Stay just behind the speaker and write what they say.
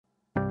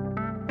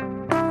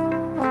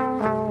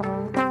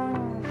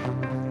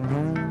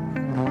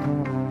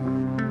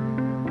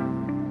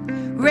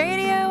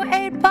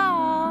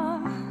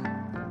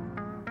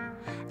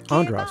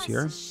Andras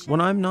here.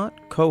 When I'm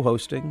not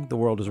co-hosting The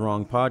World is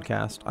Wrong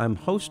podcast, I'm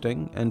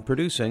hosting and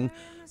producing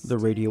the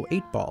Radio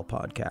 8-Ball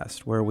podcast,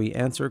 where we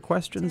answer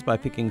questions by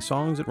picking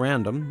songs at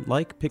random,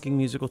 like picking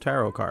musical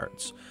tarot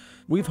cards.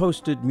 We've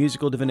hosted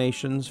musical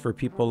divinations for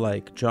people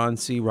like John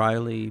C.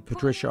 Reilly,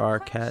 Patricia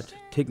Arquette,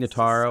 Tig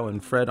Notaro,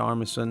 and Fred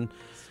Armisen,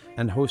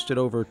 and hosted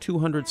over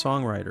 200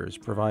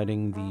 songwriters,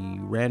 providing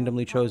the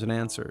randomly chosen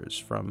answers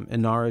from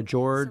Inara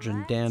George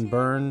and Dan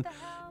Byrne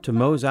to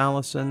Mose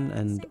Allison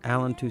and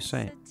Alan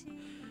Toussaint.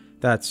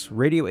 That's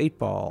Radio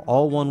 8-Ball,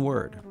 all one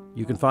word.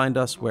 You can find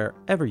us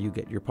wherever you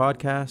get your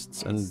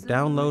podcasts and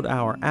download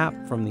our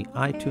app from the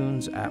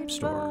iTunes App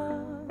Store.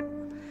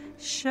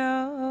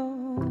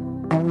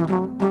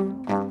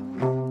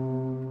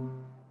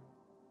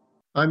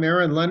 I'm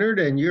Aaron Leonard,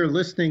 and you're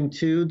listening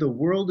to The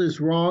World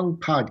is Wrong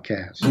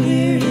podcast.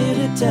 We're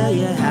here to tell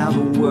you how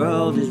the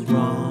world is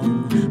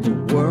wrong.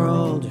 The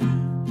world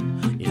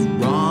is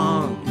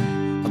wrong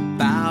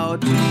about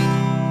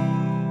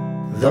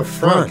The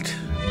Front.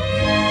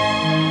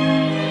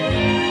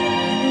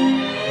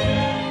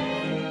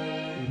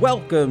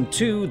 Welcome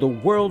to The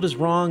World is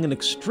Wrong, an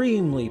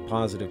extremely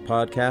positive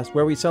podcast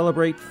where we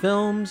celebrate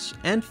films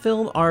and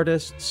film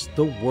artists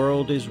the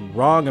world is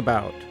wrong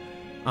about.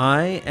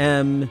 I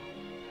am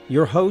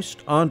your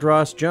host,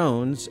 Andras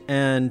Jones,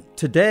 and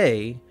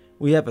today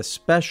we have a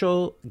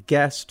special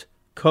guest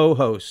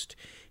co-host.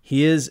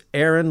 He is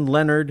Aaron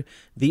Leonard,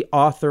 the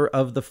author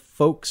of The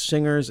Folk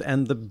Singers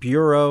and the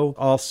Bureau,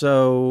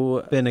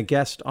 also been a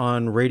guest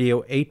on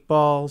Radio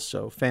 8-Ball,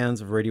 so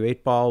fans of Radio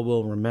 8-Ball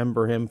will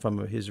remember him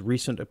from his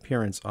recent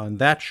appearance on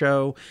that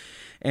show.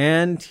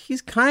 And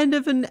he's kind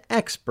of an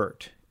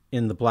expert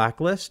in the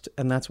Blacklist,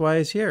 and that's why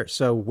he's here.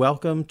 So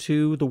welcome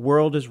to The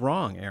World is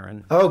Wrong,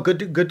 Aaron. Oh, good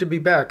to be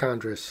back,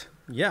 Andres.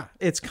 Yeah,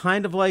 it's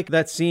kind of like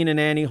that scene in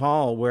Annie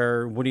Hall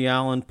where Woody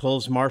Allen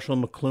pulls Marshall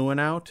McLuhan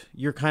out.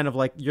 You're kind of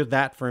like, you're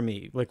that for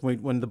me. Like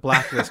when the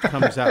Blacklist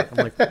comes out,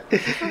 I'm like,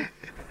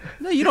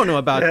 no, you don't know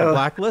about the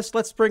Blacklist.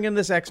 Let's bring in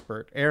this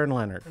expert, Aaron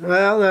Leonard.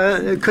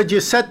 Well, could you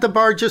set the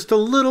bar just a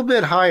little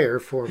bit higher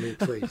for me,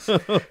 please?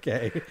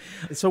 Okay.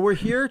 So we're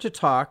here to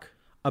talk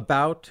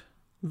about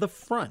The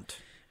Front.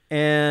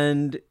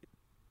 And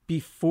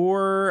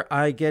before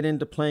I get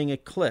into playing a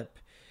clip,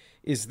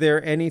 is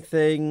there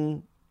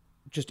anything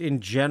just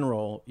in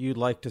general you'd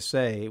like to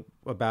say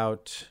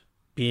about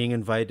being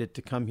invited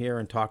to come here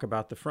and talk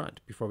about The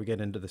Front before we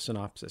get into the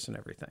synopsis and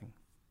everything?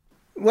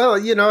 Well,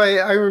 you know,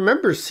 I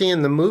remember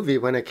seeing the movie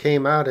when it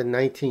came out in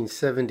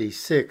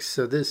 1976,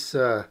 so this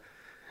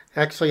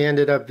actually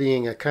ended up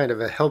being a kind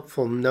of a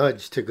helpful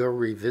nudge to go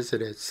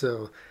revisit it,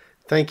 so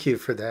thank you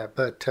for that.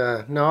 But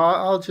no,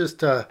 I'll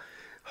just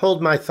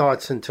hold my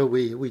thoughts until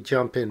we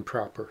jump in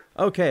proper.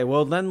 Okay,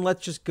 well then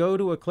let's just go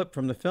to a clip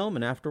from the film,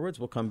 and afterwards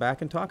we'll come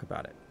back and talk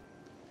about it.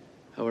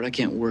 Howard, I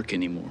can't work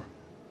anymore.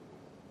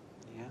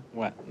 Yeah?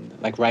 What?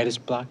 Like writer's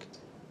block?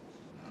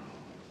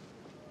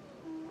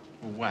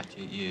 No. What?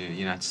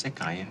 You're not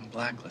sick, are you? I'm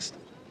blacklisted.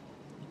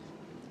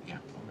 Yeah,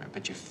 all right,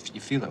 but you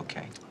feel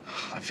okay.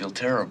 I feel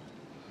terrible.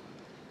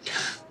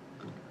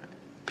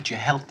 But you're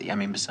healthy. I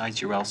mean, besides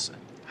your ulcer.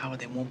 Howard,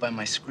 they won't buy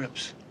my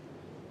scripts.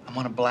 I'm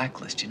on a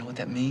blacklist. You know what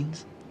that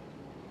means?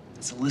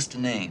 It's a list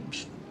of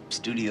names.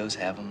 Studios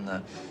have them,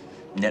 the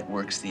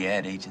networks, the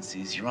ad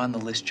agencies. You're on the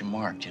list, you're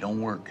marked. You don't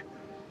work.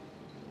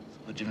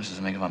 What difference does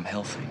it make if I'm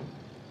healthy?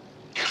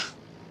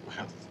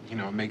 Well, you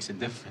know, it makes a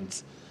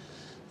difference.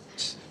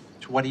 So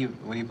what are you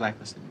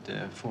blacklisted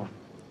for?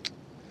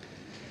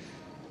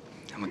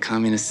 I'm a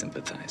communist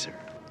sympathizer.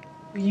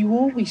 You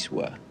always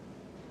were.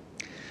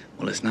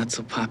 Well, it's not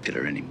so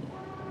popular anymore.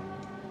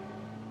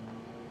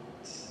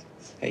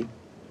 Hey,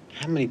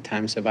 how many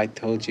times have I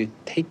told you,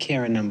 take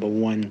care of number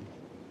one?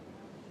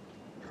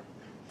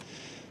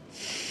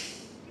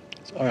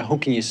 All right, who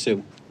can you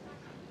sue?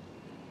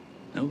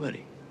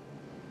 Nobody.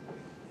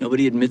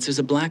 Nobody admits there's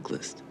a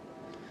blacklist.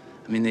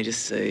 I mean, they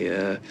just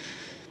say,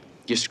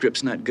 your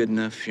script's not good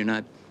enough, you're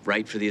not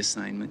right for the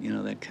assignment, you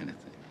know, that kind of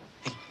thing.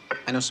 Hey,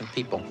 I know some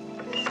people.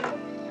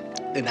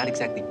 They're not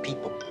exactly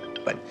people,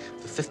 but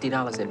for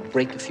 $50, they'd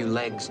break a few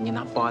legs and you're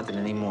not bothered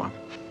anymore.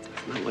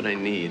 It's not what I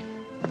need.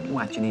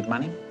 What, you need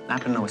money? I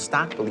happen to know a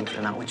stock, believe it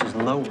or not, which is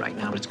low right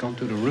now, but it's going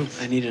through the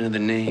roof. I need another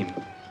name.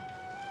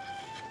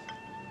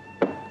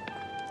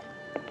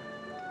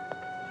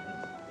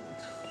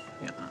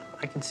 Yeah,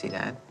 I can see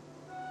that.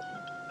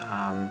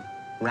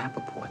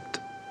 Rappaport.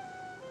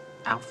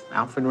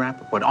 Alfred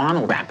Rappaport.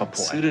 Arnold Rappaport.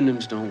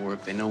 Pseudonyms don't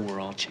work. They know we're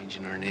all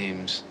changing our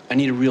names. I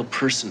need a real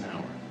person,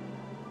 Howard.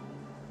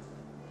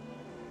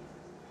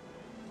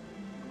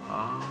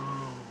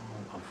 Oh,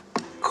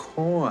 of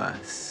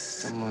course.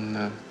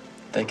 Someone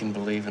they can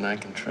believe and I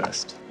can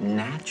trust.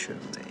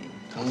 Naturally.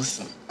 Now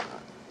listen,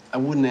 I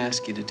wouldn't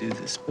ask you to do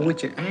this, but... What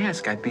would you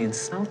ask? I'd be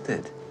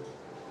insulted.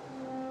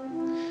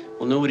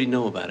 Well, nobody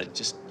know about it,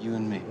 just you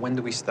and me. When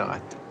do we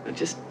start? Now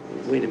just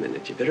wait a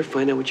minute. You better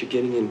find out what you're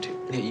getting into.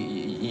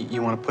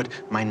 You want to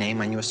put my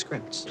name on your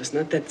scripts? But it's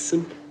not that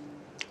simple.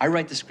 I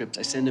write the scripts.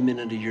 I send them in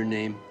under your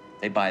name.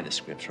 They buy the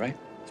scripts, right?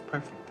 It's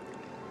perfect.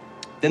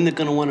 Then they're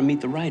going to want to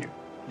meet the writer.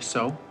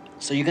 So?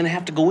 So you're gonna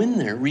have to go in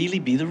there, really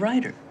be the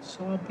writer.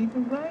 So I'll be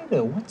the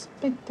writer. What's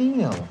the big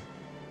deal?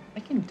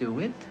 I can do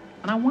it.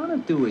 And I want to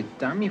do it.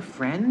 I'm your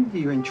friend.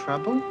 You're in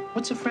trouble.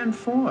 What's a friend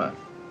for?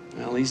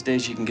 Well, these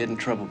days you can get in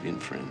trouble being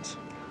friends.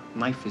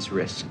 Life is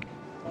risk.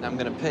 And I'm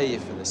gonna pay you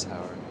for this,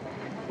 Howard.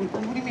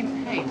 What do you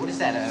mean, hey, what is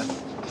that, a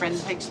friend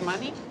takes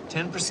money?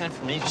 10%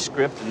 from each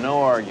script and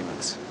no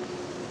arguments.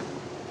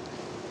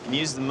 You can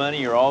use the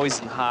money, you're always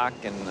in hock,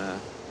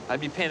 and I'd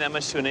be paying that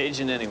much to an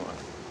agent anyway.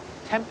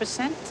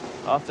 10%?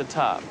 Off the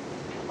top.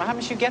 Well, how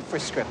much you get for a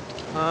script?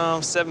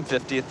 Oh,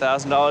 $750,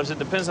 $1,000. It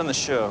depends on the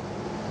show.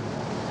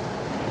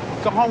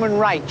 Go home and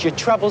write. Your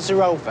troubles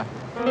are over.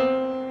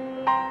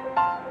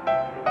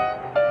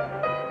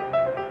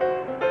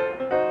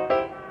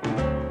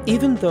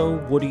 Even though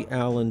Woody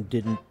Allen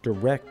didn't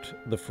direct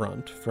The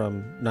Front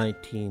from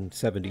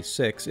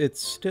 1976, it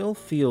still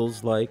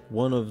feels like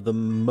one of the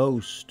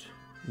most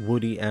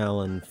Woody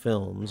Allen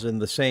films, in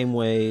the same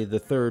way The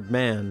Third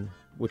Man,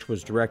 which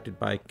was directed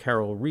by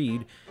Carol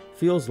Reed,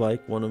 feels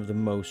like one of the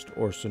most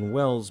Orson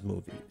Welles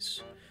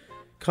movies.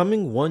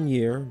 Coming 1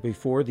 year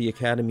before the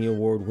Academy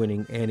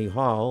Award-winning Annie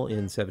Hall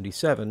in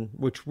 '77,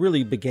 which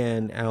really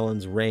began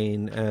Allen's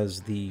reign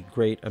as the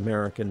great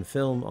American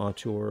film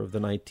auteur of the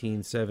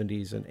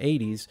 1970s and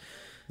 80s,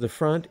 The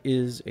Front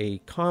is a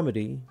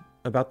comedy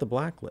about the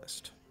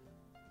blacklist.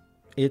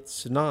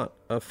 It's not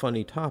a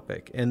funny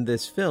topic, and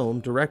this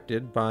film,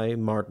 directed by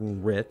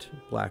Martin Ritt,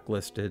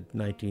 blacklisted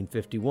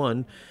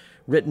 1951,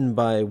 written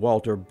by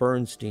Walter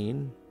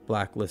Bernstein,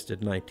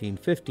 blacklisted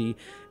 1950,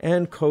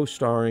 and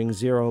co-starring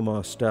Zero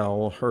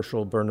Mostel,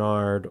 Herschel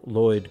Bernard,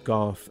 Lloyd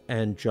Goff,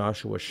 and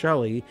Joshua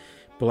Shelley,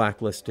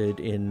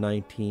 blacklisted in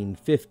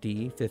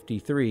 1950,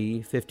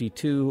 53,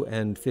 52,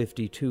 and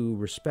 52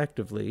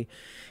 respectively,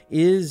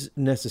 is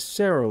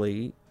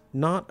necessarily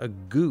not a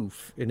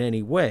goof in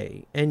any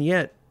way, and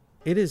yet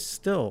it is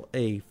still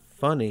a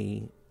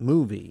funny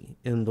movie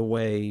in the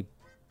way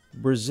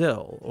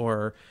Brazil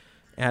or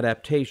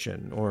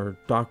Adaptation or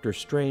Doctor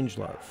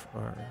Strangelove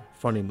are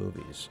funny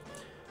movies.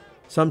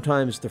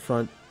 Sometimes The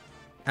Front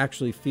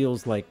actually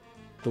feels like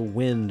the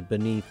wind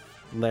beneath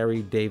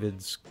Larry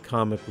David's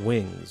comic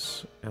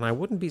wings, and I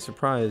wouldn't be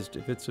surprised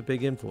if it's a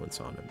big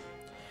influence on him.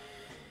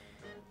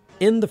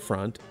 In The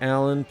Front,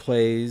 Allen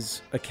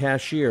plays a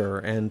cashier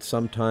and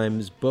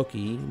sometimes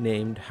bookie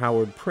named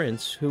Howard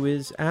Prince, who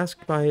is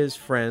asked by his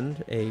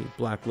friend, a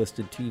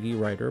blacklisted TV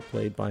writer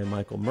played by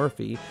Michael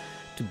Murphy,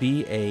 to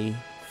be a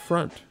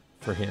front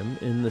for him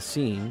in the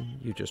scene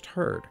you just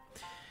heard.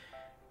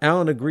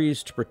 Allen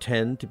agrees to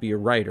pretend to be a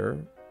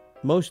writer,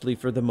 mostly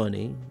for the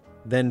money,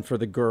 then for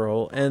the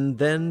girl, and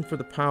then for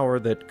the power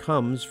that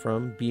comes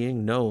from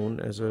being known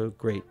as a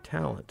great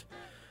talent.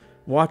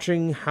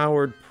 Watching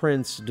Howard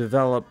Prince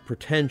develop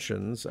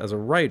pretensions as a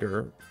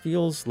writer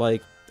feels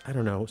like, I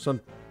don't know,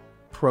 some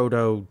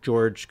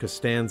proto-George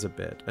Costanza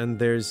bit, and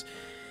there's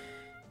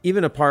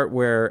even a part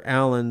where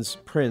Allen's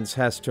Prince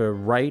has to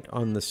write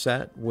on the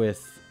set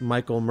with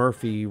Michael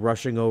Murphy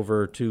rushing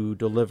over to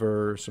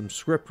deliver some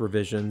script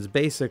revisions,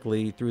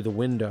 basically through the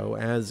window,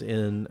 as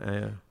in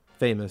a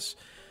famous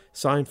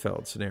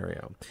Seinfeld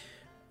scenario.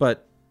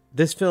 But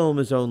this film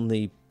is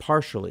only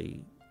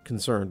partially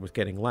concerned with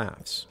getting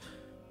laughs.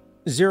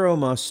 Zero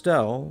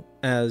Mostel,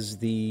 as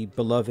the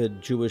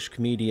beloved Jewish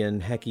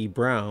comedian Hecky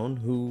Brown,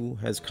 who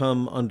has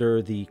come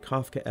under the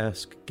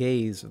Kafkaesque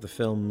gaze of the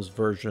film's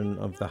version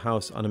of the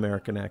House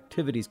Un-American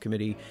Activities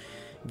Committee,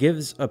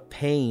 gives a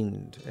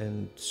pained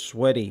and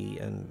sweaty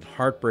and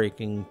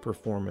heartbreaking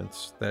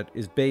performance that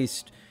is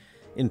based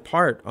in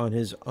part on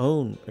his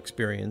own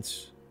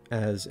experience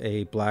as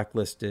a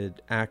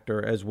blacklisted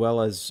actor, as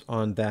well as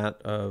on that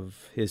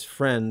of his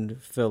friend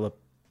Philip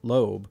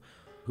Loeb,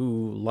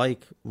 who,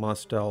 like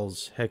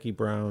Mostel's Hecky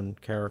Brown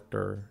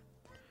character,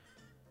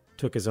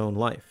 took his own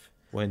life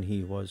when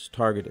he was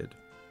targeted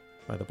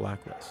by the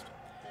blacklist.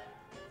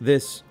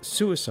 This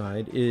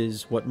suicide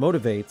is what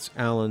motivates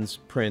Allen's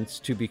Prince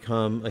to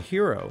become a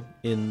hero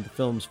in the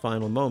film's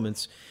final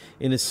moments,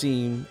 in a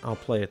scene I'll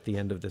play at the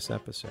end of this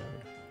episode.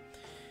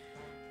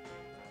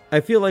 I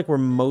feel like we're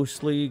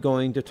mostly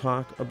going to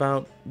talk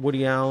about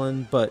Woody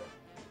Allen, but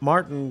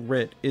Martin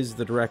Ritt is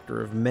the director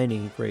of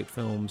many great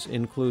films,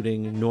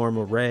 including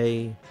Norma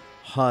Ray,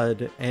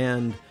 HUD,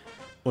 and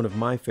one of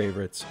my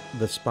favorites,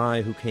 The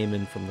Spy Who Came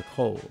In From the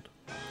Cold.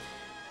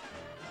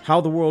 How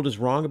the World is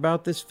Wrong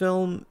about this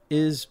film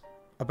is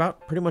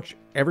about pretty much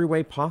every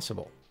way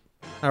possible.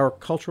 Our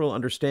cultural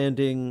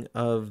understanding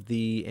of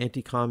the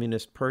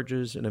anti-communist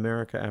purges in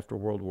America after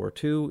World War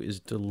II is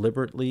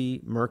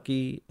deliberately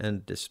murky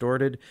and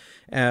distorted,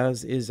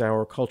 as is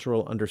our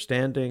cultural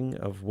understanding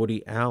of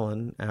Woody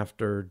Allen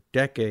after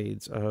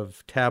decades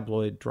of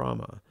tabloid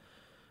drama.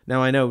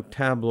 Now, I know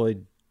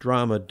tabloid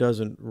drama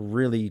doesn't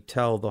really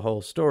tell the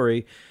whole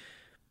story,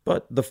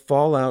 but the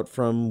fallout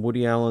from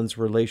Woody Allen's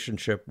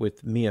relationship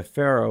with Mia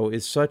Farrow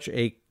is such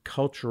a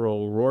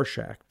cultural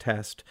Rorschach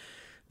test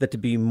that to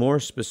be more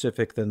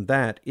specific than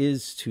that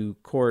is to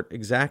court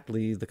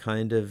exactly the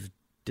kind of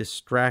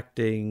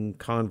distracting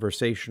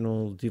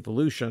conversational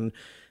devolution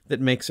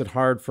that makes it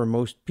hard for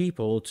most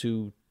people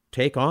to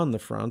take on the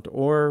front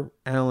or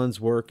Allen's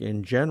work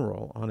in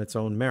general on its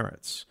own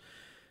merits,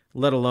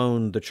 let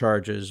alone the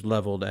charges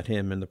leveled at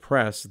him in the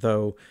press,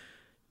 though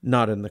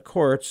not in the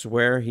courts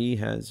where he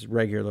has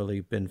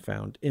regularly been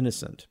found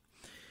innocent.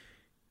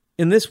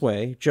 In this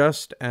way,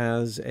 just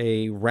as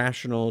a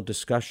rational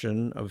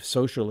discussion of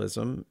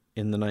socialism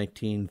in the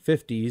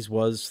 1950s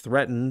was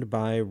threatened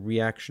by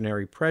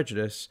reactionary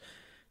prejudice,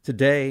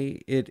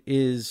 today it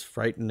is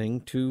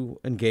frightening to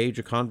engage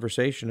a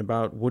conversation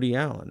about Woody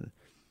Allen,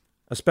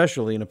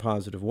 especially in a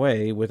positive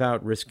way,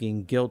 without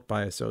risking guilt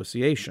by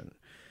association.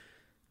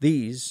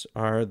 These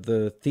are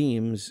the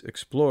themes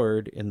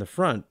explored in The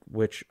Front,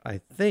 which I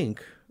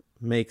think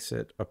makes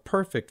it a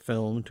perfect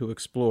film to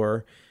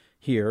explore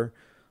here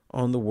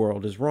on The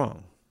World is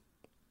Wrong.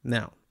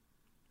 Now,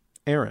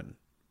 Aaron,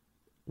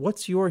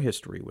 what's your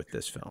history with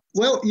this film?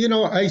 Well,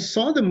 I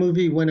saw the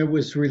movie when it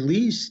was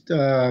released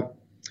in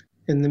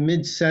the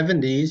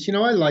mid-'70s.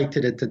 I liked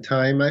it at the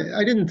time.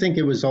 I didn't think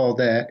it was all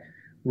that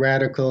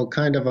radical,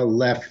 kind of a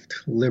left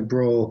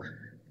liberal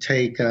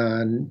take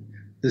on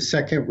the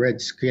second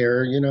Red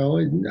Scare.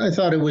 I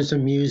thought it was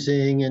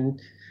amusing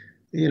and,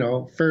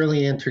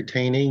 fairly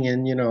entertaining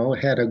and,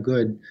 had a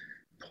good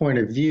point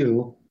of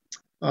view.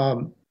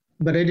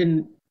 But I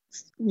didn't,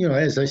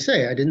 as I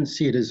say, I didn't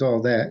see it as all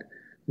that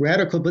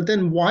radical. But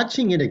then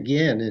watching it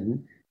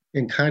again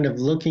and kind of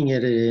looking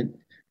at it,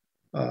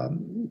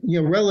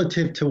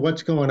 relative to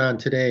what's going on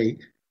today,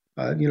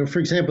 for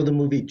example, the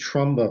movie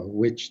Trumbo,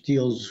 which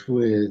deals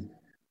with,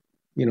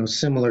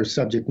 similar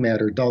subject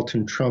matter.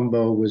 Dalton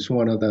Trumbo was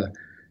one of the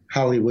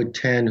Hollywood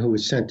 10 who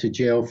was sent to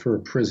jail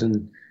for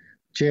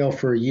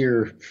a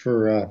year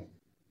for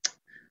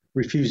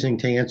refusing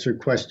to answer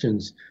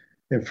questions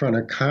in front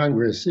of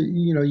Congress.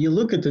 You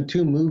look at the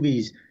two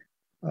movies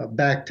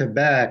back to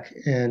back,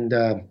 and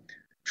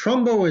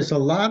Trumbo is a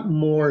lot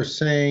more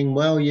saying,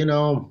 well,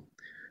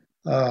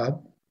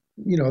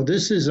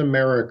 this is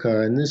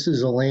America and this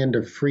is a land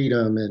of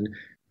freedom. And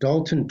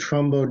Dalton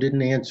Trumbo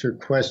didn't answer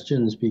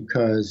questions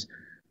because,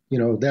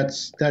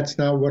 that's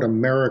not what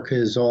America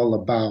is all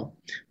about.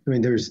 I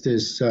mean, there's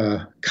this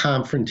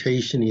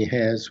confrontation he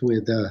has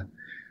with the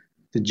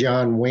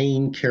John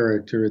Wayne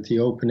character at the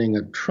opening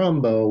of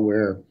Trumbo,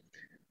 where,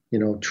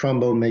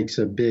 Trumbo makes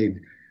a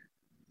big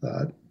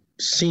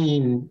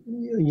scene,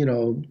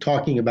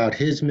 talking about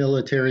his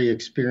military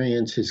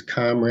experience, his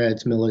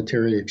comrades'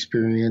 military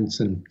experience,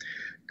 and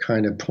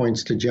kind of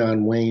points to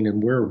John Wayne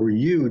and where were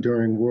you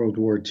during World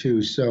War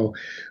II. So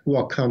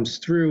what comes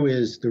through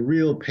is the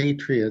real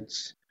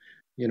patriots,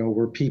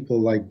 were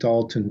people like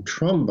Dalton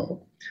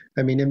Trumbo.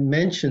 I mean, it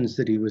mentions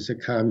that he was a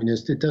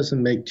communist. It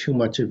doesn't make too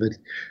much of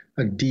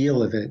a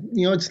deal of it.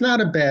 It's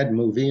not a bad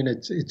movie, and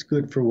it's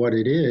good for what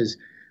it is,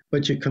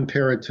 but you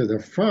compare it to The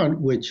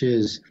Front, which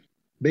is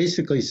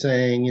basically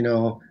saying,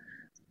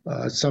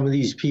 some of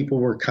these people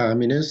were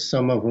communists,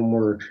 some of them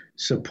were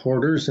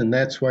supporters, and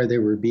that's why they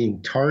were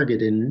being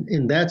targeted.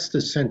 And that's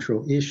the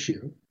central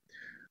issue.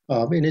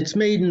 And it's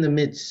made in the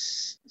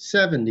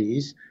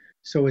mid-'70s,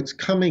 so it's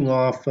coming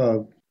off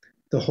of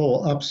the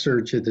whole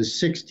upsurge of the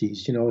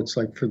 60s. It's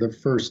like for the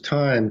first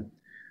time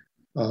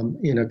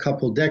in a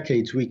couple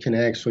decades, we can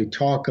actually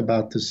talk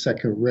about the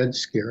second Red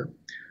Scare.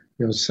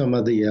 Some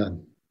of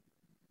the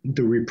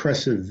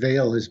repressive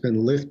veil has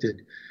been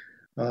lifted.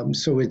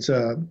 So it's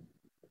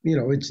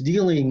it's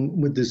dealing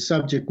with the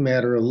subject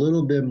matter a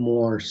little bit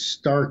more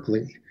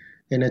starkly,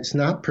 and it's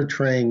not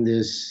portraying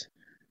this,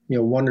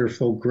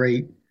 wonderful,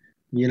 great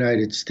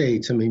United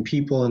States. I mean,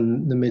 people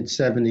in the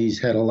mid-'70s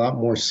had a lot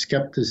more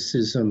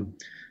skepticism,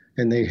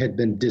 and they had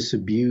been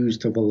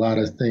disabused of a lot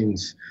of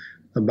things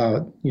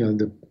about,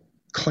 the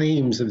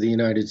claims of the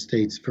United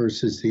States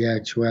versus the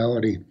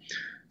actuality.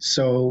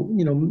 So,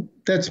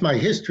 that's my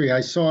history.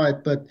 I saw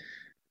it, but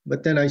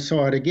then I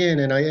saw it again,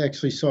 and I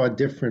actually saw a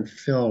different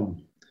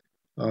film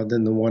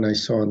than the one I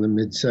saw in the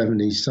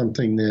mid-'70s,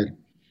 something that,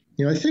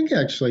 I think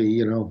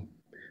actually,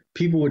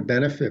 people would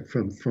benefit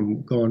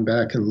from going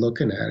back and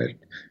looking at it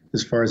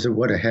as far as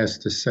what it has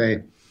to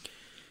say.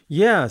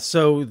 Yeah,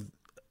 so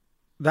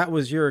that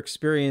was your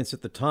experience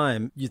at the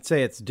time. You'd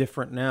say it's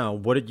different now.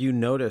 What did you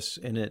notice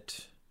in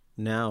it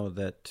now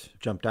that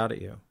jumped out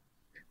at you?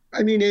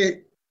 I mean,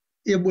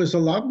 it was a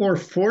lot more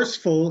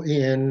forceful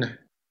in,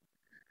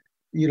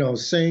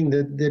 saying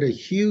that a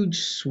huge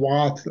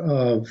swath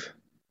of,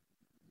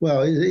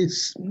 well,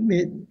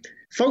 it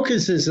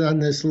focuses on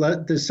this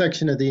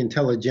section of the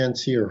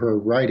intelligentsia, her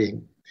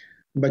writing,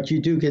 but you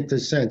do get the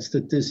sense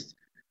that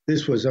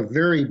this was a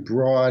very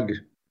broad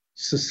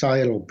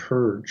societal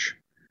purge,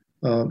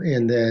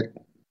 and that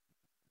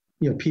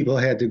people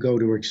had to go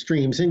to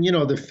extremes. And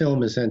the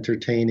film is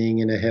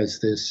entertaining, and it has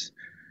this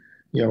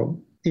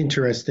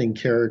interesting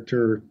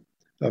character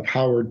of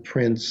Howard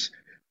Prince,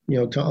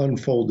 to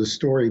unfold the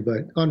story.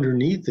 But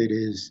underneath it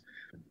is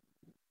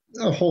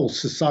a whole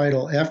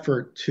societal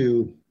effort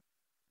to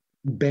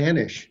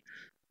banish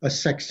a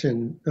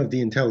section of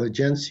the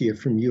intelligentsia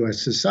from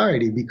U.S.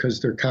 society because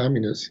they're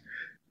communists.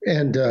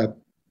 And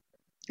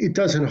it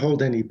doesn't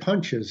hold any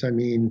punches. I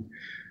mean,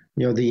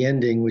 the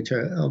ending, which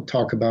I'll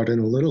talk about in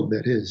a little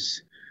bit,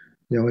 is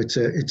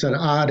It's an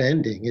odd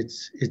ending.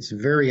 It's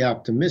very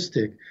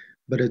optimistic,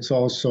 but it's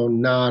also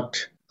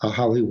not a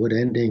Hollywood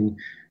ending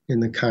in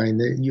the kind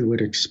that you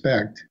would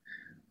expect.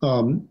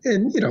 And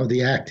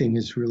the acting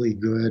is really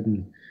good,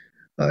 and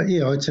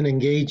it's an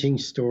engaging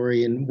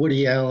story. And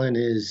Woody Allen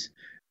is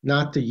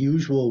not the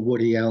usual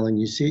Woody Allen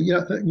you see.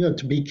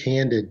 To be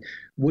candid,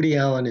 Woody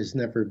Allen has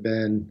never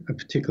been a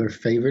particular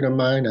favorite of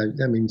mine.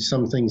 I mean,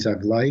 some things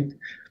I've liked,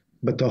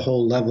 but the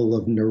whole level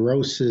of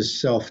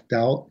neurosis,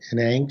 self-doubt, and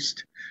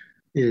angst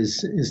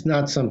is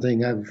not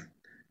something I've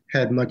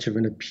had much of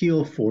an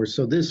appeal for.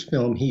 So this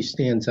film, he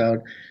stands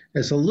out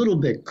as a little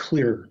bit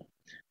clearer.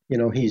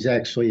 He's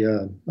actually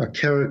a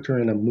character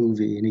in a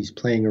movie, and he's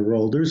playing a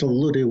role. There's a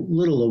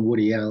little of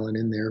Woody Allen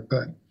in there,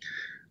 but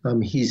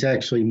he's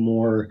actually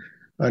more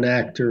an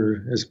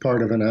actor as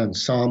part of an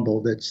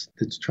ensemble that's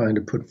trying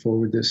to put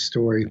forward this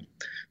story.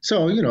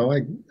 So,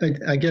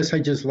 I guess I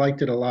just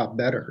liked it a lot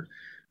better,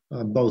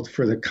 both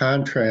for the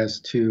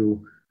contrast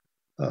to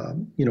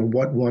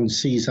what one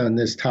sees on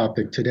this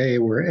topic today,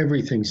 where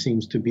everything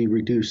seems to be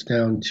reduced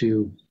down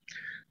to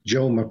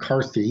Joe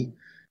McCarthy,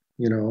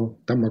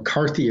 the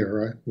McCarthy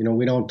era.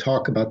 We don't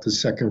talk about the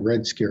second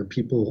Red Scare.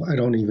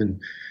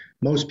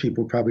 Most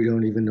people probably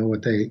don't even know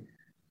what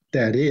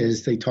that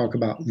is. They talk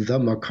about the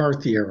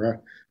McCarthy era.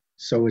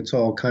 So it's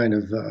all kind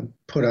of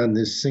put on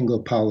this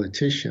single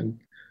politician.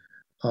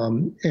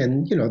 And,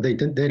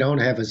 they don't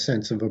have a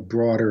sense of a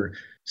broader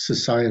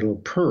societal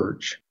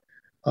purge.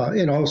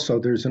 And also,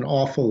 there's an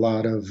awful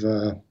lot of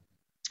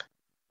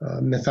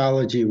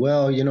mythology.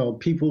 Well,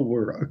 people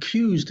were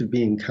accused of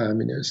being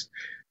communist,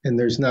 and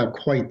there's not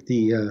quite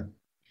the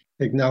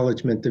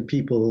acknowledgement that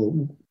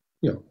people,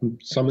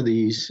 some of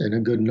these and a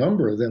good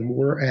number of them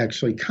were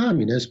actually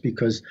communist,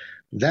 because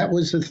that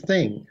was a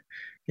thing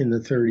in the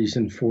 30s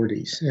and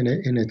 40s,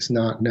 and it's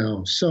not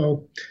now.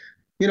 So,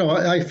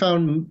 I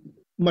found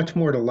much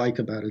more to like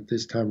about it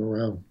this time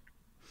around.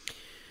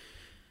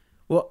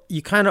 Well,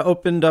 you kind of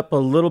opened up a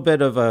little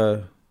bit of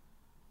a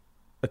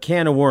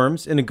can of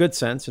worms, in a good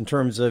sense, in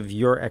terms of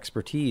your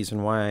expertise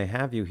and why I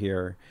have you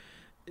here.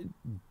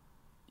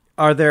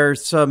 Are there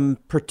some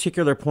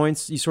particular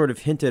points, you sort of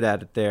hinted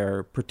at it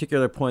there,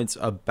 particular points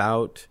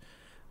about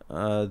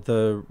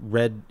the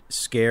Red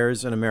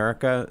Scares in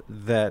America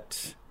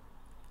that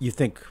you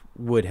think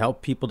would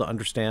help people to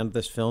understand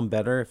this film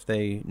better if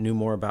they knew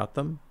more about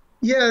them?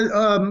 Yeah,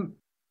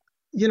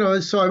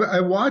 so I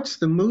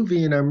watched the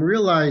movie, and I'm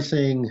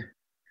realizing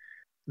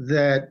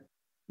that,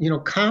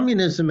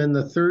 communism in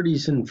the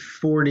 30s and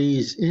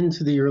 40s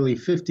into the early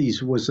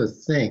 50s was a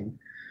thing.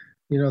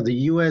 The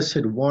U.S.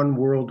 had won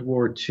World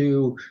War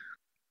II,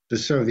 the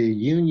Soviet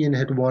Union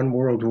had won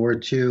World War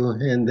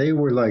II, and they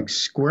were like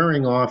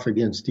squaring off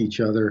against each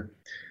other.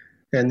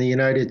 And the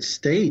United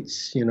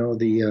States,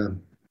 the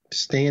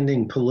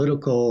standing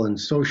political and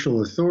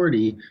social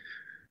authority,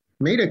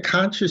 made a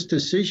conscious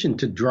decision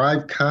to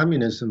drive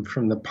communism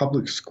from the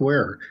public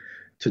square,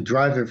 to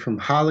drive it from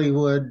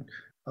Hollywood,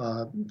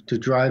 to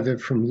drive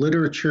it from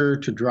literature,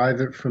 to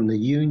drive it from the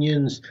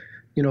unions.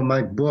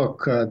 My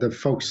book, The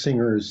Folk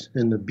Singers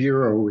in the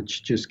Bureau,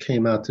 which just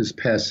came out this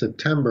past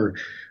September,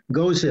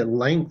 goes at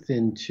length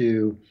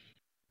into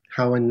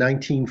how in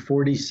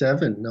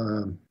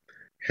 1947,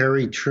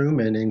 Harry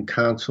Truman, in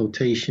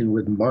consultation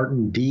with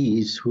Martin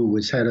Dees, who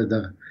was head of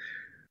the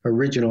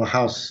original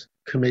House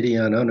Committee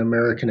on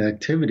Un-American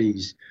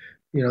Activities,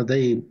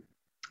 they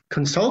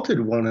consulted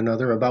one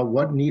another about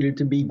what needed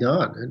to be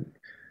done.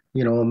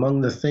 And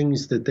among the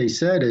things that they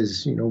said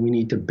is, we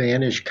need to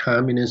banish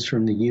communists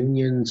from the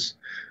unions.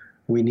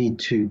 We need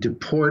to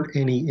deport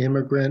any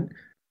immigrant,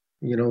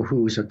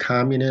 who's a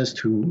communist,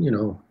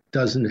 who,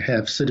 doesn't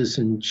have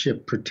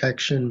citizenship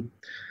protection.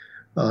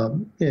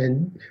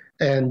 And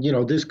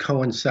this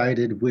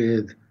coincided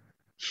with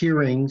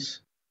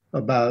hearings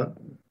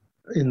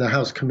in the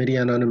House Committee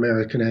on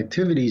Un-American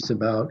Activities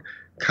about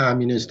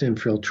communist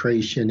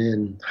infiltration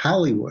in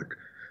Hollywood.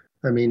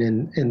 I mean,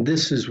 and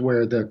this is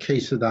where the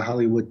case of the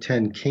Hollywood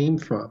 10 came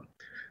from.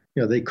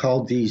 They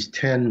called these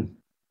 10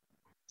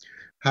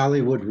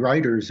 Hollywood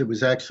writers, it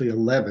was actually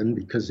 11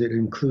 because it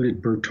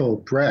included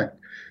Bertolt Brecht,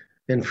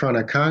 in front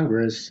of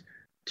Congress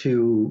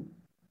to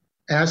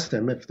ask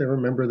them if they're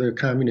a member of the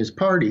Communist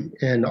Party.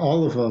 And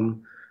all of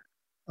them,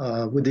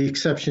 with the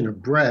exception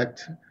of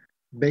Brecht,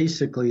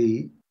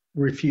 basically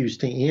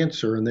refused to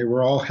answer, and they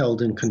were all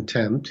held in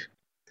contempt,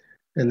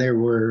 and they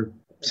were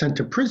sent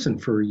to prison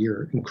for a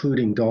year,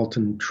 including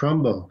Dalton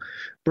Trumbo.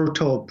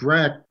 Bertolt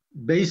Brecht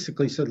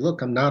basically said,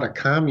 look, I'm not a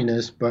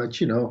communist, but,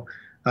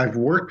 I've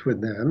worked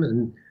with them,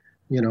 and,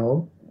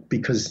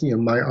 because,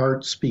 my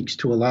art speaks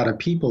to a lot of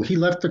people. He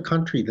left the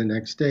country the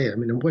next day. I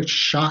mean, and what's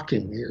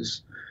shocking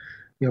is,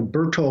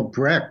 Bertolt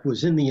Brecht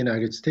was in the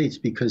United States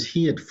because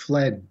he had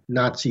fled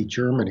Nazi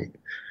Germany.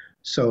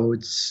 So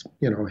it's,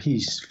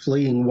 he's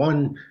fleeing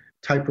one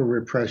type of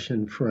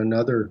repression for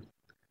another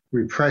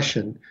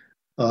repression.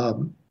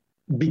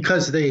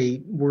 Because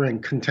they were in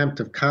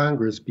contempt of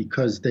Congress,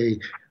 because they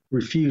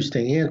refused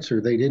to answer,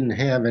 they didn't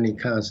have any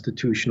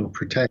constitutional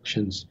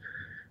protections.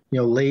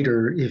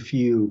 Later, if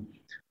you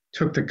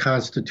took the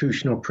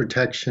constitutional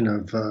protection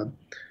of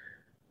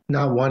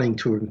not wanting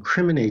to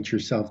incriminate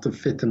yourself, the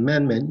Fifth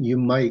Amendment, you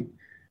might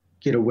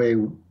get away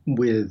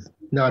with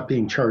not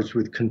being charged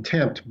with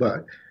contempt.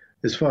 But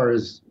as far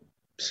as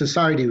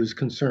society was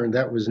concerned,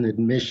 that was an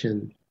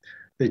admission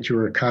that you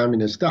were a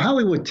communist. The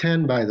Hollywood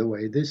 10, by the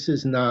way, this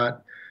is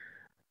not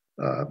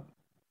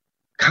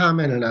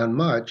commented on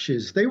much,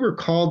 is they were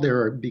called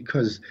there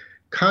because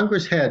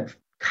Congress had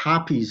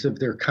copies of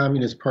their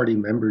Communist Party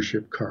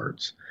membership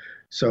cards.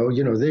 So,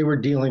 they were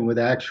dealing with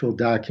actual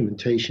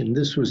documentation.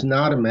 This was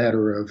not a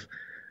matter of,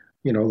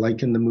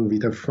 like in the movie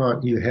The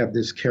Front, you have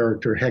this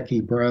character,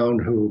 Hecky Brown,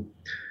 who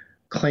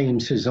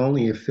claims his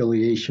only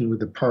affiliation with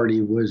the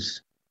party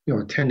was,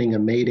 attending a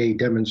May Day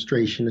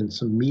demonstration and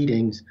some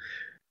meetings,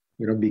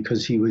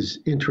 because he was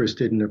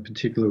interested in a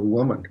particular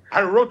woman.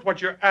 I wrote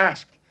what you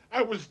asked.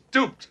 I was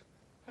duped.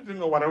 I didn't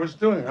know what I was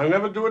doing. I'll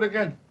never do it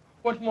again.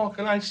 What more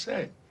can I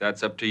say?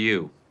 That's up to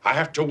you. I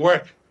have to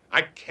work.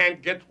 I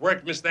can't get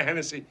work, Mr.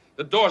 Hennessy.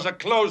 The doors are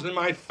closed in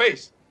my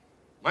face.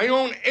 My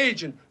own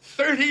agent,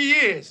 30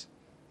 years.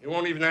 He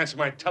won't even answer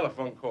my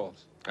telephone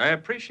calls. I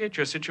appreciate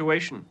your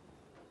situation.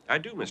 I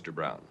do, Mr.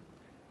 Brown.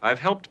 I've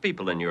helped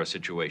people in your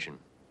situation.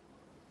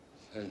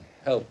 Then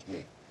help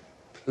me,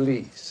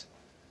 please.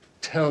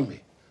 Tell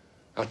me.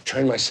 I'll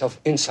turn myself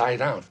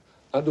inside out.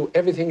 I'll do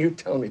everything you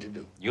tell me to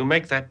do. You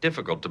make that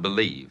difficult to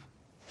believe.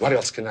 What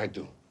else can I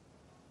do?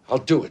 I'll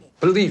do it.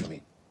 Believe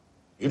me.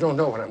 You don't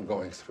know what I'm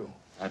going through.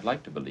 I'd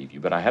like to believe you,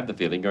 but I have the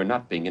feeling you're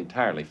not being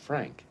entirely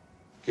frank.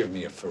 Give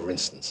me a for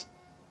instance.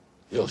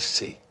 You'll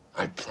see.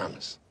 I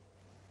promise.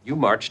 You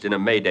marched in a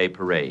May Day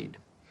parade.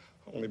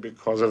 Only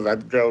because of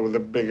that girl with the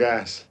big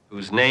ass.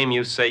 Whose name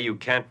you say you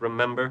can't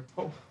remember?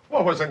 Oh,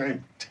 what was her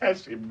name?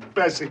 Tessie,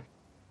 Bessie.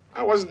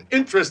 I wasn't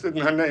interested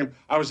in her name.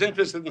 I was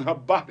interested in her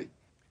body.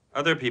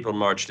 Other people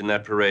marched in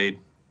that parade.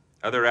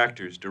 Other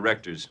actors,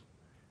 directors.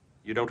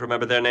 You don't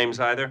remember their names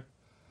either?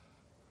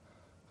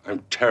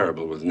 I'm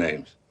terrible with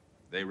names.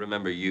 They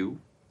remember you?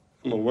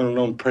 I'm a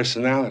well-known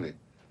personality.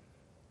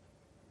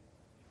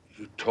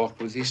 You talk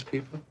with these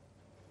people?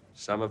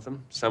 Some of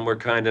them. Some were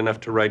kind enough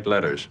to write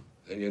letters.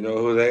 Then you know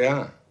who they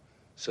are.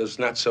 So it's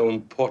not so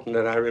important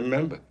that I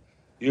remember.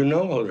 You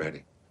know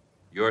already.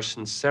 Your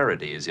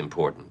sincerity is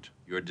important.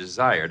 Your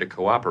desire to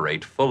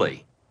cooperate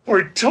fully.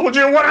 I told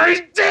you what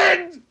I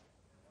did!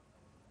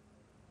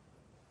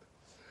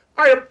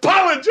 I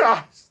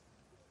apologize!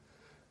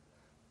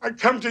 I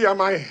come to you on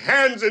my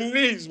hands and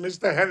knees,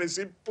 Mr.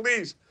 Hennessy,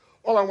 please.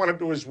 All I want to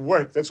do is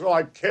work. That's all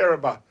I care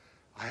about.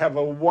 I have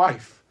a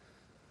wife,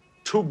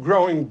 2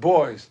 growing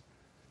boys,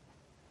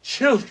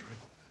 children.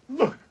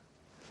 Look.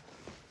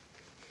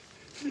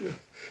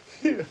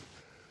 Here.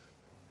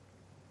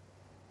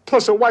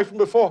 Plus a wife from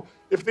before.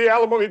 If the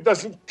alimony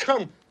doesn't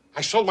come,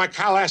 I sold my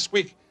car last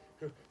week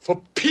for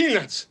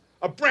peanuts,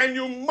 a brand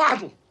new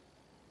model.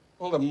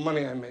 All the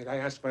money I made, I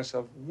asked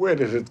myself, where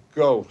did it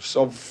go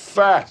so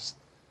fast?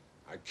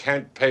 I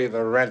can't pay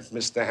the rent,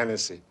 Mr.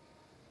 Hennessy.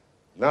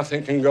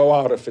 Nothing can go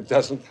out if it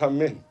doesn't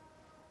come in.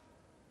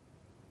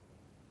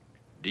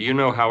 Do you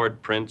know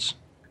Howard Prince?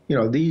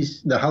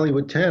 The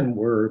Hollywood 10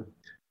 were,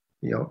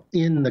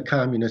 in the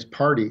Communist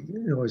Party,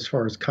 as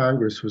far as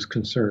Congress was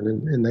concerned,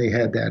 and they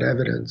had that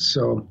evidence.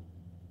 So,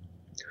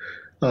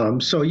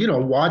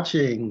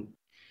 watching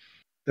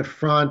The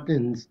Front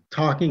and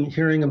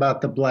hearing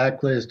about the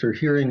blacklist or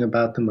hearing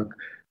about the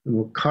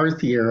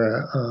McCarthy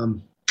era,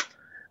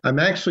 I'm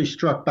actually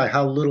struck by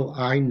how little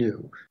I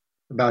knew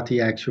about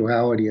the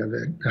actuality of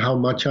it, how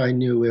much I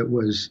knew it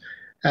was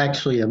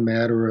actually a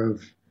matter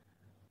of,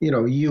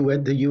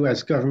 the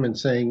U.S. government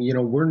saying,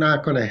 we're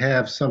not going to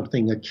have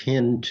something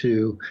akin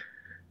to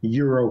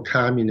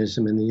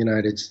Euro-communism in the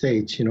United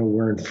States.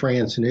 Where in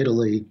France and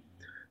Italy,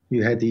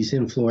 you had these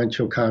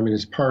influential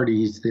communist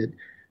parties that,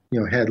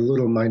 had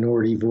little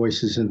minority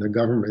voices in the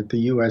government. The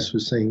U.S.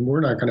 was saying,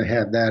 we're not going to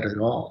have that at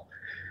all.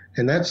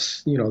 And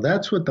that's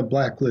what the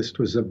blacklist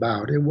was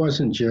about. It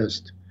wasn't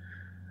just,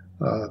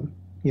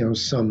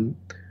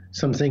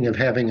 something of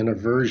having an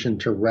aversion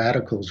to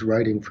radicals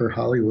writing for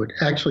Hollywood.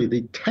 Actually,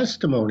 the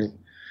testimony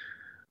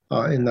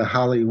in the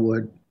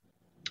Hollywood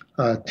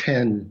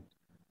 10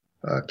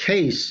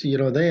 case,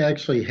 they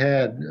actually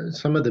had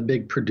some of the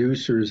big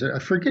producers. I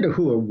forget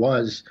who it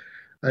was.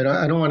 I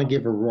don't want to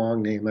give a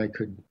wrong name. I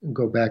could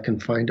go back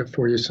and find it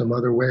for you some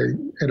other way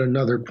at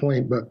another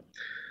point. But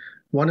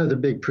one of the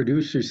big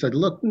producers said,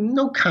 look,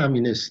 no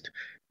communist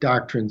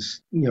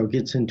doctrines,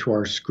 gets into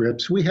our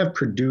scripts. We have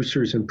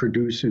producers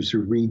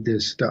who read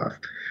this stuff.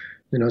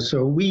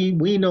 So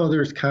we know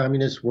there's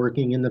communists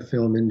working in the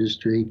film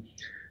industry,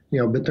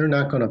 but they're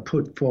not going to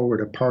put forward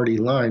a party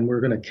line.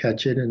 We're going to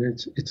catch it, and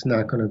it's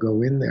not going to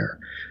go in there.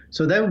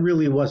 So that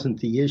really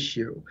wasn't the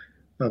issue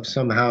of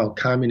somehow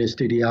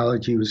communist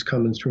ideology was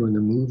coming through in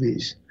the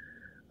movies.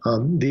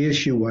 The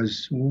issue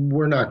was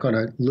we're not going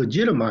to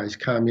legitimize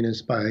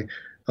communists by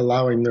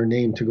allowing their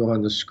name to go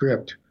on the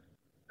script.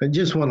 And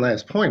just one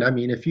last point. I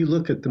mean, if you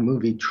look at the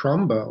movie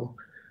Trumbo,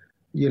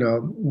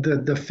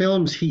 the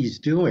films he's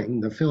doing,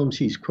 the films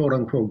he's quote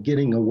unquote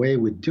getting away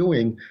with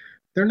doing,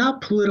 they're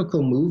not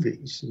political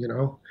movies,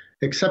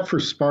 except for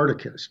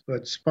Spartacus.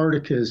 But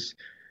Spartacus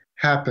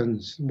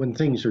happens when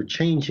things are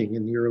changing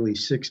in the early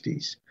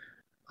 60s.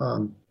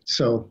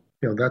 So,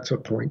 that's a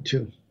point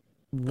too.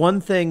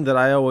 One thing that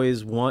I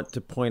always want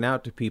to point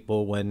out to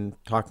people when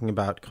talking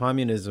about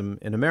communism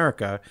in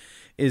America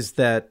is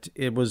that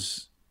it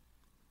was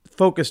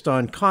focused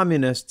on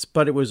communists,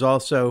 but it was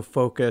also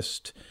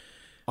focused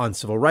on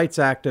civil rights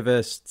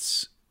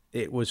activists.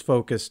 It was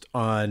focused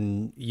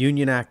on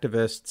union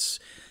activists.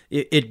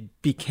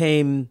 It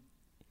became,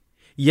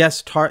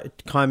 yes,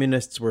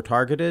 communists were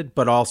targeted,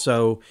 but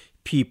also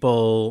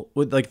people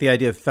with like the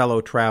idea of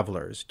fellow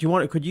travelers.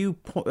 Could you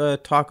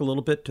talk a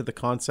little bit to the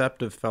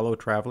concept of fellow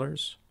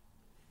travelers?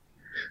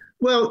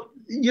 Well,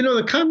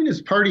 the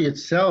Communist Party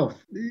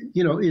itself,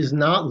 is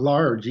not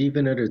large,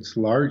 even at its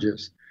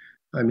largest.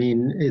 I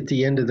mean, at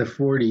the end of the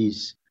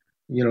 40s,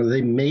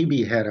 they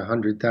maybe had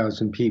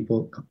 100,000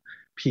 people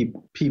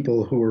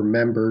who were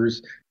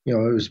members. It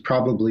was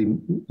probably,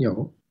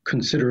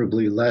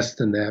 considerably less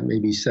than that,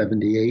 maybe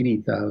 70,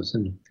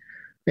 80,000.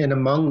 And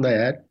among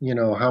that,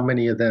 how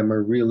many of them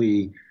are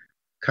really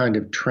kind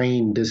of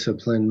trained,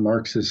 disciplined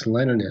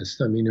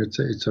Marxist-Leninists? I mean,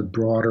 it's a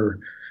broader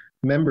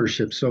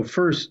membership. So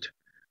first,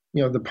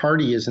 the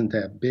party isn't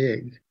that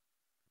big,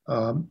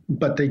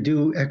 but they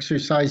do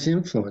exercise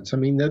influence. I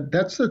mean,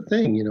 that's the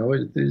thing,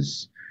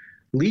 is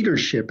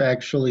leadership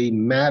actually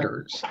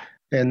matters.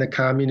 And the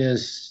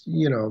communists,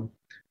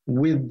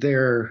 with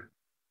their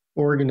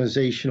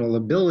organizational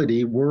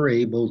ability, were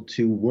able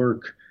to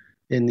work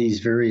in these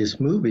various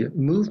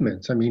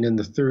movements. I mean, in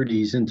the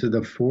 30s into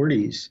the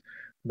 40s,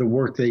 the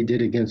work they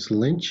did against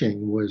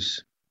lynching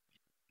was,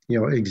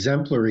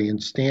 exemplary and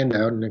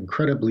standout and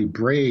incredibly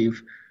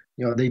brave.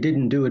 They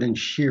didn't do it in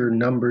sheer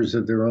numbers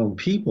of their own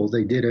people.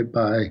 They did it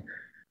by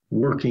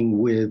working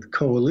with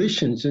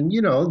coalitions. And,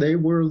 they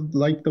were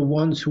like the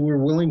ones who were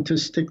willing to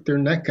stick their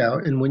neck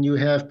out. And when you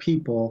have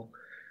people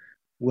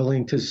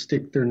willing to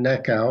stick their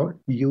neck out,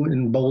 you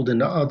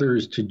embolden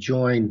others to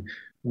join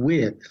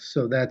with.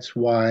 So that's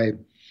why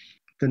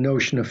the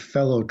notion of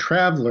fellow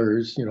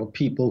travelers,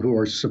 people who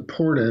are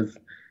supportive,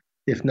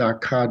 if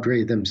not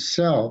cadre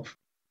themselves,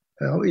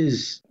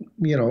 is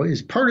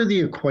part of the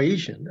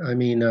equation. I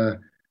mean,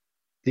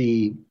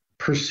 the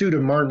pursuit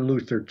of Martin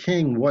Luther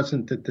King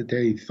wasn't that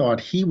they thought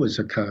he was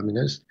a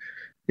communist.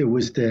 It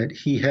was that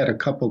he had a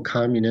couple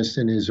communists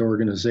in his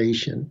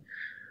organization,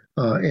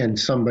 and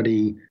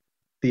somebody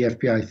the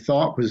FBI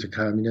thought was a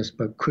communist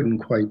but couldn't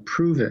quite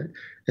prove it.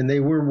 And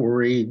they were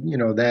worried,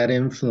 that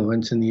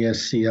influence in the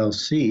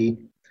SCLC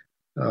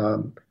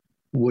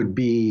would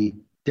be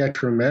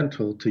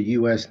detrimental to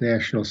U.S.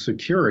 national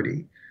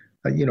security.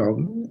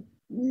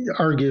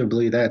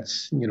 Arguably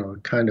that's,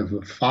 kind of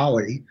a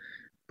folly,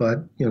 but,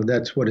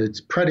 that's what it's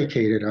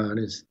predicated on,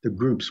 is the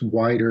group's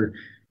wider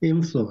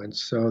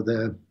influence. So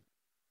the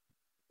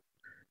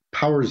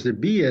powers that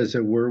be, as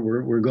it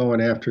were going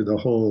after the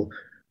whole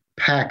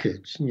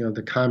package,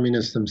 the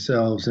communists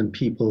themselves and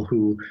people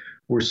who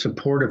were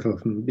supportive of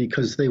them,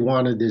 because they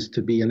wanted this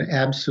to be an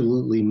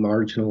absolutely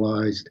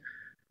marginalized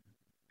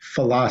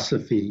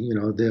philosophy,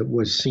 that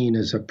was seen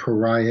as a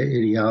pariah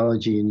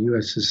ideology in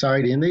U.S.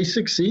 society. And they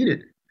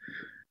succeeded,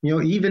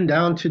 even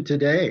down to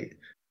today.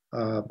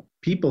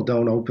 People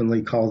don't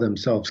openly call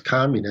themselves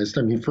communists.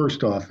 I mean,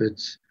 first off,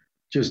 it's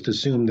just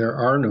assume there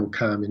are no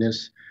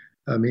communists.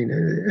 I mean,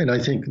 and I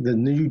think the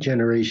new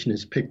generation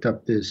has picked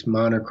up this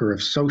moniker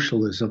of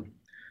socialism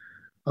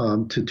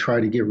to try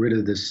to get rid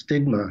of the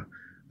stigma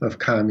of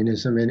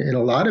communism. And a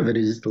lot of it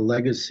is the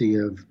legacy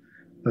of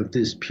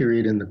this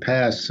period in the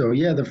past. So,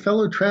 yeah, the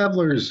fellow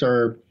travelers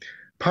are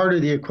part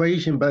of the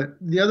equation. But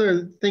the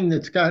other thing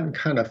that's gotten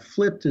kind of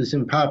flipped is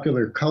in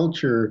popular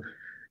culture,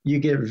 you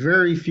get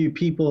very few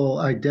people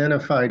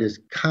identified as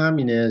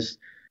communists,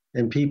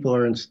 and people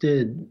are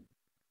instead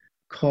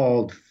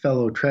called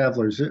fellow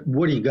travelers.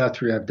 Woody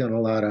Guthrie, I've done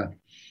a lot of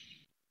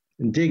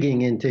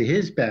digging into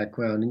his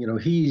background.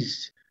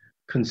 He's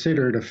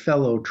considered a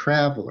fellow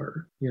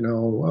traveler.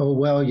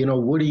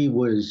 Woody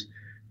was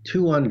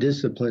too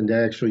undisciplined to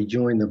actually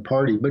join the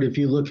party. But if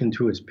you look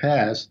into his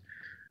past,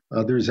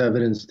 there's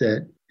evidence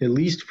that at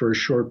least for a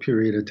short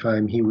period of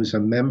time, he was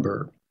a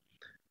member.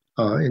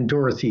 And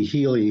Dorothy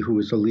Healy, who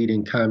was a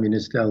leading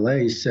communist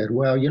LA, said,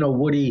 well,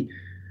 Woody,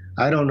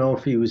 I don't know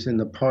if he was in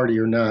the party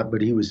or not,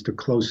 but he was the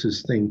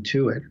closest thing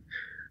to it,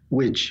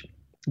 which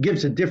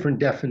gives a different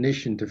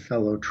definition to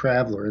fellow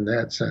traveler in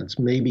that sense.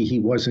 Maybe he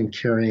wasn't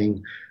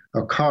carrying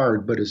a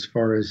card, but as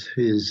far as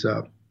his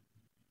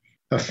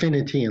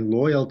affinity and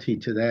loyalty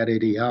to that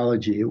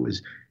ideology,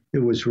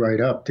 it was right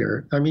up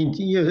there. I mean,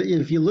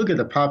 if you look at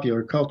the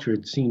popular culture,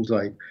 it seems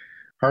like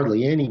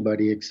hardly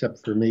anybody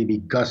except for maybe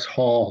Gus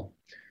Hall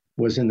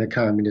was in the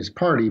Communist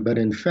Party. But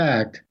in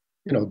fact,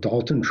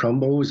 Dalton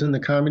Trumbo was in the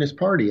Communist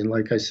Party. And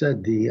like I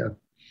said, the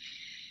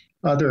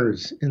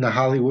others in the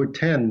Hollywood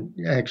 10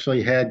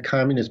 actually had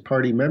Communist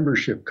Party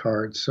membership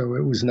cards. So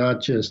it was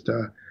not just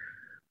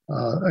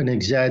an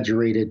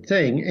exaggerated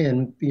thing.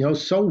 And,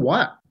 so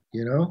what?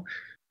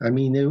 I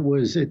mean, it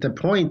was at the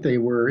point they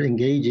were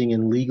engaging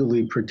in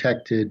legally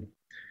protected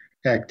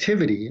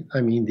activity.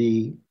 I mean,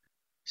 the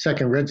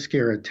Second Red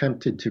Scare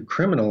attempted to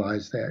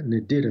criminalize that, and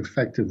it did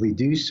effectively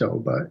do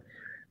so. But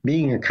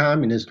being a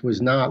communist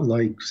was not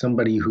like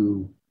somebody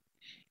who,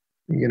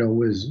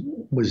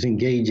 was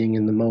engaging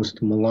in the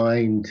most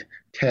maligned,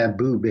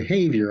 taboo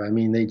behavior. I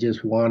mean, they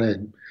just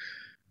wanted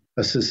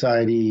a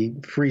society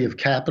free of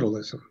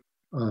capitalism.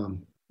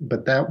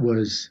 But that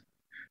was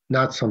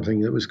not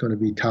something that was going to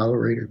be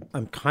tolerated.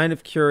 I'm kind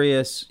of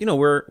curious.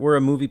 We're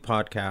a movie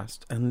podcast,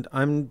 and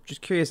I'm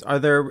just curious, are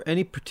there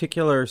any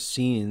particular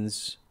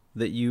scenes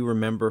that you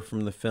remember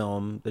from the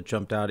film that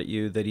jumped out at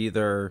you that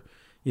either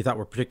you thought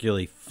were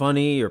particularly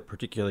funny or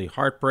particularly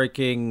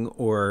heartbreaking,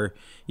 or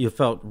you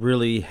felt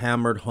really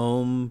hammered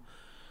home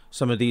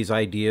some of these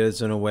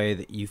ideas in a way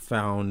that you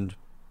found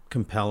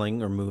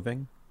compelling or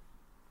moving?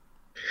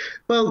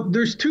 Well,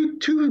 there's two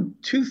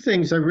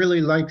things I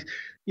really liked.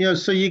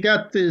 So you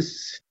got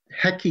this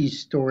Hecky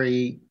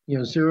story,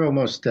 Zero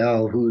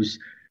Mostel, who's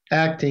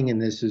acting in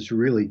this is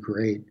really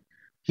great.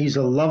 He's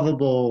a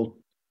lovable,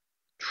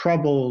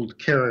 troubled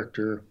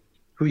character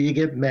who you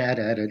get mad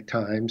at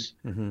times.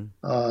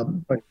 Mm-hmm.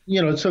 But,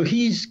 so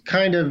he's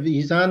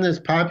on this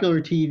popular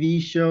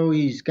TV show.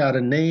 He's got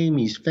a name,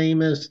 he's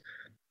famous,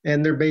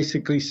 and they're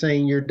basically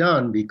saying you're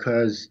done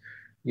because,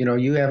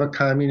 you have a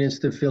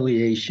communist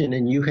affiliation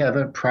and you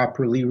haven't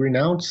properly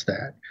renounced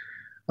that.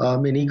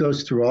 And he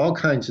goes through all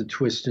kinds of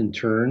twists and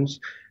turns.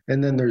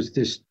 And then there's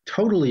this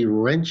totally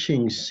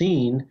wrenching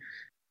scene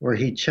where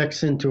he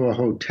checks into a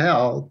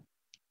hotel,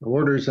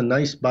 orders a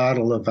nice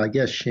bottle of, I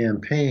guess,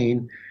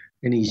 champagne,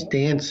 and he's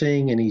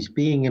dancing and he's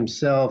being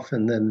himself.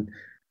 And then,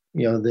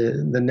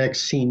 the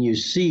next scene you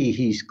see,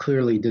 he's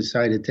clearly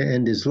decided to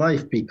end his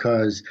life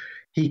because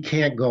he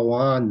can't go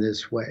on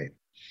this way.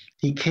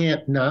 He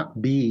can't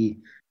not be,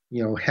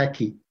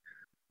 Hecky.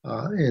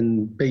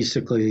 And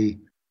basically,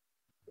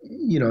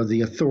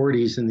 the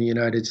authorities in the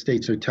United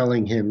States are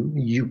telling him,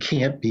 you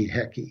can't be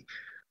Hecky.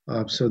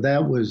 So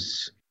that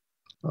was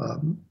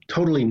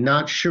totally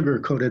not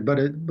sugar-coated,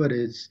 but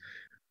it's,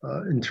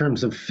 in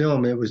terms of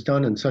film, it was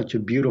done in such a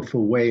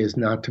beautiful way as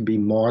not to be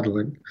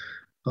maudlin.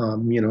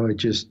 It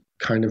just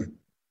kind of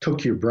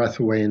took your breath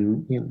away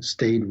and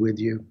stayed with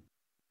you.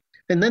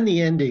 And then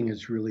the ending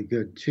is really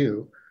good,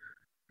 too,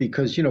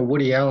 because,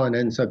 Woody Allen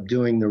ends up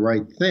doing the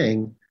right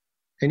thing,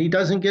 and he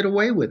doesn't get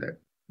away with it,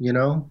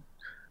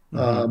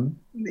 Mm-hmm.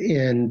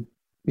 And,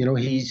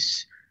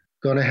 he's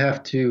going to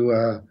have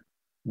to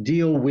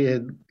deal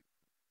with,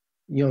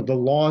 the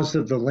laws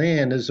of the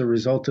land as a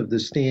result of the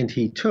stand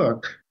he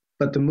took,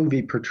 but the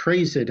movie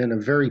portrays it in a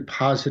very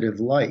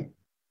positive light,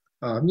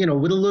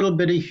 with a little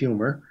bit of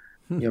humor,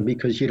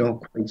 because you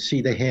don't quite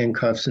see the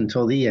handcuffs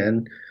until the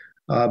end.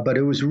 But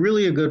it was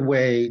really a good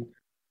way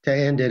to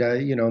end it.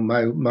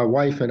 My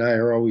wife and I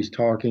are always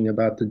talking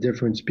about the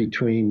difference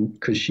between,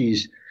 because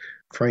she's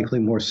frankly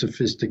more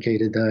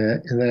sophisticated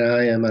than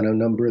I am on a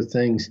number of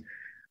things,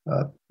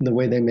 the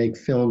way they make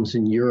films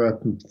in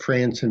Europe and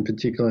France in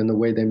particular, and the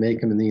way they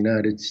make them in the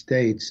United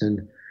States. And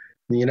in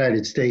the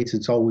United States,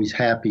 it's always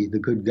happy. The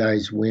good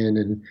guys win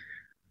and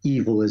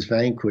evil is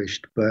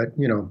vanquished. But,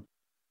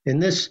 in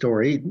this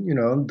story,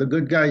 the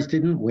good guys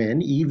didn't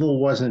win. Evil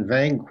wasn't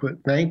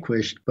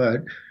vanquished,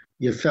 but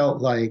you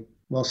felt like,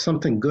 well,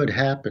 something good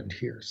happened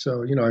here.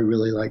 So, I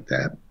really like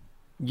that.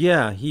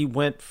 Yeah, he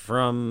went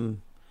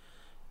from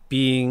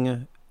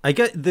being, I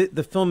get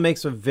the film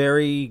makes a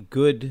very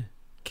good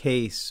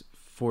case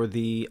for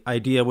the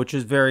idea, which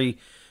is a very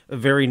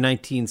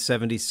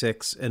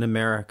 1976 in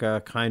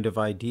America kind of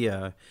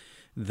idea,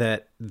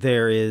 that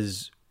there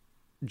is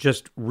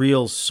just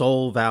real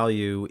soul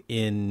value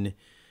in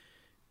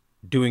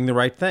doing the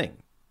right thing,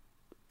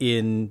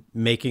 in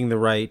making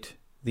the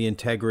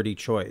integrity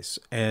choice.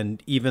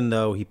 And even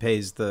though he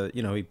pays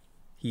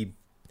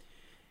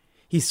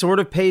he sort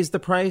of pays the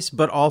price,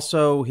 but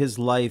also his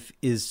life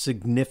is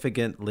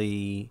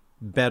significantly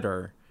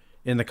better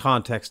in the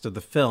context of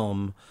the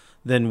film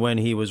than when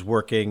he was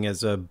working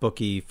as a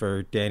bookie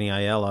for Danny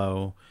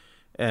Aiello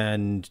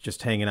and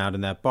just hanging out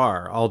in that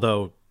bar.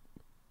 Although,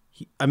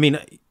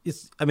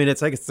 it's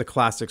like it's the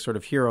classic sort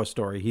of hero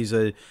story. He's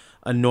a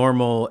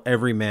normal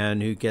everyman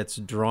who gets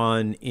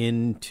drawn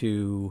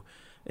into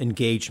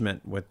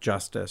engagement with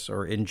justice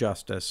or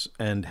injustice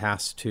and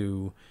has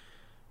to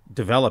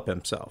develop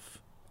himself.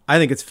 I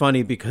think it's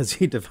funny because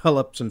he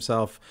develops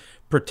himself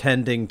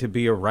pretending to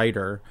be a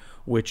writer,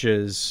 which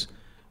is,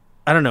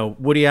 I don't know,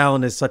 Woody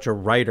Allen is such a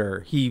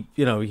writer. He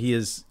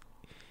is,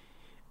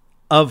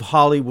 of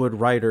Hollywood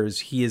writers,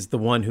 he is the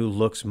one who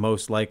looks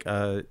most like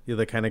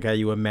the kind of guy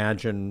you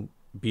imagine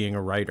being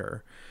a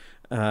writer.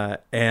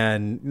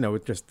 And,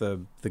 with just the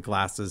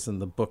glasses and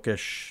the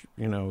bookish,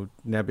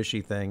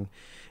 nebbishy thing.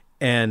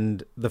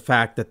 And the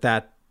fact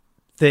that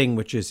thing,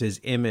 which is his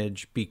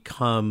image,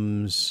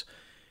 becomes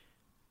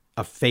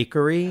a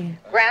fakery.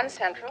 Grand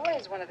Central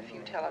is one of the few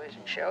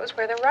television shows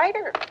where the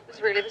writer is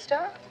really the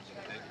star.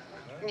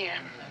 Yeah.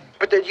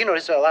 But,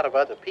 there's a lot of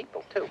other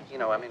people, too.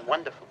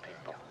 Wonderful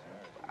people.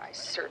 I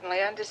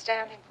certainly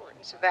understand the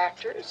importance of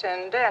actors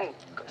and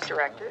of course,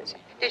 directors.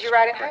 Did you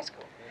write in high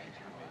school?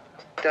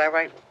 Did I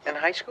write in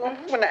high school?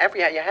 Mm-hmm. Whenever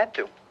you had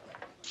to.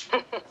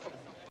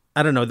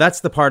 I don't know.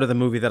 That's the part of the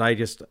movie that I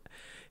just,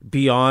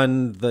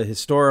 beyond the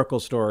historical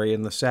story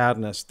and the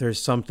sadness,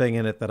 there's something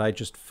in it that I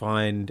just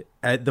find,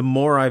 the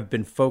more I've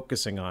been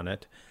focusing on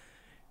it,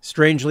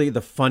 strangely,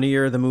 the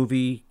funnier the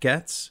movie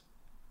gets,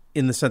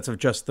 in the sense of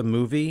just the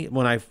movie.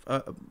 When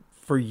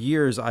for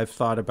years, I've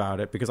thought about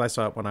it, because I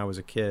saw it when I was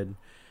a kid,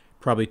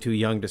 probably too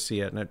young to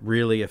see it, and it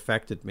really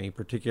affected me,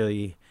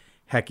 particularly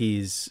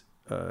Hecky's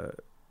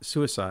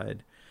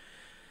suicide.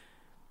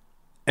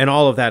 And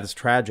all of that is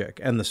tragic,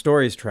 and the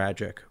story is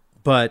tragic.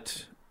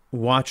 But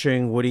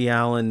watching Woody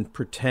Allen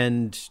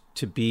pretend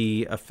to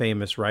be a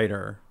famous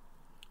writer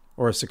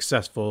or a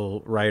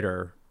successful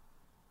writer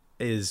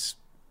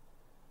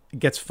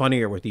gets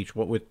funnier with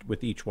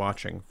each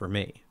watching for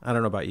me. I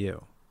don't know about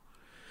you.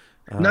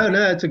 No,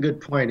 that's a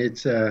good point.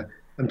 It's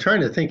I'm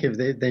trying to think if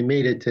they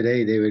made it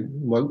today, they would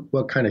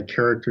what kind of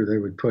character they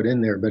would put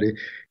in there. But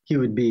he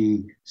would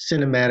be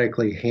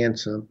cinematically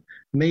handsome,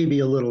 maybe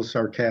a little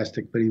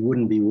sarcastic, but he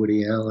wouldn't be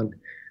Woody Allen.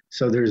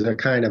 So there's a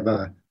kind of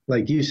a,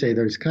 like you say,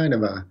 there's kind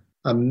of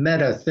a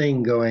meta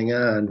thing going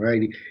on,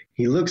 right?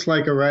 He looks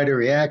like a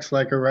writer, he acts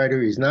like a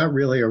writer. He's not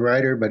really a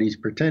writer, but he's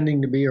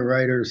pretending to be a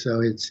writer.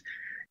 So it's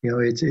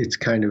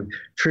kind of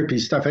trippy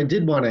stuff. I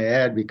did want to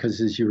add,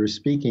 because as you were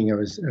speaking, I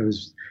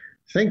was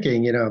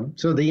thinking,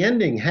 so the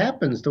ending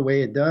happens the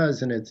way it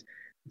does, and it's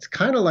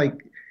kind of like,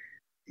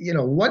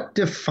 what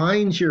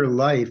defines your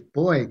life?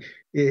 Boy,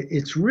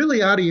 it's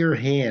really out of your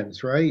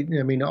hands, right?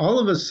 I mean, all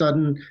of a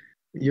sudden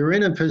you're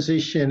in a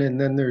position, and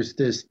then there's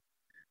this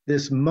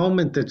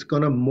moment that's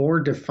going to more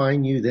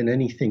define you than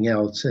anything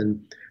else.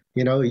 And,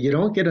 you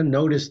don't get a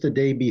notice the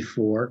day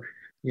before,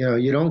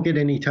 you don't get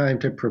any time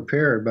to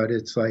prepare, but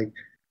it's like,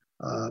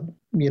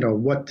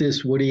 what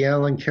this Woody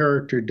Allen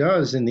character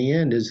does in the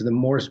end is the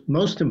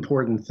most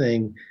important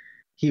thing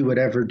he would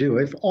ever do.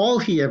 If all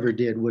he ever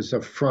did was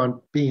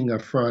being a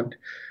front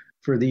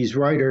for these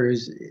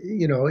writers,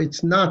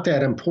 it's not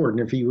that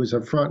important. If he was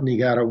a front and he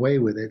got away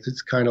with it,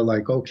 it's kind of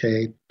like,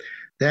 okay,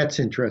 that's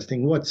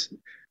interesting.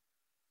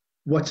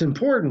 What's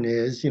important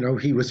is,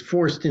 he was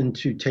forced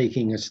into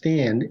taking a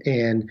stand,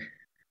 and,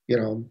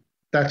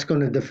 that's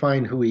going to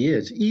define who he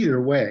is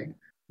either way,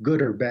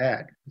 good or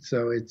bad.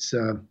 So it's,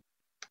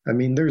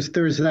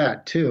 there's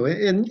that too.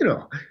 And,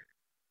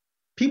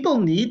 people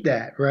need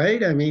that,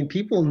 right? I mean,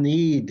 people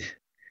need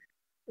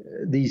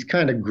these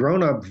kind of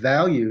grown-up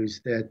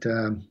values that,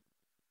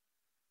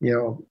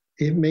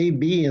 it may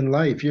be in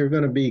life you're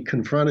going to be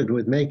confronted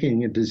with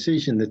making a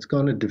decision that's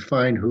going to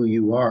define who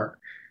you are.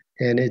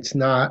 And it's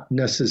not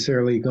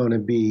necessarily going to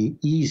be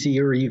easy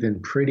or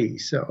even pretty.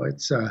 So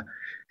it's,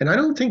 and I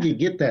don't think you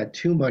get that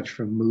too much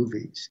from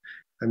movies.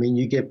 I mean,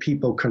 you get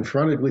people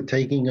confronted with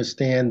taking a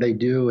stand, they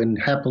do, and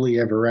happily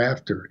ever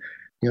after.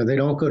 They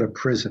don't go to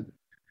prison.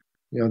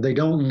 They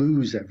don't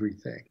lose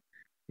everything.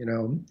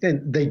 And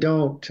they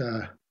don't,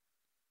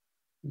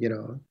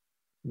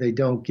 they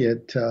don't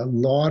get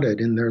lauded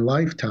in their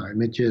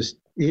lifetime. It just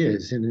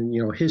is.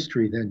 And,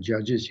 history then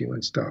judges you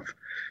and stuff.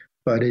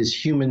 But as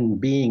human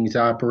beings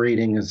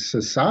operating as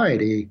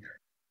society,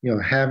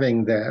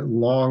 having that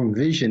long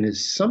vision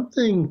is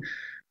something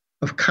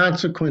of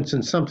consequence,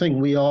 and something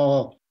we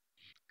all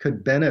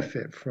could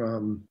benefit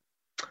from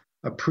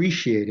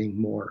appreciating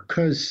more.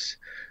 Because,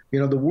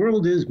 the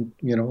world is,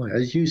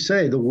 as you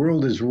say, the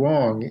world is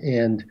wrong.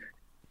 And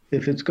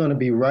if it's going to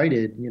be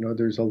righted,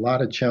 there's a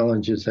lot of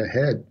challenges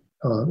ahead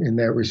in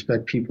that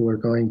respect people are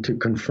going to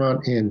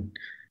confront and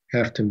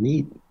have to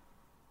meet.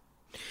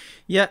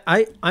 Yeah,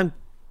 I'm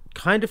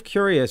kind of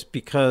curious,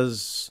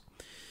 because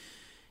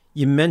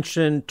you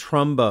mentioned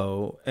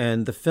Trumbo,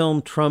 and the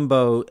film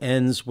Trumbo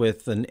ends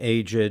with an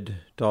aged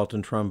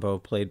Dalton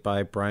Trumbo, played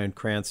by Bryan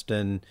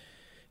Cranston,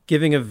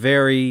 giving a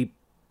very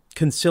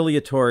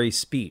conciliatory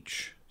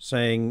speech,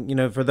 saying,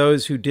 for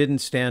those who didn't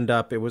stand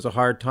up, it was a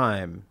hard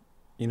time.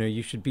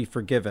 You should be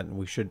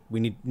forgiven.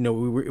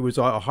 It was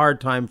a hard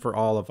time for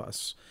all of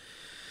us.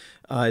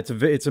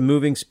 It's a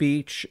moving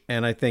speech,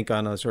 and I think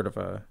on a sort of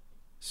a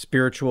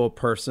spiritual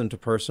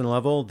person-to-person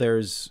level,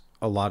 there's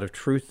a lot of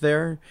truth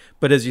there.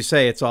 But as you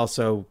say, it's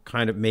also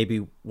kind of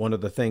maybe one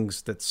of the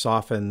things that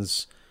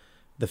softens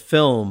the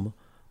film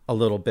a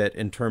little bit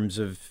in terms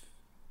of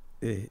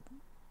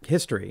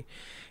history.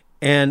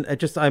 And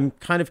I'm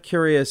kind of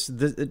curious,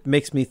 it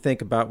makes me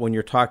think about when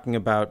you're talking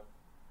about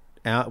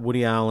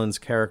Woody Allen's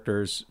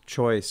character's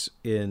choice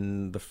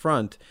in the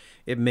front,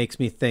 it makes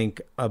me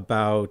think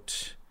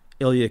about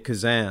Ilya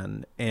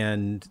Kazan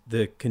and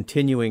the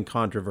continuing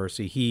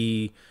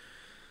controversy.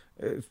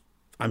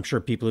 I'm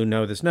sure people who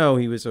know this know,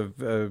 he was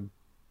a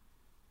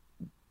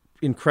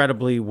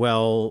incredibly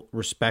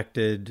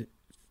well-respected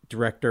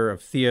director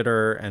of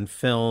theater and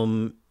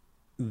film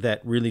that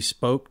really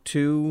spoke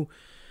to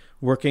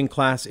working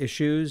class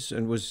issues,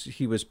 and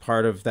he was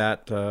part of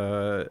that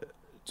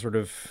sort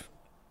of,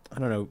 I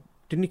don't know,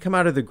 didn't he come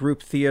out of the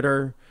group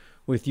theater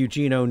with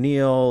Eugene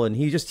O'Neill? And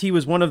he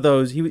was one of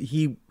those,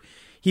 he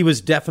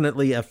was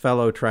definitely a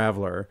fellow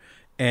traveler.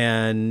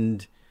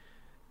 And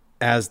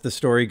as the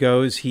story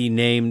goes, he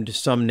named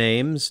some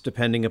names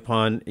depending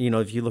upon,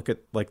 if you look at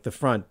like the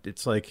front,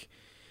 it's like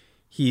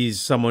he's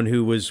someone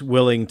who was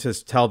willing to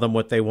tell them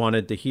what they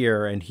wanted to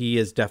hear. And he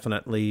has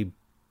definitely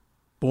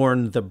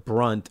borne the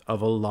brunt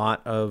of a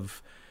lot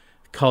of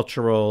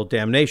cultural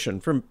damnation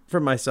from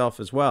myself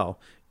as well.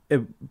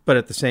 But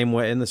in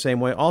the same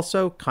way,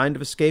 also kind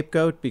of a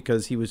scapegoat,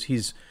 because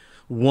he's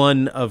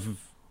one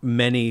of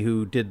many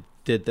who did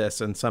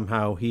this, and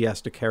somehow he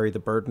has to carry the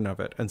burden of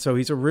it. And so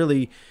he's a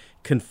really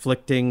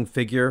conflicting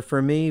figure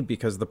for me,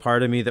 because the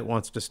part of me that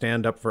wants to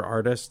stand up for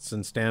artists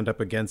and stand up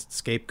against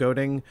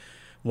scapegoating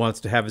wants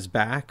to have his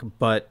back,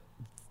 but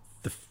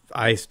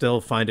I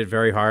still find it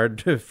very hard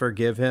to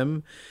forgive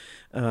him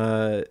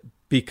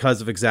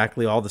because of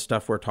exactly all the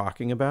stuff we're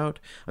talking about.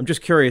 I'm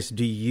just curious,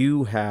 do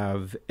you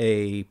have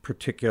a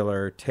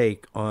particular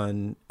take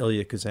on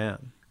Ilya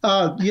Kazan?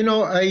 I'm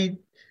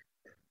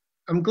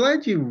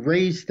glad you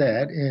raised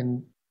that,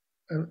 and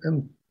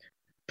I'm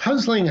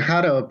puzzling how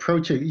to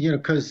approach it,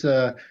 because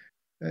I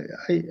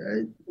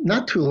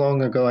not too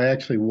long ago, I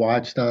actually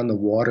watched On the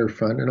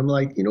Waterfront, and I'm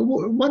like,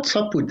 what's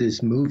up with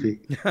this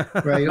movie?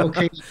 Right?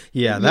 Okay.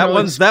 Yeah, that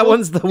one's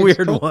the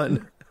weird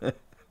one.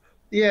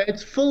 Yeah,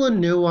 it's full of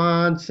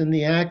nuance, and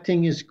the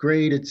acting is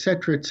great, et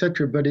cetera,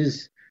 but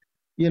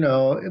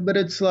but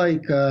it's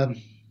like,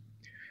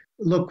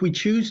 look, we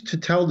choose to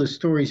tell the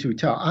stories we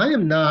tell. I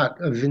am not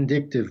a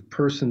vindictive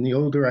person. The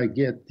older I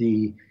get,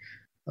 the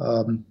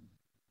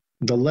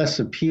less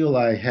appeal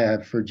I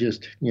have for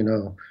just,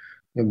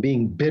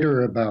 being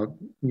bitter about,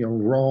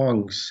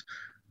 wrongs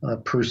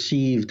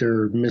perceived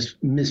or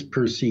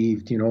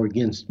misperceived,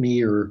 against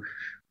me or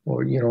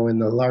in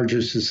the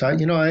larger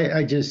society.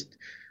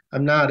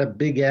 I'm not a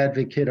big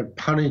advocate of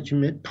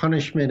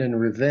punishment and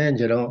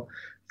revenge. I don't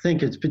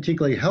think it's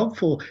particularly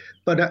helpful.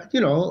 But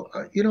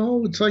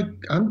it's like,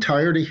 I'm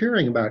tired of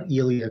hearing about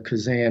Ilya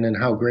Kazan and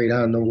how great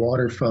On the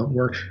Waterfront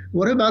were.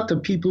 What about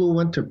the people who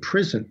went to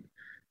prison,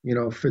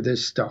 for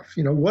this stuff?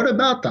 What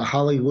about the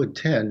Hollywood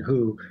 10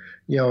 who,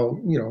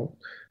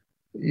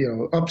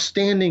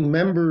 upstanding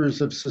members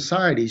of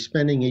society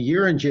spending a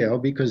year in jail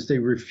because they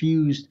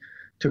refused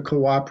to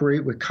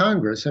cooperate with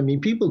Congress? I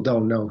mean, people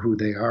don't know who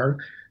they are.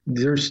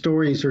 Their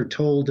stories are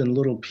told in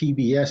little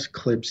PBS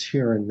clips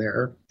here and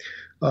there.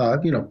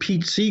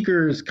 Pete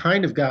Seeger has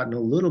kind of gotten a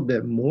little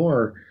bit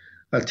more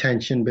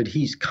attention, but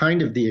he's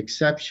kind of the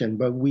exception.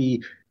 But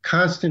we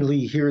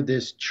constantly hear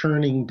this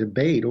churning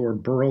debate, or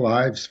Burl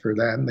Ives, for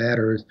that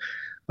matter,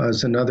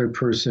 as another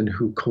person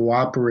who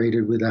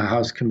cooperated with the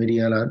House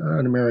Committee on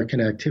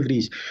Un-American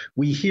Activities.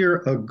 We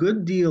hear a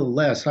good deal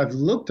less. I've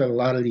looked at a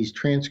lot of these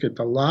transcripts.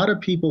 A lot of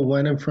people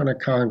went in front of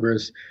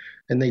Congress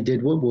and they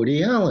did what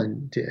Woody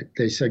Allen did.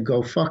 They said,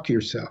 go fuck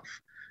yourself.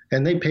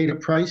 And they paid a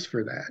price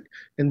for that.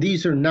 And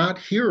these are not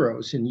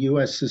heroes in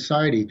U.S.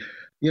 society.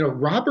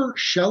 Robert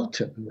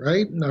Shelton,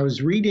 right? And I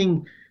was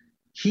reading,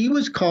 he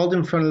was called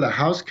in front of the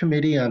House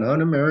Committee on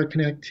Un-American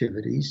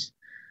Activities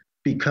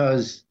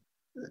because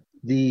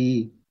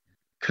the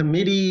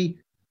committee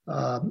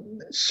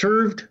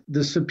served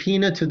the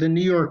subpoena to the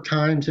New York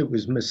Times. It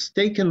was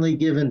mistakenly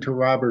given to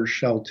Robert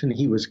Shelton.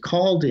 He was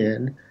called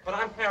in. But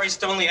I'm Harry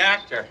Stone, the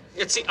actor.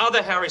 It's the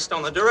other Harry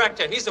Stone, the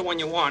director. He's the one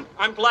you want.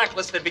 I'm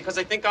blacklisted because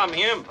they think I'm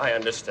him. I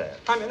understand.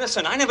 I'm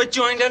innocent. I never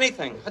joined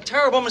anything. A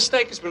terrible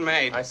mistake has been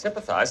made. I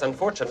sympathize.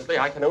 Unfortunately,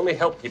 I can only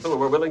help people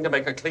who are willing to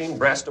make a clean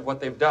breast of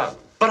what they've done.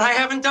 But I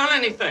haven't done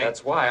anything.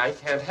 That's why I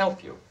can't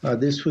help you.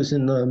 This was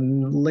in the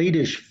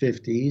late-ish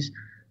 50s.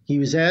 He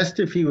was asked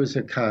if he was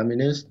a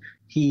communist.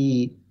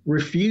 He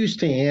refused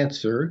to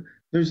answer.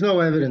 There's no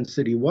evidence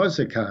that he was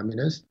a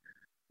communist.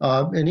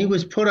 And he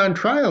was put on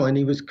trial, and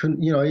he was,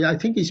 I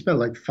think he spent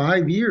like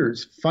 5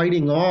 years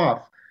fighting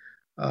off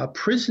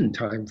prison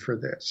time for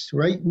this,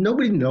 right?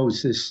 Nobody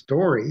knows this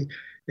story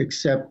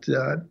except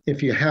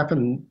if you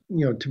happen,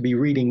 to be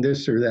reading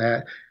this or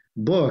that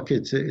book.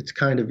 It's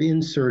kind of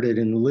inserted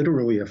in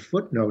literally a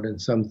footnote in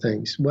some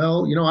things.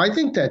 Well, I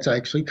think that's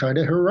actually kind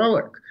of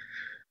heroic.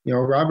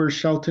 Robert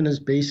Shelton is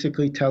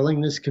basically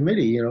telling this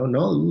committee,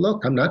 no,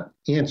 look, I'm not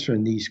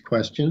answering these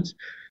questions,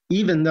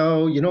 even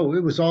though,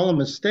 it was all a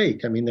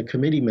mistake. I mean, the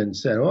committeeman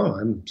said, oh,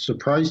 I'm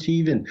surprised he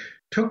even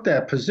took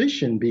that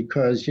position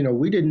because,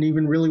 we didn't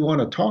even really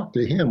want to talk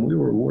to him. We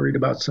were worried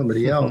about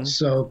somebody else.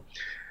 So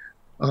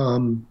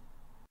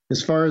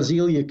as far as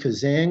Ilya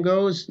Kazan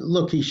goes,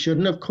 look, he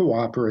shouldn't have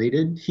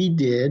cooperated. He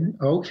did.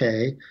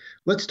 Okay.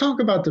 Let's talk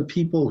about the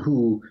people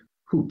who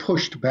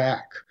pushed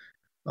back.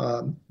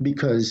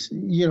 Because,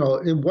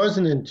 it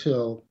wasn't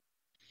until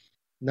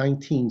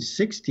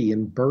 1960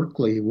 in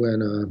Berkeley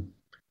when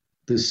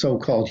the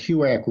so-called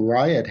HUAC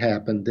riot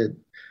happened that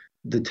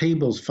the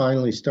tables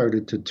finally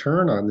started to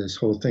turn on this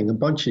whole thing. A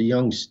bunch of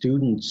young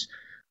students,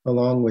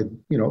 along with,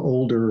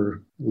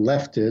 older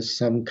leftists,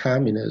 some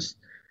communists,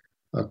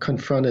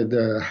 confronted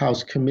the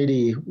House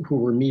Committee who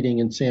were meeting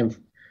in San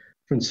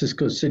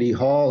Francisco City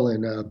Hall.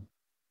 And,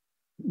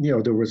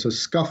 there was a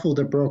scuffle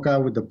that broke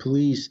out with the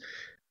police.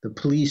 The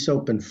police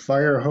opened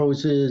fire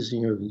hoses,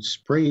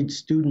 sprayed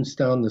students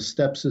down the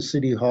steps of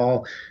City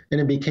Hall, and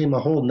it became a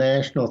whole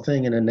national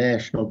thing and a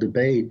national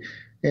debate.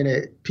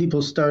 And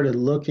people started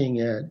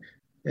looking at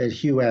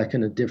HUAC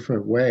in a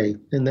different way.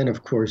 And then,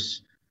 of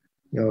course,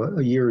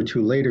 a year or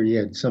two later, you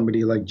had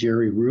somebody like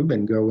Jerry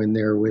Rubin go in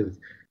there with,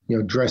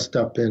 dressed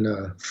up in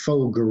a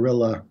faux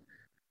gorilla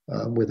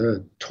with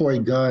a toy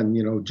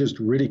gun, just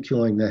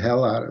ridiculing the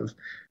hell out of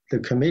the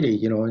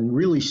committee, and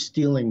really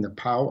stealing the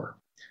power.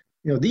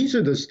 These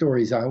are the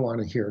stories I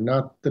want to hear,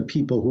 not the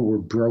people who were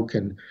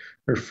broken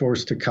or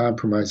forced to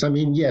compromise. I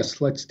mean,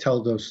 yes, let's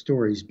tell those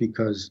stories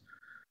because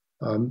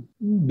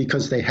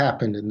they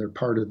happened and they're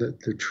part of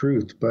the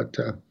truth. But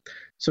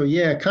so,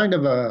 yeah, kind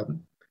of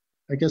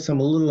I guess I'm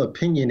a little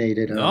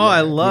opinionated. No,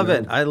 I love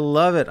it. I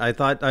love it.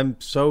 I'm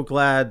so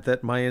glad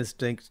that my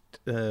instinct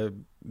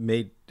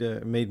made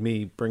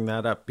me bring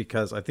that up,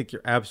 because I think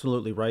you're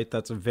absolutely right.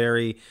 It's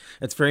very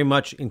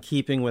much in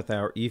keeping with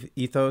our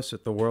ethos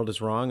that the world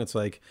is wrong. It's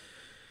like,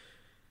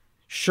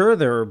 sure,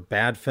 there are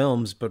bad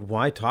films, but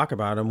why talk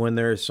about them when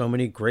there are so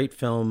many great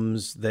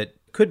films that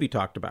could be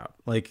talked about?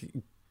 Like,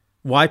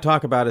 why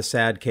talk about a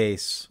sad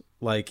case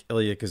like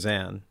Ilya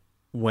Kazan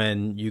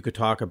when you could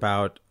talk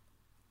about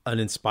an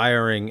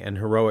inspiring and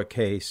heroic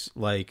case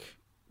like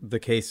the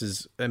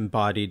cases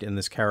embodied in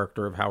this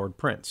character of Howard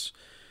Prince,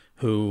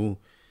 who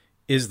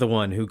is the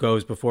one who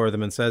goes before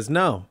them and says,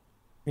 no,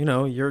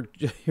 you're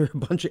a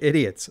bunch of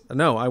idiots.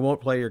 No, I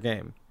won't play your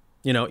game.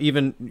 Not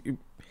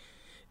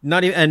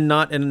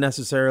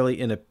necessarily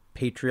in a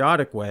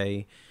patriotic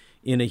way,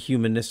 in a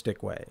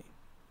humanistic way.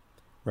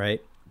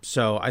 Right.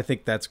 So I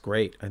think that's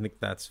great. I think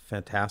that's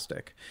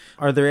fantastic.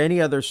 Are there any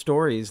other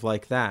stories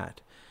like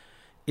that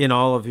in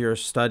all of your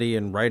study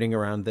and writing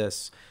around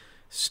this?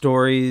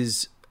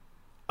 Stories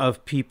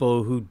of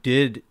people who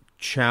did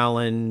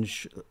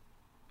challenge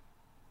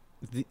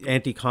the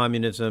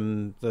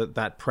anti-communism,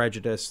 that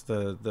prejudice,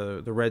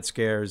 the Red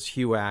Scares,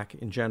 HUAC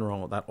in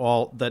general, that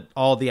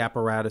all the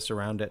apparatus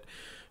around it.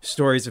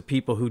 Stories of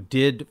people who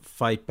did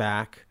fight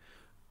back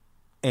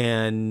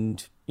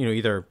and,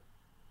 either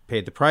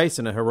paid the price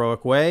in a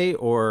heroic way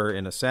or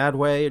in a sad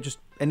way, or just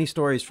any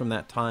stories from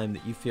that time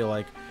that you feel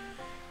like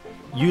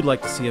you'd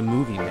like to see a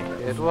movie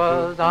made. It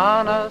was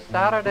on a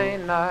Saturday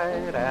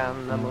night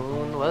and the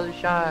moon was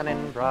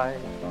shining bright.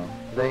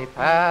 They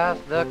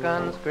passed the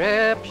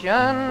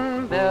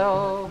conscription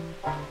bill,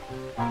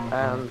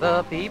 and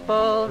the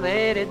people,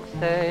 they did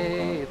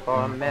say,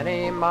 for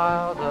many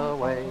miles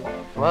away,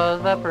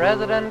 was the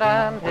president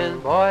and his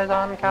boys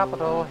on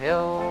Capitol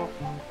Hill.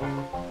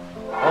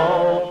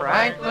 Oh,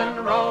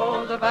 Franklin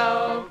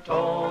Roosevelt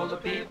told the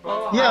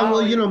people. Yeah,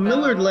 well,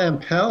 Millard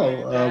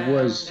Lampell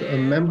was a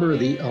member of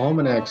the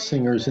Almanac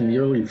Singers in the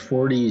early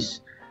 40s,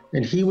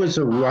 and he was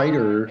a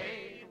writer.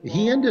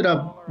 He ended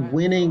up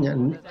winning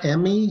an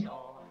Emmy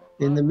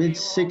in the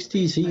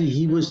mid-'60s.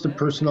 He was the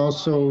person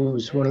also who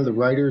was one of the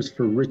writers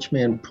for Rich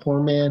Man,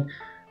 Poor Man.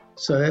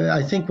 So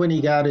I think when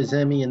he got his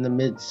Emmy in the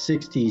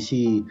mid-'60s,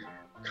 he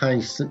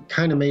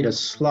kind of made a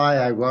sly,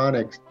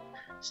 ironic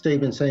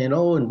statement saying,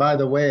 oh, and by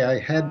the way, I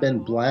had been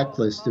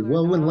blacklisted.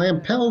 Well, when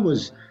Lampell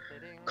was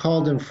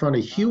called in front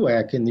of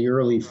HUAC in the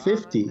early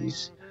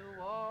 50s,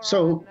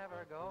 so,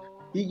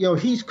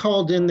 he's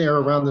called in there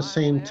around the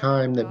same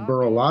time that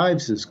Burl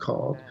Ives is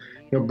called.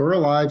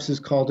 Burl Ives is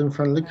called in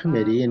front of the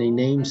committee, and he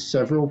names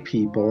several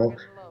people.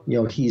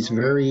 He's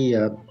very,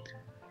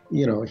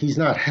 he's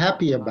not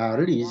happy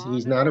about it.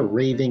 He's not a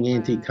raving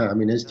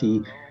anti-communist.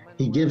 He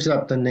gives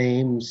up the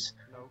names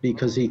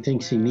because he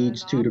thinks he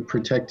needs to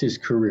protect his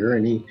career,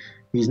 and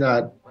he's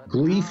not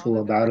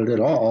gleeful about it at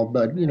all,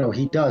 but,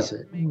 he does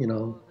it.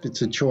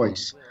 It's a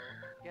choice.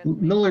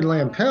 Millard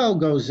Lampell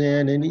goes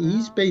in, and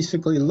he's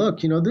basically, look,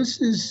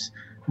 this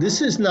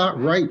is not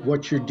right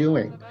what you're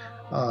doing.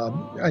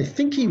 I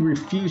think he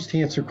refused to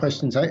answer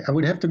questions. I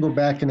would have to go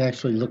back and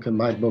actually look at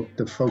my book,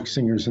 The Folk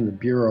Singers in the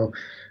Bureau,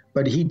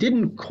 but he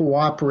didn't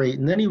cooperate.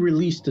 And then he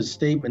released a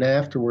statement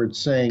afterwards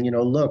saying,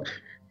 look,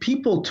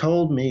 people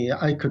told me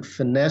I could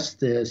finesse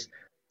this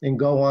and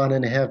go on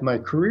and have my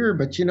career,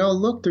 but,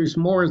 look, there's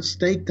more at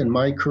stake than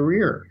my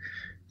career.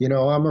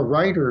 I'm a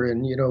writer,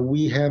 and,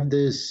 we have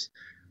this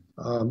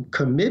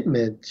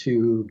commitment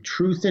to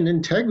truth and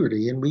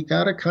integrity, and we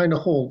got to kind of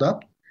hold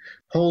up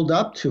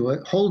to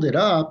it, hold it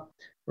up,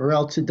 or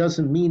else it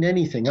doesn't mean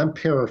anything. I'm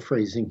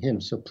paraphrasing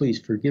him, so please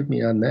forgive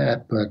me on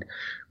that. But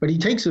he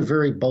takes a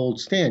very bold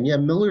stand. Yeah,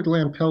 Millard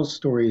Lampell's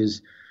story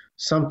is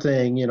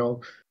something,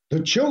 the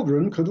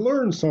children could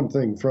learn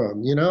something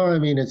from,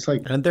 it's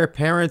like. And their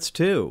parents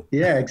too.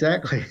 Yeah,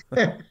 exactly.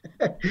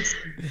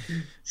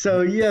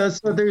 So there's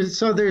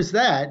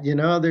that,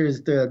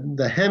 there's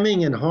the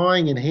hemming and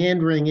hawing and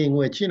hand wringing,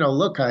 which,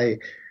 look, I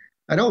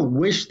don't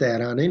wish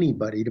that on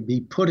anybody to be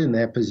put in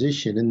that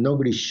position, and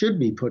nobody should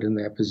be put in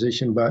that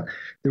position. But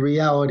the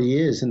reality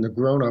is, in the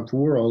grown-up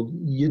world,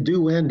 you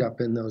do end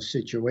up in those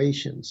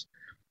situations.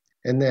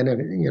 And then,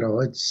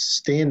 it's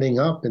standing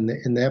up in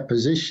that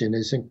position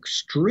is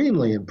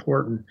extremely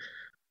important.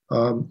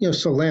 So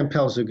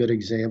Lampell's a good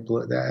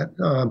example of that.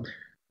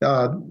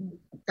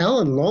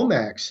 Alan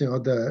Lomax,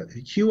 the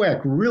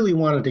HUAC really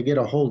wanted to get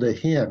a hold of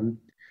him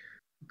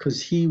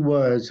because he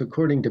was,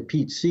 according to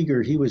Pete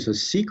Seeger, he was a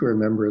secret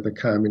member of the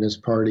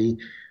Communist Party.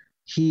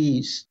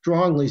 He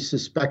strongly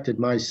suspected,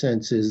 my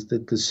sense is,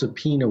 that the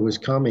subpoena was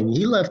coming.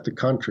 He left the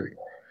country.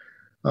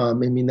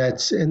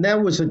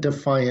 That was a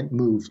defiant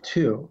move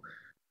too.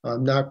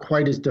 Not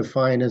quite as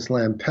defiant as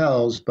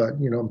Lampell's, but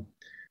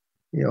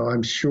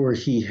I'm sure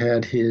he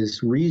had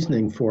his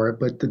reasoning for it.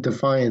 But the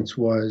defiance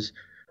was,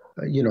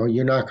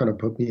 you're not going to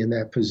put me in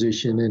that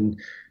position. And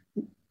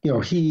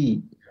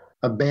he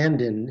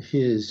abandoned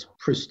his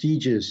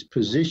prestigious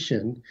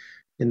position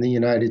in the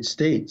United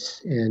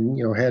States and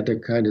had to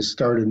kind of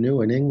start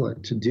anew in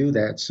England to do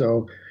that.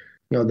 So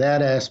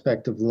that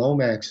aspect of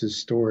Lomax's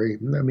story.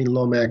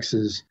 Lomax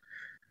is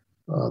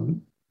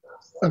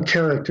a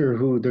character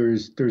who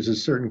there's a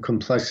certain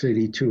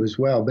complexity to as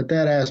well. But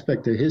that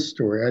aspect of his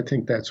story, I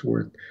think that's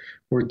worth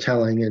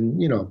telling.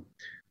 And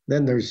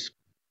then there's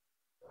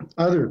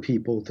other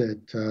people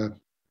that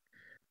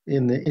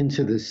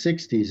into the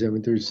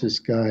 60s. There's this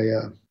guy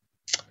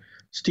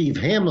Steve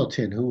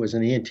Hamilton, who was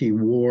an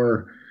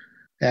anti-war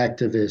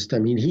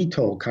activist. He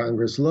told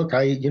Congress, "Look,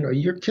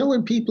 you're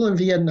killing people in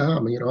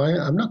Vietnam.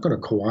 I'm not going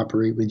to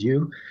cooperate with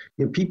you.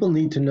 People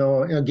need to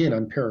know." Again,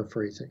 I'm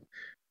paraphrasing.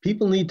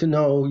 People need to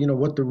know,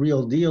 what the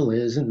real deal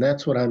is, and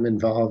that's what I'm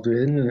involved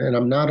in, and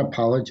I'm not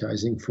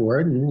apologizing for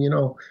it. And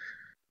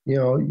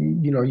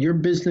your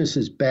business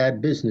is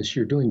bad business.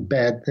 You're doing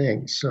bad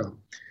things. So,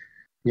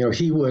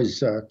 he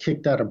was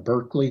kicked out of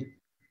Berkeley,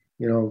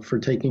 for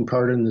taking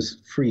part in this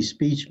free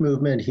speech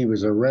movement. He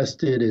was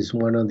arrested as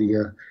one of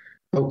the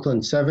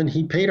Oakland Seven.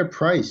 He paid a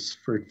price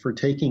for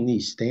taking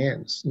these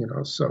stands.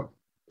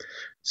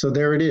 So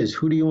there it is.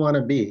 Who do you want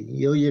to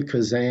be? Ilya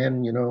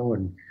Kazan,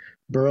 and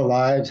Burl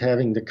Ives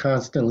having to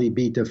constantly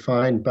be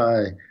defined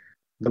by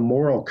the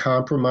moral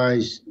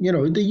compromise,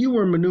 that you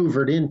were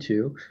maneuvered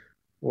into,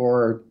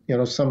 or,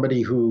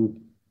 somebody who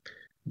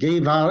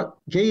gave up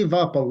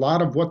a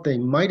lot of what they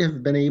might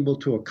have been able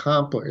to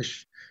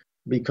accomplish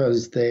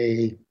because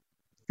they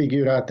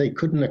figured out they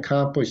couldn't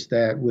accomplish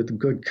that with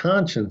good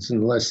conscience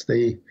unless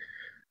they,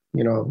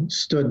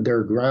 stood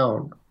their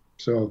ground.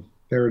 So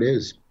there it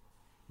is.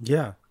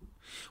 Yeah.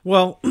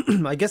 Well,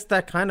 I guess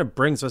that kind of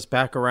brings us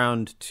back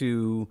around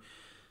to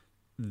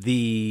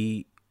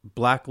the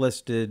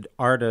blacklisted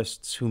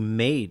artists who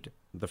made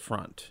the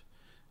front.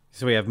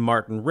 So we have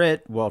Martin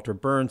Ritt, Walter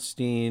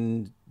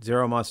Bernstein,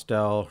 Zero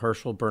Mostel,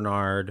 Herschel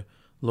Bernard,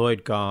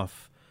 Lloyd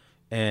Goff,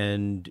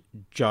 and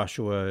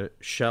Joshua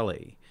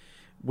Shelley,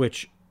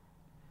 which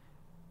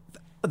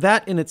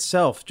that in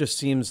itself just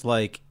seems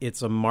like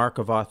it's a mark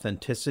of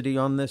authenticity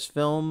on this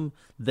film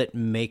that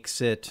makes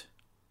it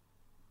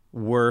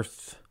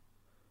worth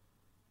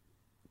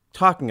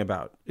talking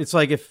about. It's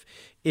like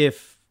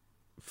if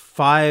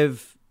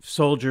 5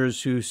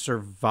 soldiers who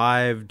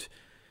survived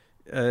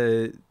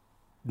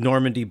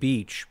Normandy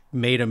Beach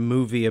made a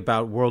movie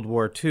about World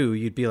War II,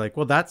 you'd be like,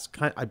 well, that's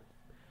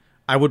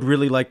I would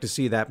really like to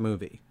see that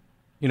movie.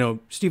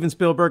 Steven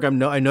Spielberg,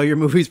 I know your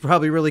movie's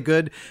probably really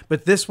good,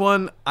 but this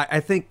one, I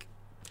think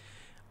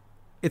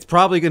it's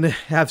probably going to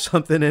have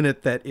something in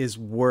it that is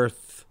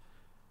worth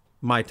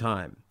my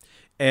time.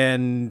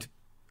 And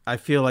I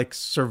feel like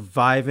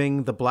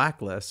surviving the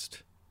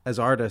blacklist as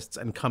artists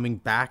and coming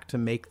back to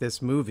make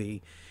this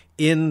movie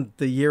in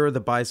the year of the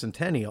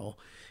bicentennial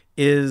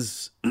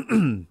is,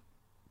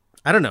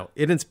 I don't know,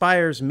 it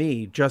inspires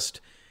me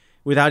just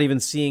without even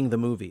seeing the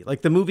movie.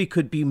 Like, the movie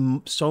could be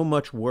so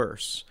much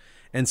worse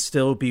and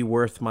still be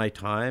worth my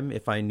time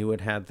if I knew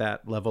it had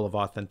that level of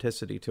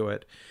authenticity to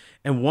it.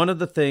 And one of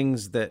the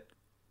things that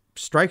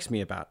strikes me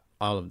about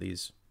all of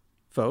these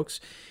folks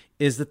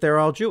is that they're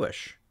all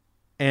Jewish.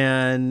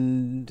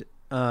 And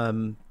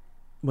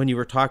when you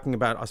were talking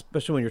about,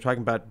 especially when you're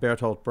talking about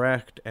Bertolt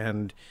Brecht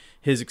and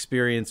his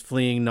experience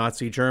fleeing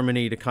Nazi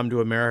Germany to come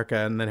to America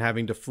and then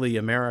having to flee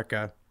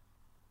America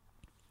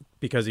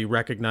because he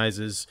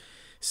recognizes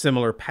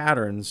similar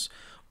patterns,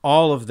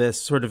 all of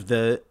this sort of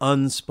the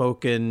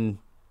unspoken,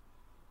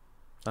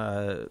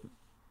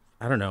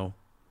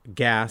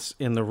 gas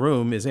in the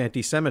room is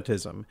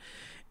anti-Semitism.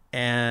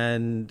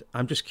 And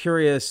I'm just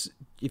curious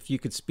if you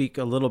could speak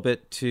a little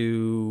bit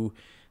to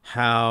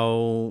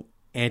how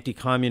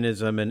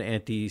anti-communism and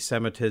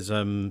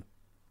anti-Semitism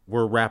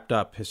were wrapped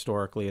up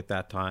historically at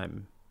that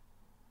time.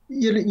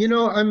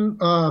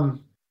 I'm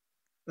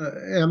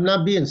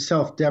not being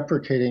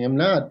self-deprecating. I'm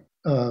not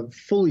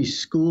fully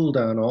schooled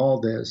on all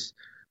this.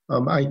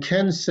 I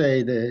can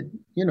say that,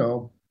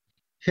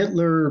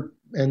 Hitler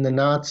and the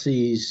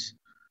Nazis,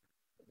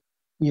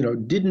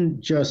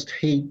 didn't just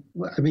hate.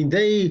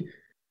 They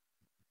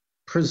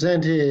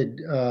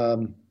presented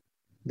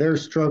their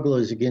struggle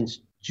as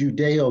against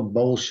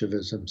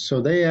Judeo-Bolshevism.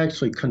 So they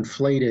actually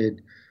conflated,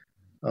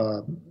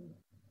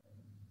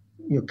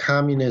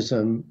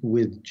 communism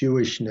with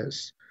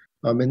Jewishness.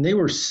 And they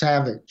were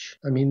savage.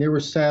 They were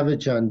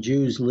savage on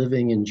Jews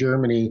living in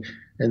Germany,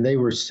 and they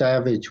were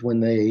savage when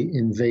they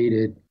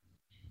invaded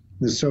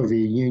the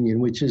Soviet Union,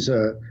 which is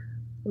a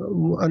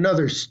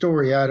another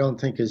story I don't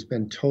think has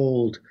been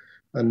told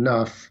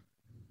enough,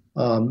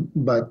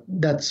 but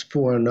that's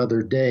for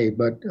another day.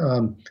 But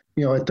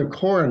at the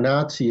core of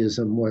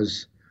Nazism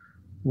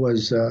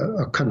was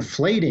a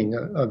conflating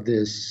of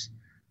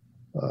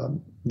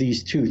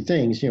these two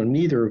things.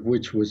 Neither of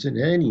which was in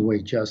any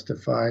way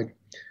justified.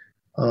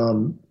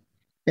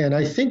 And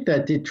I think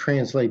that did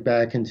translate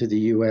back into the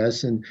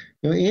U.S. And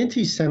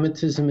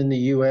anti-Semitism in the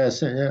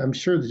U.S. And I'm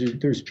sure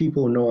there's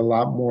people who know a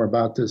lot more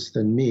about this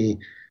than me,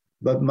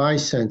 but my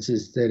sense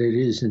is that it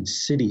is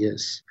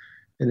insidious,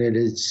 and that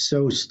it's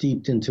so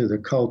steeped into the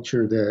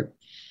culture that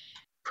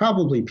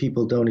probably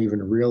people don't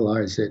even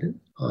realize it.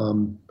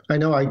 I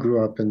know I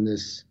grew up in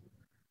this,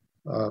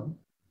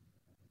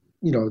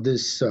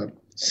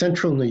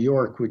 central New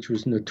York, which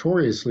was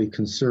notoriously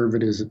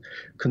conservative.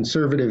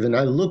 And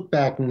I look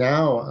back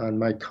now on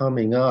my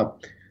coming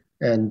up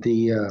and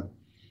the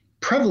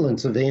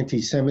prevalence of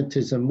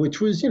anti-Semitism,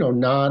 which was,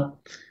 not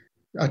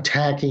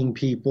attacking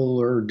people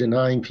or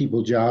denying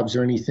people jobs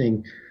or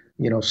anything,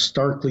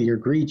 starkly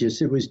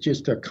egregious. It was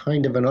just a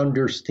kind of an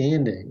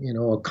understanding,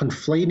 a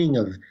conflating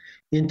of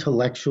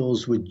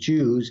intellectuals with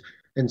Jews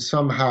and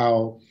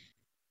somehow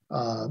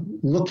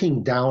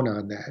looking down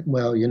on that.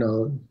 Well,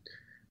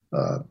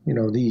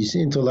 these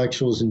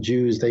intellectuals and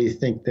Jews, they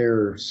think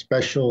they're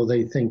special.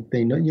 They think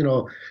they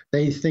know,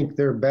 they think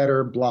they're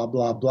better, blah,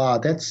 blah, blah.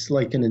 That's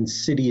like an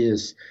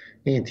insidious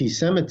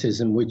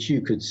anti-Semitism, which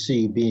you could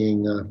see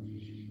being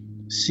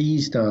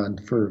seized on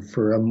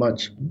for a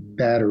much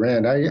badder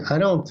end. I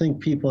don't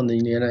think people in the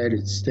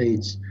United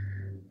States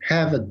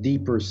have a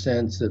deeper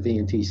sense of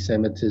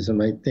anti-Semitism.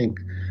 I think,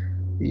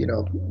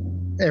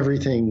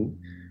 everything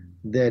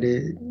that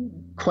it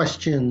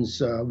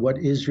questions what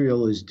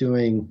Israel is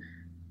doing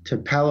to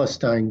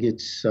Palestine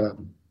gets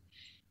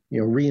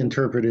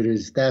reinterpreted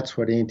as that's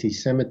what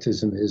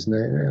anti-Semitism is,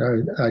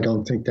 and I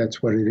don't think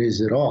that's what it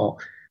is at all.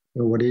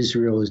 What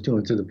Israel is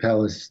doing to the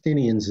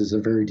Palestinians is a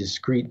very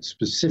discrete,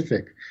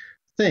 specific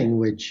thing,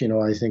 which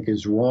I think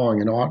is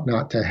wrong and ought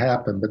not to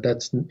happen. But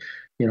that's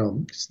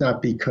it's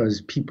not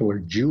because people are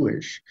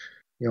Jewish.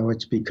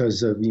 It's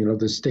because of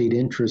the state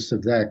interests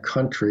of that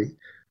country.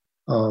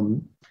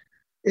 And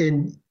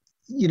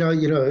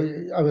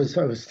I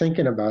was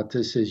thinking about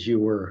this as you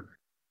were.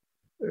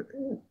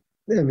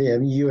 I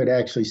mean, you had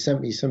actually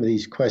sent me some of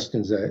these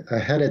questions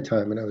ahead of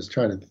time, and I was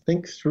trying to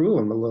think through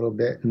them a little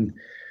bit. And,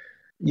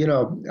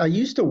 I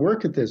used to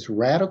work at this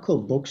radical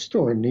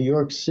bookstore in New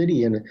York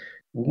City, and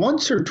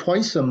once or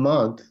twice a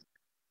month,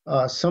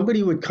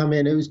 somebody would come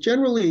in. It was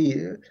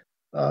generally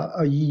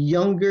a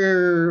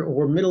younger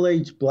or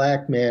middle-aged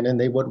Black man, and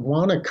they would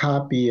want a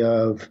copy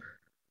of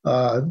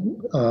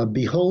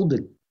Behold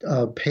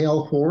the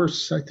Pale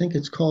Horse, I think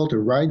it's called,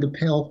 or Ride the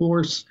Pale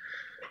Horse,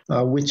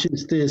 which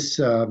is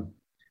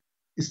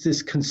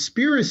this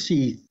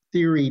conspiracy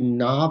theory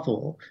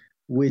novel,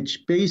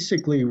 which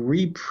basically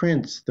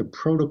reprints the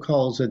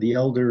Protocols of the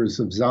Elders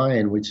of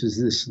Zion, which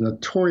is this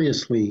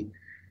notoriously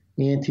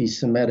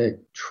anti-Semitic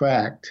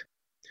tract.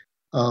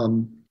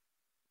 And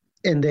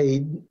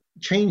they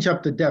change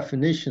up the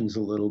definitions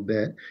a little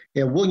bit.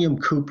 Yeah, William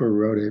Cooper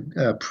wrote it.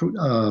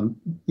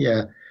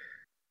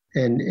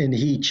 And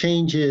he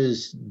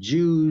changes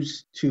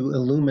Jews to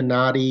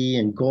Illuminati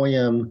and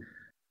Goyim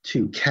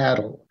to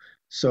cattle.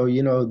 So,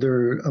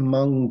 they're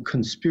among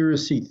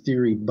conspiracy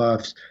theory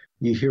buffs.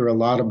 You hear a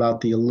lot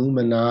about the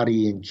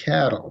Illuminati and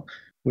cattle,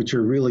 which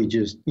are really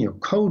just,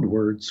 code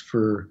words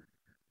for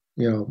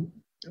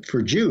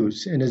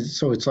Jews. And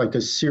so it's like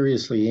a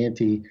seriously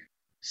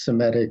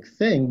anti-Semitic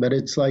thing, but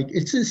it's like,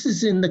 this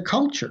is in the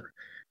culture.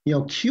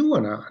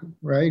 QAnon,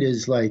 right,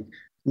 is like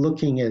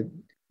looking at,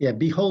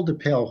 Behold the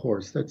Pale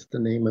Horse, that's the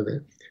name of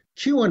it.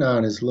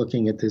 QAnon is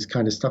looking at this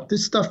kind of stuff.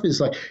 This stuff is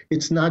like,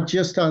 it's not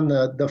just on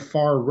the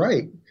far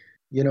right.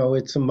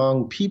 It's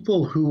among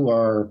people who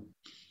are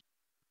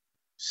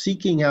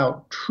seeking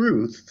out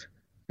truth,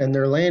 and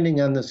they're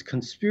landing on this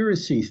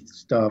conspiracy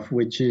stuff,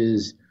 which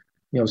is,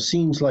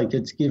 seems like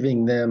it's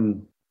giving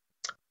them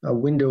a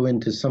window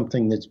into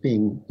something that's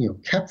being,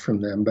 kept from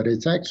them, but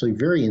it's actually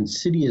very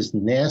insidious,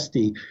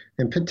 nasty,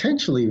 and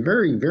potentially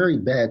very, very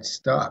bad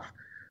stuff.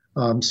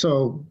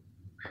 So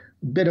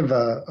a bit of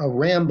a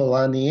ramble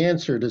on the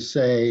answer to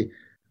say,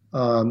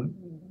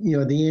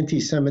 the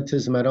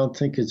anti-Semitism, I don't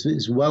think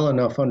is well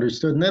enough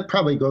understood. And that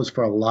probably goes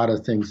for a lot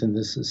of things in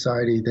this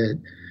society,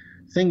 that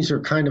things are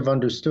kind of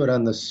understood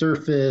on the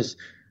surface,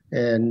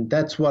 and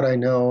that's what I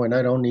know, and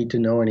I don't need to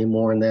know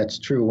anymore. And that's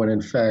true, when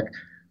in fact,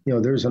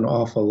 there's an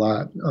awful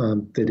lot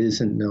that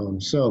isn't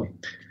known. So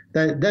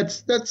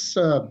that's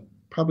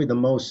probably the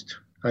most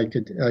I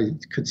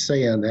could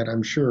say on that.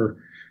 I'm sure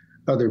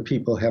other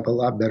people have a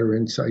lot better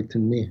insight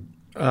than me.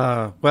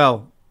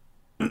 Well,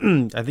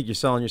 I think you're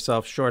selling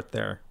yourself short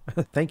there.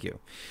 Thank you.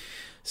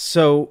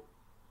 So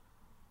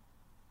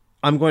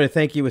I'm going to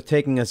thank you with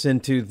taking us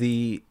into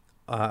the,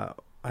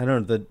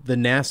 the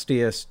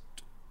nastiest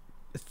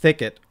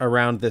thicket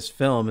around this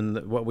film,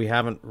 and what we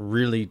haven't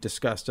really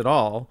discussed at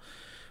all,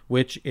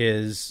 which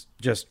is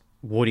just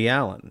Woody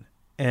Allen.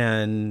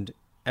 And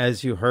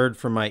as you heard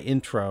from my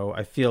intro,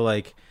 I feel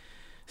like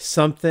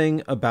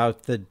something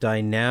about the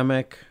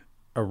dynamic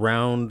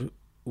around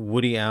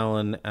Woody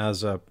Allen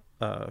as a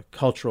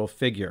cultural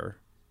figure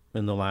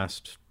in the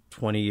last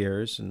 20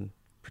 years, and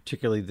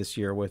particularly this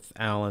year with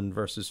Allen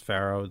versus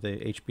Farrow, the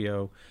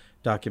HBO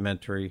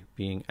documentary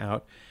being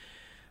out,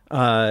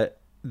 that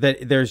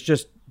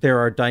there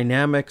are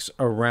dynamics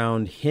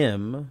around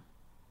him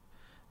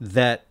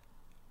that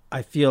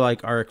I feel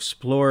like are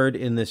explored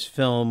in this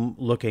film,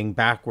 looking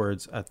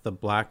backwards at the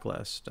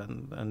blacklist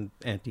and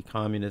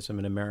anti-communism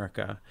in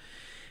America,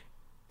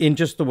 in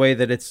just the way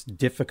that it's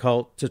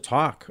difficult to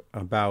talk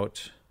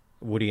about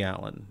Woody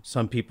Allen.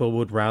 Some people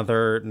would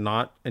rather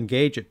not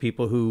engage it.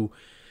 People who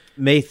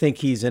may think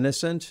he's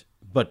innocent,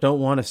 but don't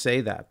want to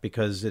say that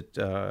because it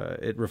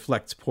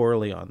reflects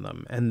poorly on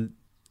them. And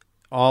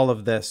all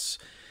of this,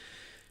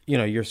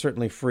 you're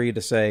certainly free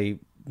to say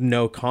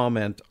no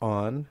comment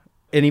on.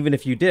 And even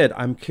if you did,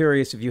 I'm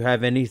curious if you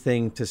have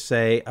anything to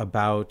say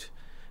about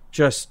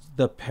just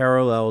the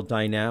parallel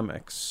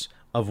dynamics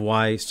of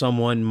why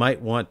someone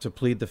might want to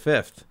plead the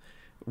fifth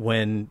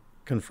when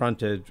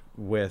confronted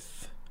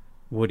with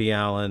Woody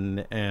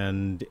Allen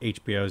and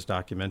HBO's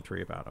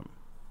documentary about him.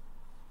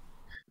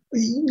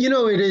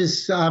 It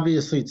is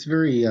obviously, it's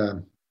very,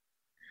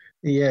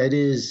 it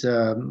is.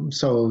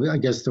 So I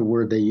guess the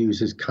word they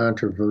use is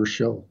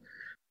controversial.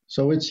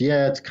 So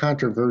it's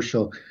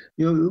controversial.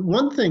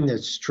 One thing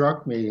that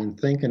struck me in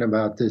thinking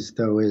about this,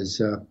 though, is,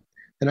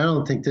 and I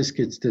don't think this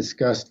gets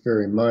discussed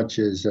very much,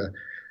 is,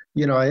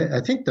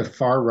 I think the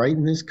far right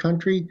in this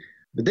country,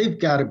 but they've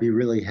got to be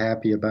really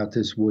happy about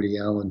this Woody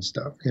Allen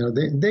stuff.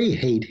 They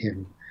hate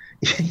him.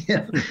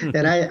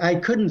 And I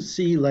couldn't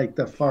see like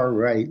the far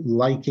right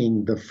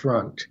liking the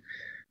front.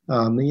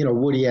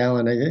 Woody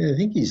Allen, I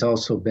think he's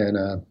also been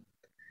a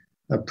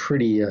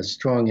pretty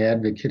strong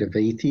advocate of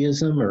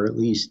atheism, or at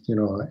least,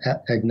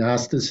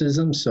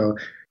 agnosticism. So,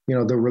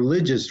 the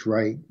religious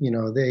right,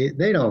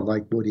 they don't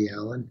like Woody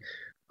Allen.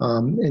 I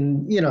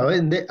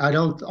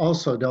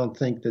don't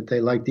think that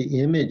they like the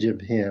image of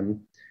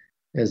him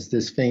as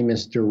this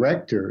famous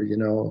director.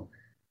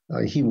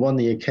 He won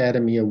the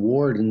Academy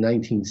Award in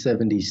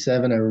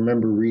 1977. I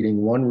remember reading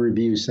one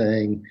review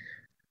saying,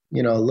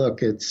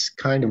 look, it's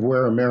kind of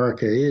where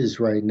America is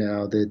right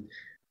now, that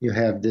you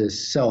have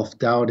this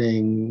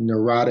self-doubting,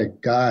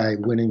 neurotic guy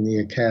winning the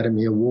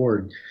Academy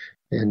Award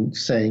and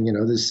saying,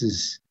 this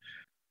is,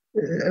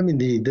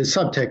 the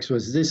subtext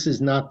was, this is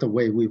not the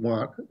way we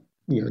want,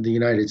 the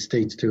United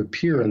States to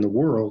appear in the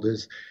world,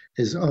 as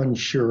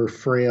unsure,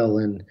 frail,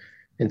 and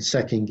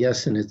second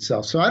guessing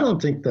itself. So I don't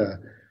think the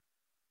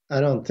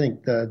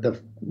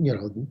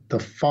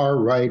far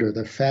right or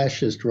the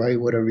fascist right,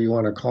 whatever you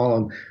want to call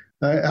them,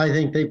 I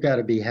think they've got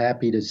to be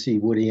happy to see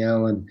Woody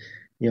Allen,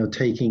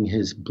 taking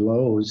his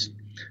blows.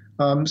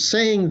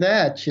 Saying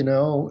that,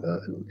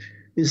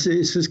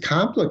 is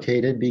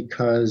complicated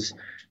because,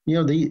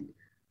 the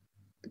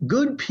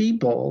good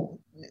people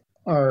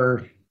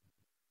are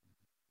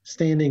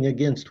standing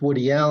against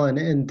Woody Allen,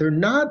 and they're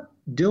not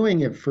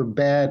doing it for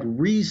bad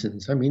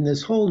reasons.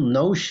 This whole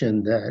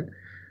notion that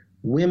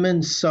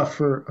women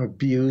suffer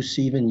abuse,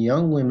 even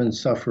young women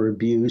suffer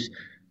abuse,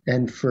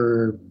 and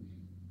for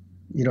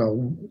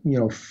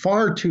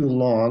far too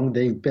long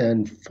they've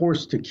been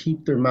forced to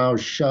keep their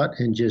mouths shut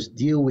and just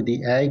deal with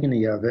the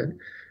agony of it.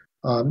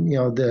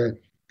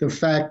 The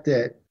fact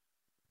that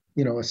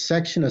a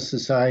section of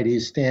society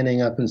is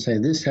standing up and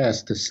saying this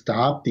has to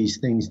stop, these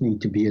things need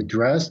to be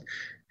addressed,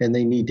 and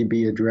they need to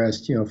be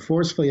addressed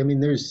forcefully.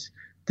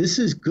 This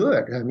is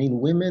good.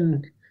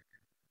 Women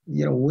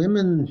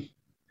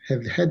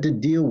have had to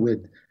deal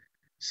with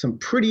some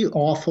pretty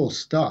awful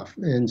stuff.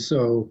 And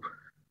so,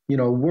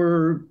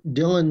 were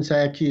Dylan's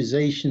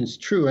accusations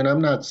true? And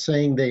I'm not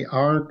saying they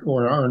aren't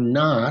or are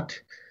not.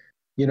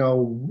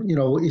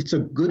 It's a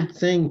good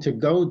thing to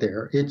go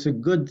there. It's a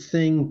good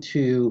thing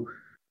to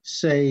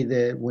say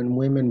that when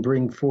women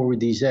bring forward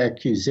these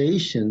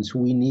accusations,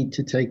 we need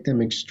to take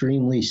them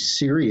extremely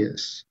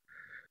serious.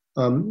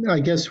 I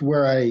guess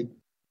where I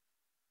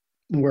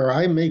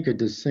make a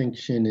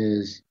distinction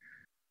is,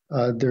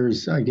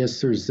 there's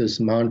this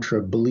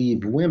mantra,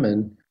 believe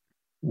women,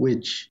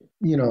 which,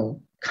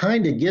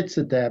 kind of gets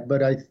at that,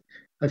 but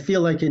I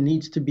feel like it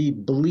needs to be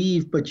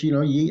believed, but,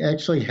 you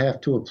actually have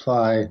to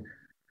apply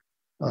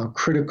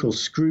critical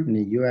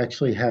scrutiny. You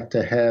actually have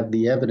to have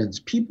the evidence.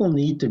 People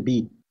need to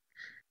be,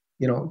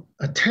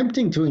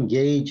 attempting to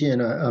engage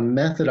in a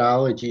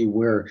methodology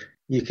where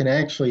you can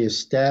actually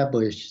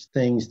establish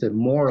things that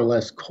more or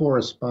less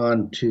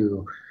correspond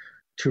to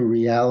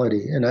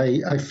reality. And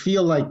I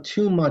feel like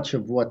too much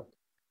of what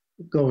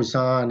goes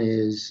on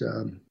is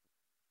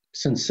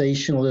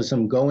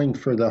sensationalism, going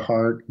for the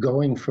heart,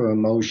 going for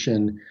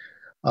emotion.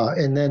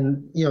 And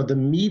then, the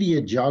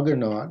media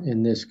juggernaut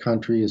in this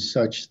country is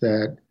such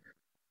that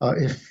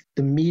if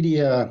the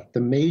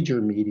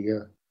major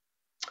media,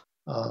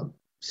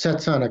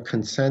 sets on a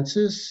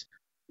consensus,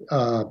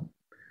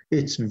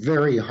 it's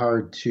very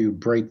hard to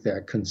break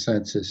that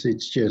consensus.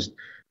 It's just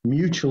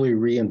mutually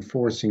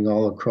reinforcing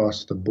all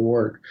across the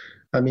board.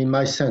 I mean,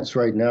 my sense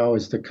right now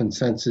is the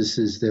consensus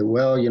is that,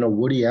 well,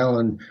 Woody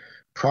Allen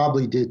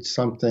probably did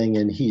something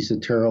and he's a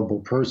terrible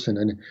person.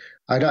 And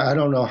I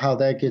don't know how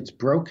that gets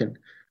broken.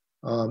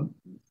 Um,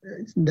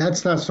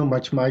 that's not so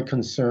much my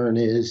concern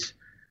is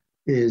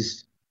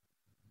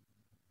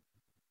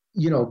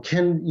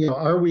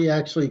are we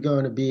actually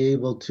going to be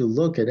able to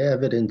look at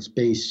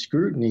evidence-based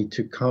scrutiny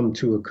to come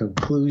to a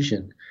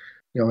conclusion?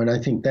 And I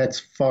think that's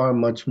far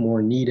much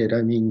more needed.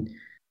 I mean,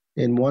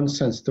 in one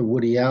sense, the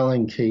Woody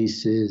Allen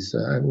case is,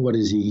 what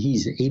is he?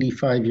 He's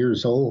 85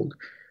 years old.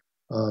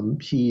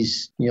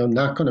 He's,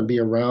 not going to be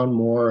around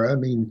more. I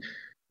mean,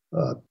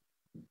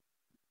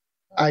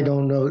 I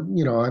don't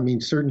know, I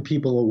mean, certain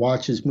people will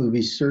watch his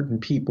movies, certain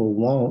people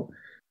won't.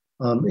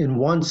 In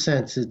one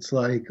sense, it's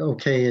like,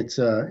 okay, it's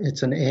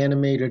an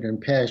animated and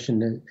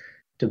passionate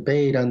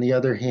debate. On the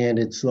other hand,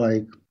 it's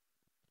like,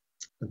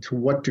 to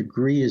what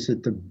degree is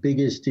it the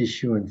biggest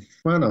issue in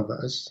front of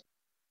us?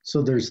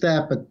 So there's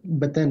that,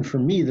 but then for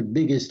me, the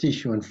biggest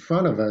issue in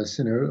front of us,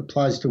 and it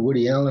applies to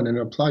Woody Allen and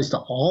it applies to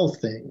all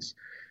things,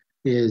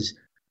 is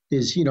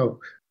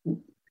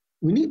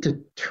we need to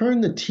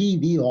turn the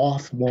TV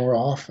off more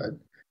often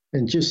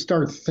and just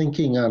start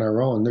thinking on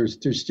our own. There's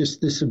just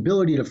this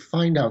ability to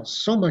find out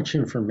so much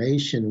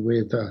information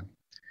with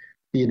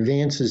the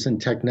advances in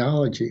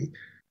technology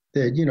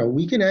that,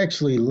 we can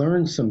actually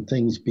learn some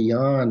things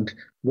beyond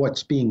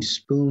what's being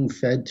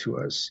spoon-fed to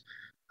us.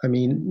 I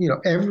mean,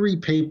 every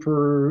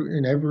paper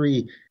and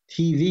every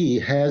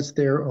TV has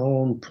their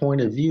own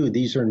point of view.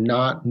 These are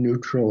not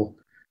neutral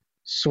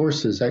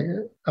sources.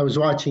 I was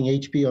watching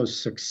HBO's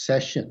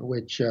Succession,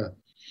 which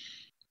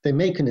they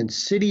make an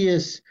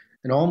insidious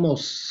and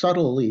almost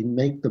subtly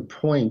make the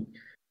point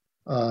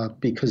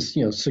because,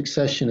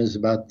 Succession is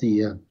about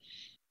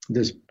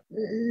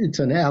it's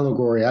an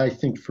allegory, I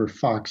think, for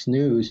Fox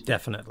News.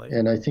 Definitely.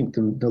 And I think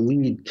the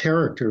lead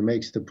character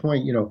makes the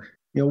point,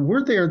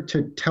 we're there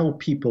to tell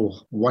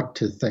people what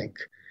to think.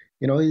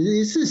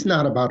 This is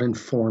not about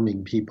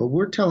informing people.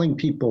 We're telling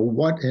people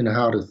what and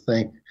how to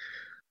think.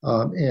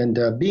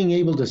 And being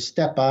able to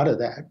step out of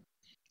that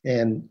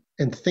and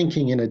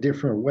thinking in a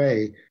different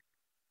way,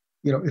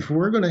 if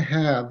we're going to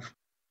have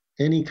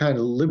any kind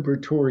of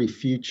liberatory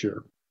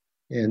future,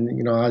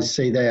 and, I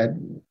say that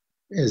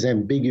as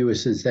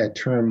ambiguous as that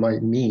term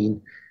might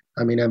mean,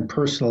 I mean, I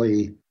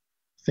personally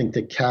think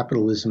that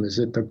capitalism is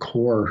at the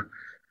core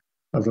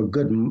of a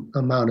good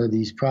amount of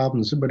these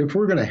problems. But if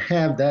we're going to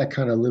have that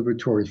kind of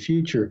liberatory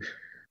future,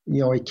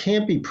 it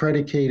can't be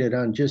predicated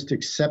on just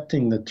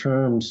accepting the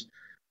terms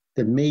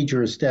that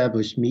major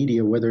established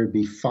media, whether it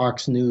be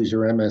Fox News or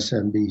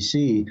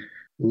MSNBC,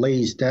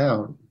 lays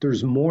down.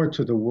 There's more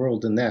to the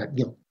world than that.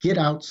 Get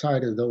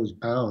outside of those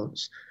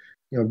bounds,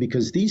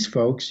 because these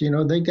folks,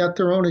 they got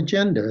their own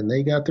agenda and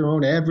they got their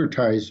own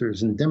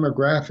advertisers and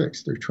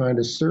demographics they're trying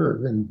to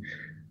serve. And,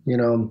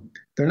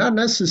 they're not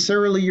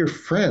necessarily your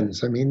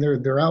friends. I mean,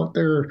 they're out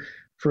there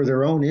for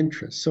their own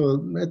interests.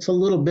 So it's a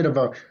little bit of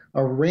a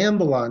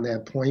ramble on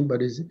that point,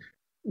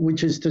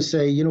 which is to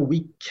say,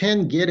 we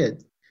can get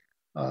it.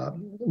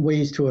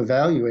 Ways to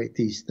evaluate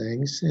these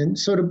things. And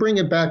so to bring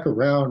it back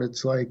around,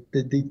 it's like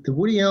the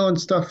Woody Allen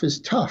stuff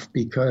is tough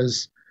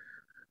because,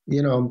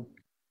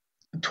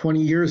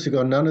 20 years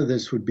ago, none of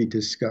this would be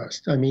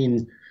discussed. I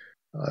mean,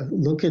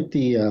 look at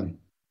the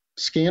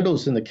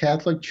scandals in the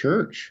Catholic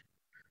Church.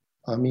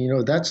 I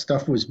mean, that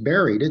stuff was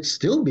buried. It's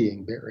still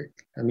being buried.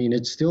 I mean,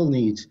 it still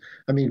needs,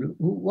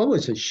 what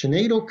was it?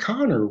 Sinead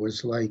O'Connor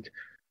was like,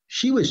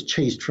 she was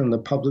chased from the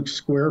public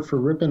square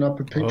for ripping up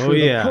a picture of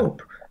the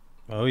Pope.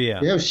 Oh, yeah.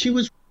 Yeah, she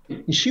was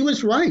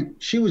right.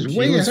 She was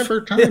way ahead of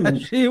her time. Yeah,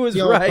 she was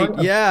right.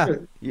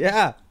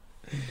 Yeah.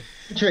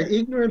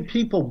 Ignorant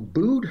people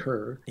booed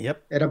her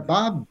at a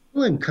Bob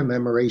Dylan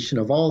commemoration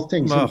of all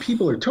things. And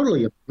people are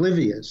totally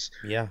oblivious.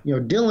 Yeah.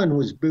 Dylan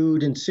was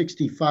booed in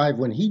 '65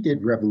 when he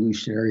did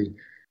revolutionary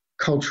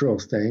cultural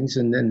things.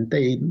 And then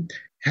they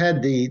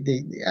had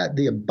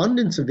the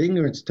abundance of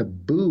ignorance to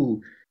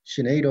boo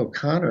Sinead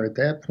O'Connor at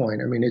that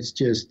point. I mean, it's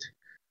just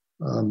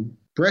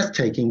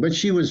breathtaking, but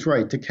she was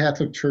right. The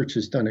Catholic Church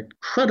has done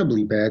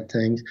incredibly bad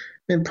things,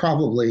 and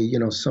probably,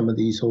 some of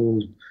these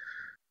old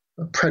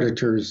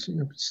predators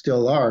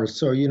still are.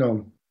 So,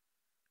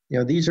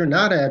 these are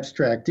not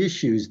abstract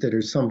issues that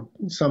are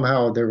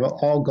somehow they're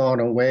all gone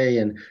away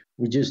and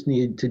we just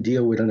need to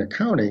deal with an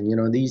accounting.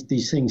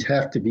 These things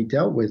have to be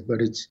dealt with,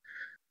 but it's,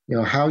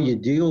 how you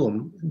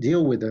deal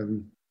with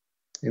them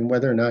and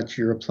whether or not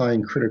you're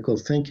applying critical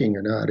thinking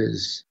or not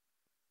is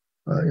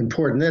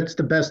important. That's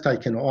the best I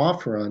can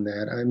offer on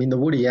that. I mean, the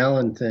Woody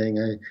Allen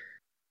thing,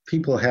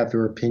 people have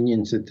their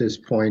opinions at this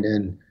point,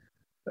 and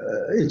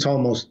it's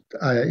almost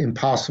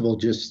impossible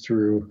just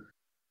through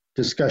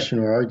discussion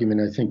or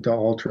argument, I think, to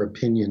alter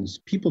opinions.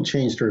 People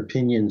change their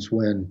opinions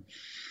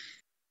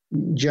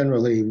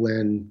generally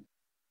when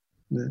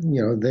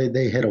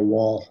they hit a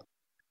wall.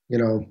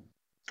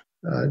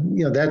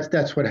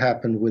 That's what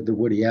happened with the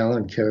Woody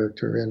Allen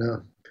character in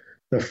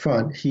The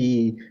Front.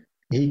 He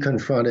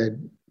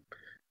confronted.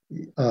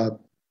 He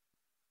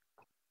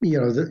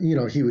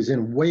was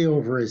in way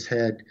over his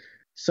head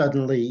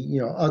suddenly,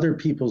 other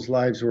people's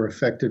lives were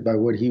affected by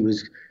what he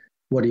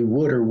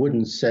would or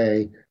wouldn't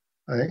say,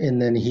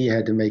 and then he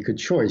had to make a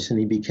choice, and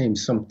he became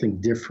something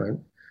different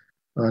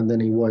than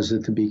he was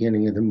at the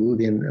beginning of the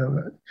movie. And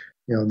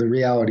the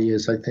reality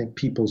is, I think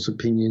people's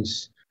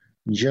opinions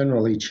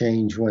generally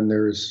change when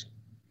there's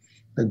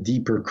a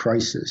deeper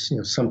crisis.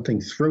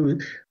 Something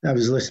throws. I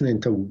was listening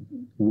to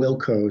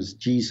Wilco's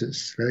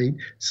Jesus, right?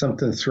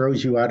 Something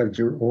throws you out of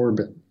your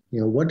orbit.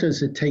 What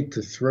does it take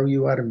to throw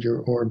you out of your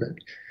orbit?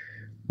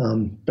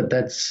 But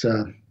that's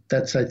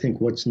I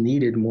think what's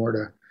needed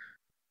more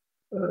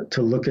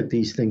to look at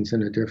these things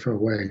in a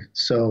different way.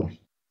 So,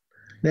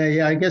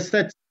 yeah, I guess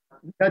that's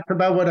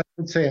about what I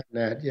would say on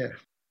that. Yeah,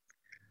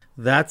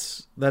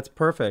 that's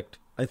perfect.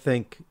 I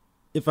think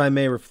if I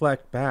may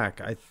reflect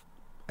back, I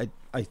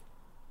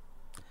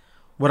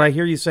what I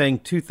hear you saying,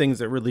 two things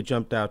that really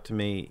jumped out to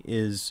me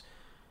is,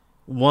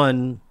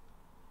 one,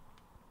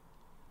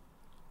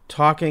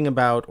 talking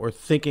about or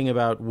thinking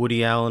about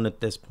Woody Allen at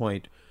this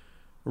point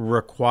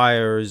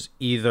requires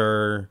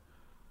either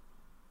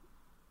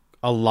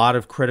a lot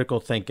of critical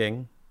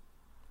thinking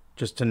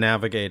just to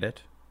navigate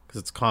it,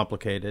 because it's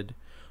complicated,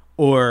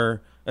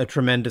 or a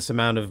tremendous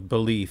amount of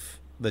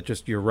belief that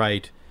just you're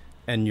right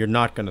and you're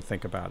not going to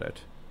think about it.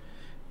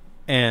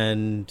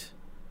 And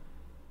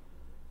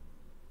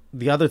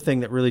the other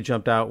thing that really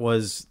jumped out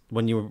was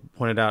when you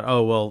pointed out,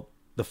 oh, well,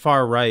 the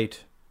far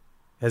right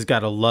has got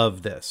to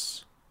love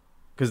this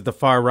because the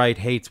far right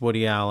hates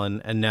Woody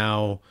Allen, and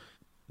now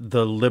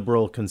the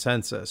liberal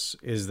consensus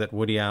is that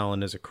Woody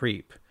Allen is a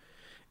creep.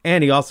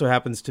 And he also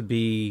happens to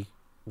be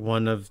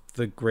one of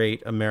the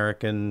great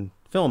American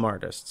film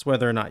artists.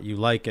 Whether or not you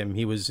like him,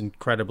 he was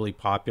incredibly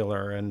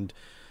popular and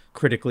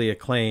critically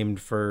acclaimed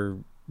for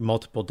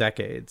multiple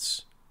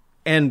decades,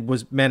 and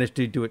managed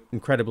to do it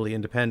incredibly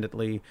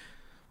independently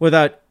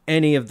without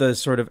any of the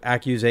sort of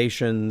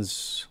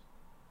accusations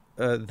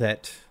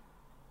that,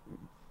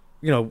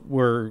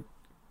 were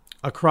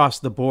across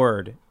the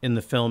board in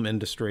the film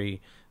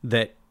industry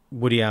that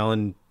Woody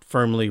Allen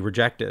firmly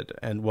rejected,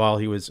 and while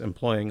he was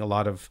employing a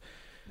lot of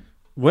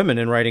women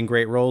and writing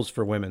great roles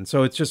for women.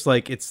 So it's just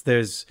like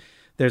there's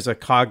a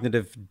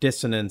cognitive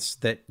dissonance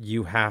that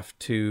you have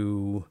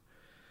to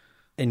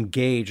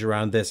engage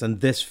around this.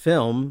 And this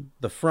film,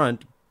 The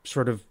Front,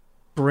 sort of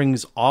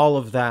brings all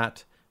of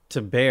that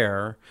to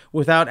bear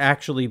without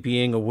actually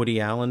being a Woody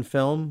Allen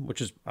film,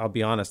 which is, I'll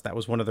be honest, that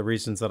was one of the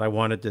reasons that I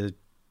wanted to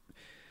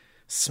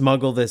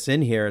smuggle this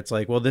in here. It's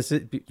like, well,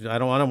 I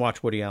don't want to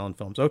watch Woody Allen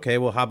films. Okay,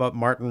 well, how about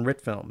Martin Ritt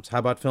films? How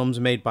about films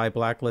made by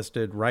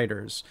blacklisted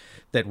writers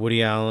that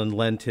Woody Allen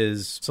lent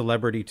his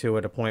celebrity to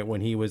at a point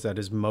when he was at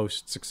his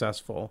most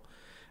successful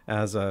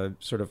as a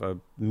sort of a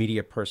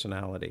media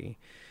personality?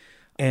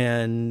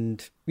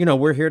 And,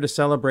 we're here to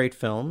celebrate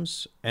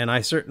films. And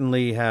I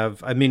certainly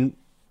have, I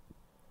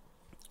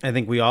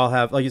think we all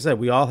have, like you said,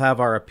 we all have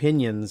our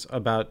opinions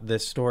about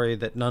this story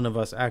that none of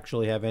us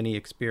actually have any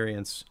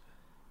experience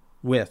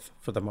with,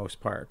 for the most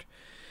part.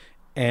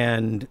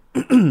 And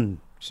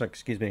so,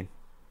 excuse me.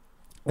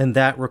 And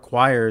that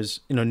requires,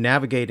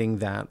 navigating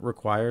that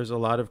requires a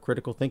lot of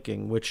critical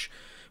thinking, which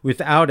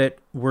without it,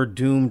 we're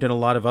doomed in a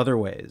lot of other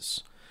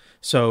ways.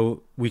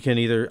 So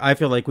I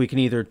feel like we can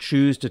either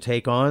choose to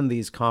take on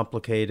these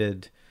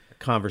complicated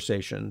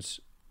conversations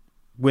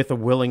with a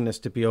willingness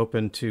to be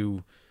open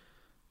to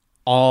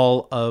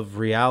all of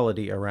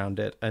reality around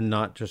it, and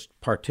not just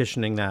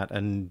partitioning that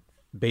and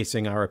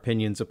basing our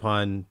opinions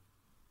upon,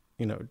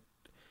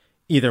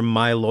 either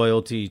my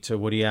loyalty to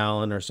Woody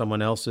Allen or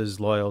someone else's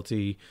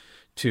loyalty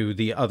to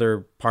the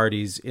other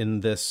parties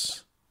in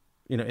this,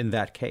 in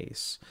that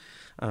case.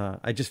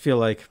 I just feel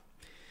like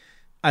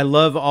I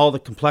love all the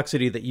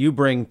complexity that you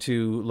bring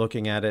to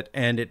looking at it,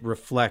 and it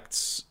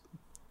reflects,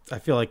 I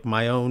feel like,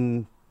 my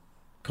own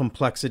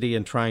complexity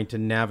in trying to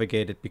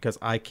navigate it, because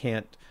I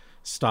can't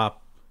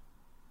stop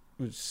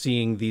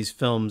seeing these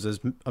films as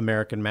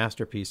American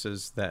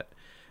masterpieces that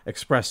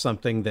express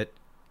something that,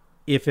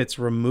 if it's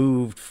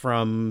removed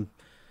from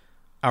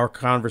our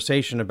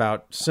conversation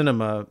about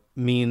cinema,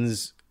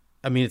 means,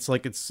 it's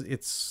like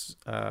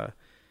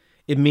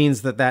it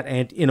means that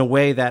in a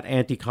way that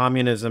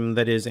anti-communism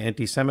that is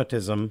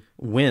anti-Semitism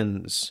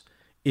wins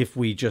if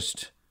we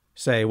just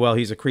say, well,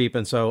 he's a creep,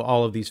 and so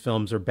all of these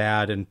films are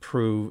bad,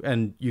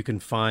 and you can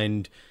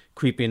find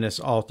creepiness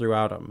all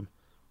throughout them.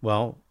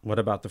 Well, what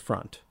about The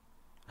Front?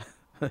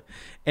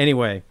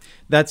 Anyway,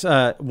 that's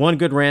one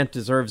good rant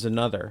deserves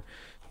another.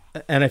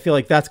 And I feel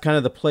like that's kind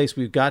of the place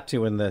we've got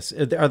to in this.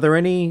 Are there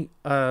any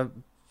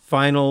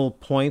final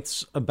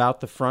points about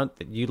The Front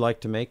that you'd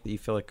like to make that you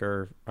feel like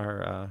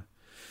are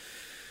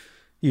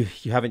you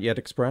haven't yet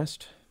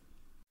expressed?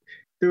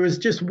 There was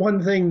just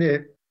one thing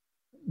that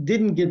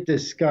didn't get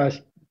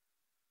discussed,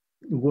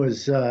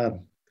 was the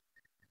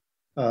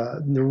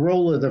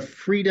role of the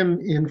Freedom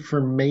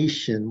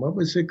Information. What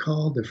was it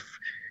called?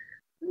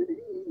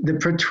 The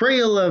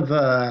portrayal of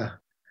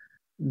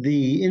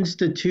the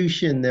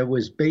institution that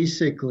was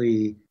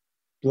basically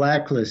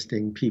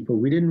blacklisting people.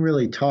 We didn't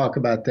really talk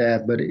about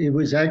that, but it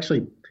was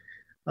actually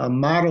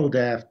modeled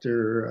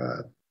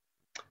after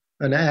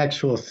an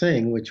actual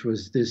thing, which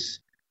was this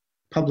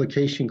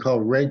publication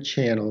called Red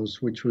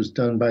Channels, which was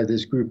done by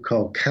this group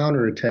called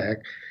Counterattack.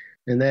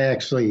 And they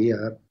actually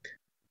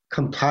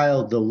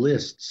compiled the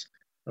lists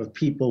of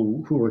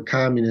people who were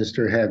communist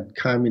or had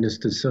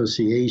communist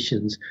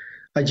associations.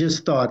 I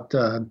just thought,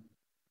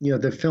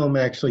 the film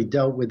actually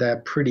dealt with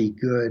that pretty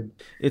good.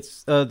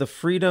 It's the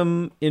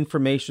Freedom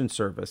Information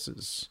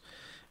Services.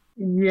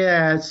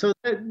 Yeah, so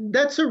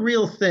that's a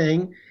real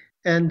thing.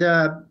 And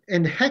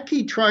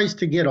Hecky tries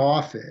to get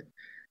off it.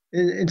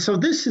 And so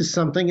this is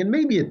something, and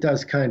maybe it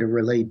does kind of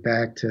relate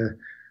back to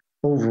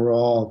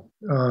overall.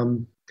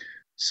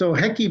 So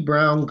Hecky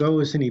Brown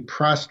goes and he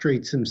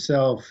prostrates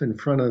himself in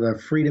front of the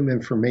Freedom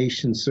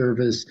Information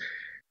Service.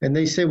 And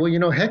they say, well,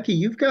 Hecky,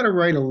 you've got to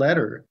write a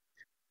letter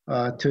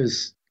to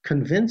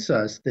convince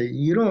us that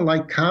you don't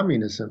like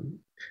communism.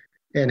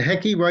 And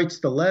Hecky writes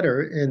the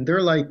letter, and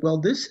they're like, well,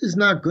 this is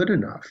not good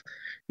enough.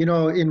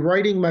 In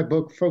writing my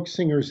book, Folk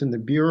Singers in the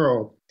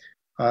Bureau,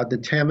 the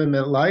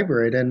Tamiment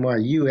Library at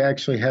NYU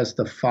actually has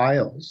the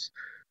files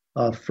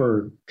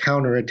for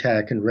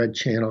Counterattack and Red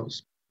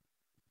Channels.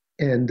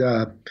 And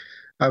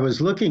I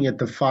was looking at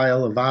the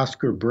file of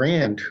Oscar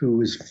Brand, who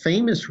was a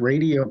famous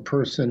radio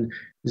person.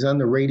 He's on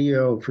the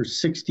radio for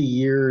 60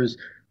 years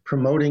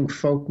promoting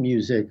folk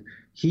music.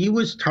 He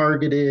was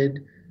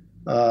targeted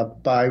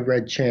by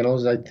Red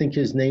Channels. I think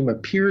his name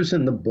appears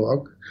in the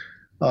book.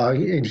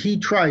 And he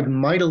tried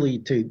mightily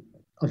to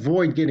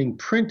avoid getting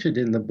printed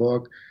in the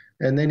book.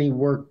 And then he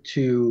worked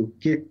to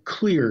get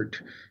cleared.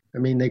 I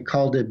mean, they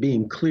called it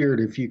being cleared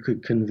if you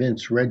could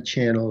convince Red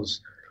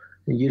Channels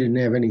that you didn't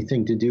have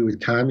anything to do with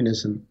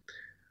communism.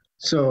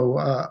 So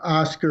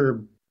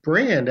Oscar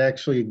Brand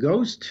actually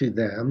goes to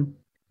them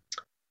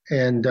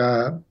and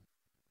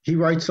he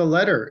writes a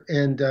letter.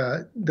 And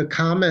the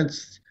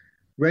comments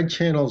Red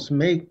Channels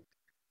make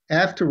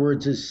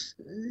afterwards is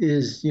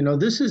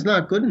this is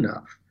not good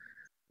enough.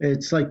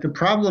 It's like the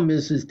problem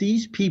is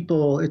these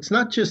people, it's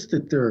not just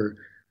that they're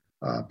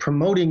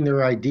promoting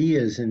their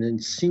ideas and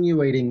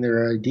insinuating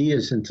their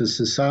ideas into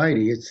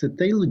society. It's that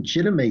they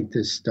legitimate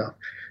this stuff.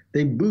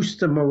 They boost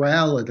the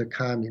morale of the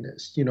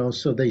communists,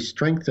 so they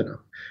strengthen them.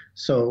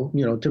 So,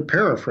 to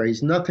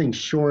paraphrase, nothing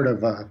short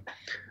of a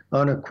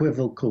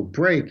unequivocal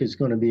break is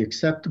going to be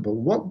acceptable.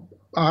 What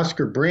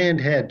Oscar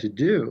Brand had to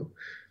do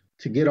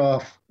to get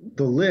off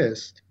the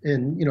list,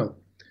 and,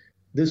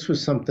 this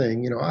was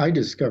something, I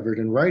discovered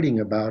in writing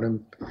about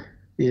him,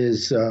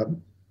 is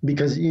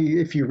because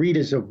if you read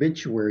his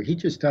obituary, he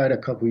just died a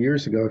couple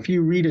years ago. If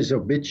you read his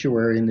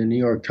obituary in the New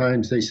York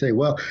Times, they say,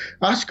 well,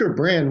 Oscar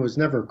Brand was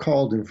never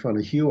called in front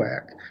of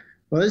HUAC.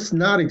 Well, it's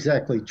not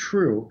exactly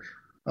true.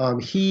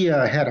 He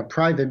had a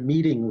private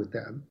meeting with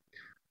them.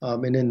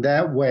 And in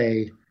that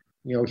way,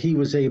 he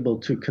was able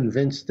to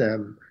convince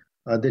them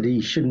that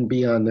he shouldn't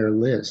be on their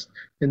list.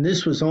 And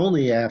this was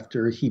only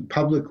after he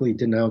publicly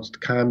denounced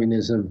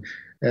communism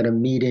at a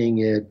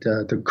meeting at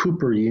the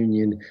Cooper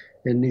Union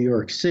in New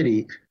York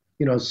City.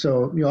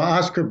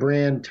 Oscar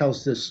Brand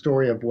tells this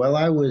story of, well,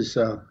 I was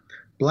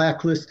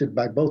blacklisted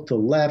by both the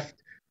left,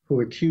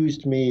 who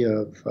accused me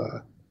of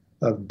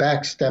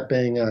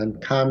backstepping on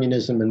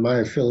communism and my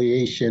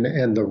affiliation,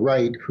 and the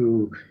right,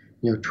 who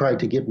tried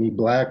to get me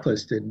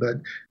blacklisted.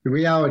 But the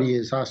reality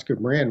is Oscar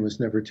Brand was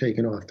never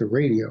taken off the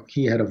radio.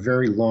 He had a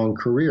very long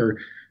career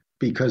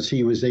because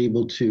he was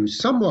able to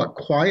somewhat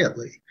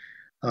quietly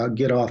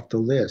get off the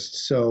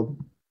list. So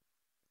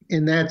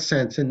in that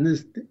sense, and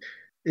this,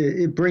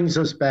 it brings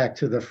us back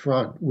to the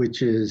front,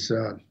 which is,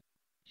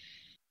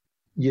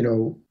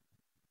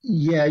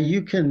 yeah,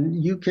 you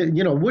can,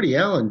 Woody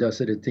Allen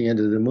does it at the end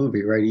of the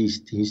movie, right?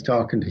 He's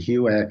talking to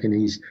HUAC, and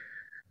he's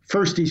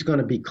going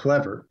to be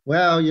clever.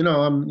 Well,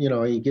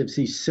 he gives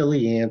these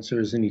silly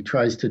answers and he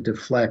tries to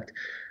deflect.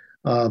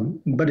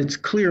 But it's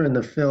clear in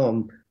the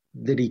film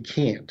that he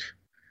can't.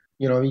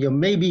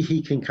 Maybe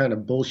he can kind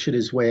of bullshit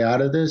his way out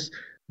of this,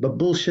 but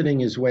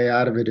bullshitting his way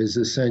out of it is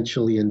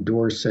essentially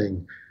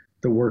endorsing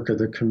the work of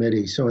the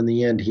committee. So in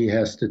the end, he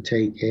has to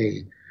take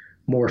a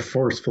more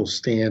forceful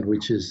stand,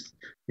 which is,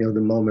 the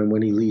moment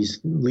when he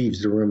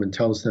leaves the room and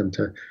tells them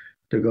to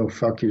go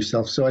fuck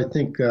yourself. So I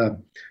think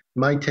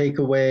my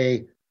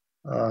takeaway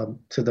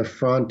to the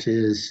front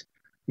is,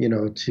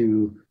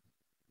 to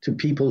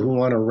people who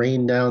want to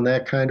rain down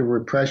that kind of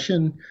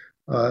repression,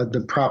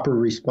 the proper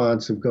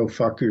response of go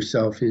fuck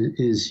yourself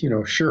is,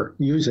 sure,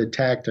 use it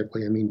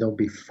tactically. I mean, don't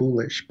be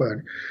foolish, but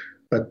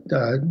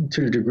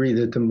to the degree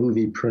that the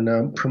movie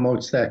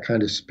promotes that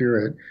kind of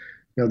spirit,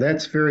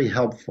 that's very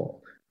helpful.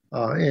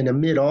 And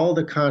amid all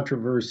the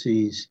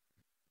controversies,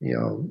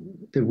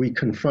 that we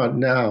confront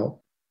now,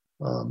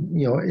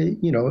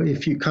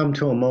 if you come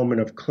to a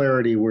moment of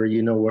clarity where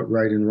you know what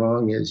right and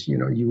wrong is,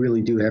 you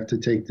really do have to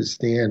take the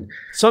stand.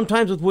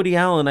 Sometimes with Woody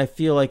Allen, I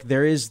feel like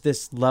there is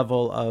this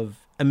level of,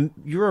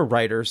 you're a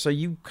writer, so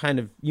you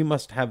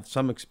must have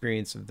some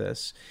experience of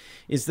this,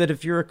 is that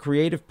if you're a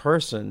creative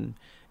person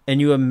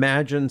and you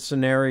imagine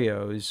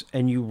scenarios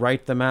and you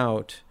write them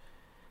out,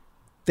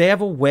 they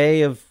have a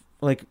way of,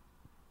 like,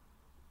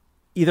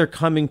 either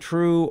coming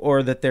true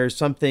or that there's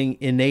something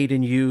innate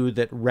in you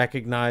that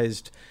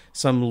recognized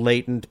some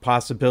latent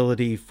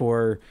possibility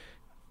for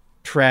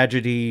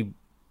tragedy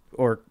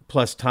or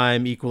plus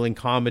time equaling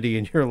comedy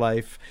in your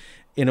life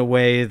in a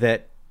way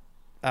that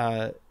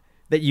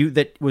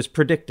that was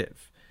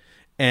predictive.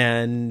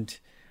 And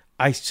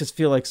I just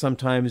feel like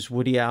sometimes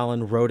Woody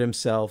Allen wrote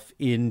himself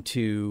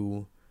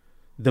into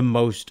the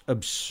most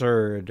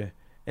absurd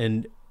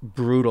and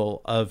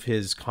brutal of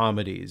his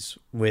comedies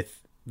with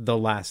the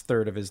last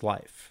third of his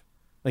life.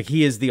 Like,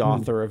 he is the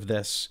author of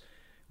this,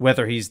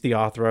 whether he's the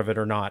author of it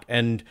or not.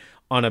 And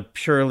on a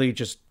purely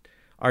just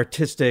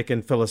artistic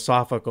and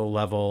philosophical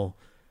level,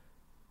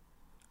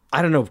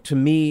 I don't know, to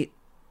me,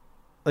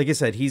 like I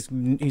said,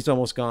 he's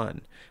almost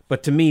gone.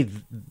 But to me,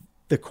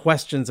 the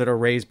questions that are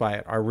raised by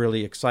it are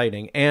really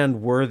exciting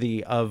and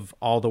worthy of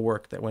all the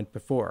work that went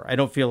before. I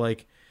feel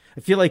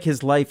like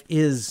his life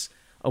is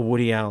a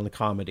Woody Allen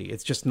comedy.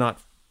 It's just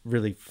not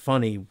really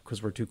funny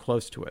because we're too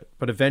close to it.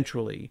 But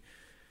eventually,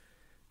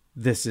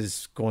 this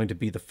is going to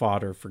be the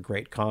fodder for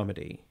great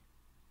comedy,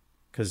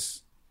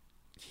 because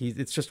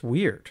it's just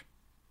weird.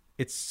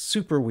 It's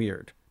super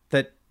weird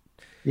that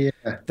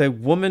the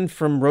woman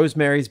from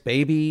Rosemary's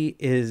Baby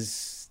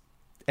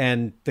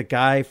and the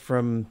guy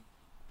from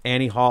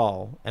Annie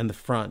Hall and The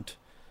Front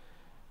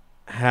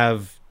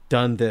have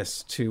done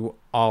this to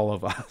all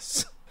of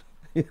us.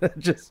 And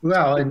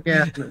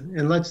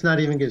let's not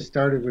even get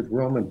started with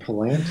Roman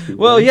Polanski.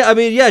 Well, right? Yeah, I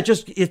mean, yeah,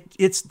 just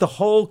it's the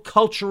whole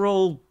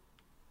cultural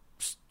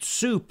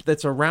soup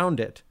that's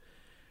around it.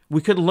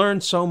 We could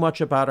learn so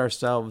much about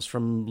ourselves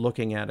from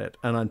looking at it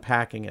and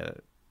unpacking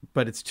it,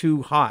 but it's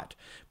too hot.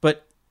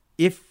 But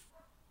if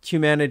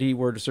humanity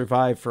were to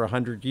survive for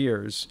 100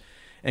 years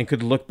and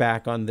could look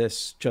back on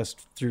this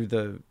just through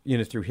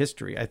through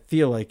history, I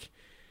feel like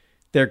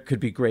there could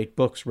be great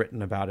books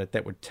written about it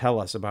that would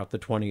tell us about the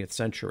 20th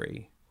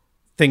century,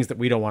 things that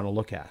we don't want to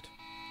look at.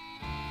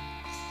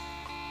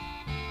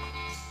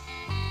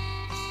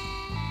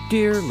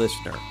 Dear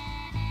listener,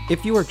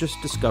 if you are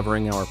just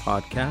discovering our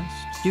podcast,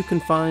 you can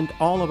find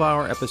all of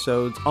our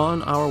episodes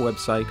on our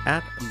website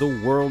at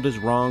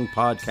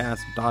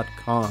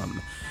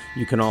theworldiswrongpodcast.com.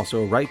 You can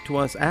also write to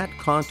us at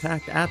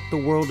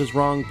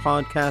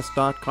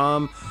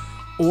contact@theworldiswrongpodcast.com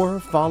or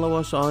follow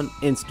us on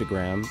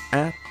Instagram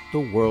at The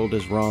World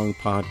Is Wrong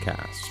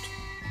Podcast.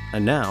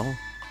 And now,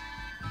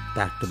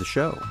 back to the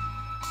show.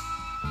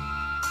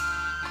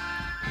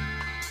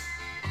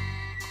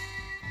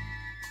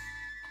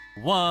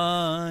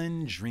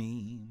 One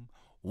dream,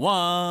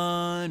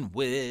 one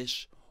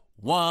wish,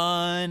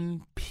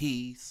 one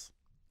piece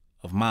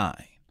of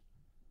mind.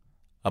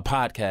 A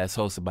podcast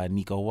hosted by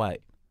Nico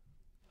White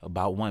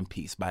about One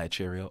Piece by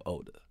Ichiro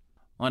Oda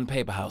on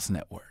Paper House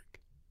Network.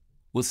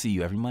 We'll see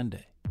you every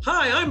Monday.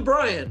 Hi, I'm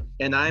Brian.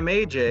 And I'm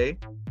AJ.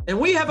 And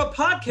we have a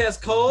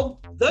podcast called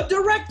The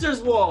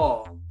Director's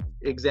Wall,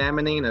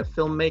 examining a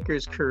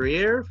filmmaker's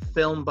career,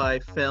 film by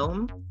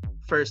film.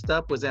 First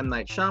up was M.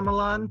 Night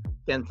Shyamalan,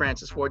 then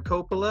Francis Ford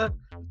Coppola.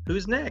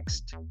 Who's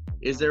next?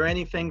 Is there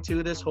anything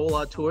to this whole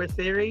auteur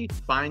theory?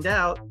 Find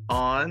out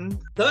on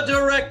The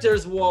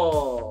Director's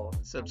Wall.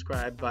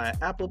 Subscribe via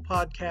Apple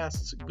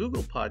Podcasts,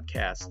 Google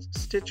Podcasts,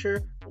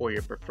 Stitcher, or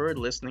your preferred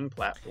listening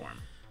platform.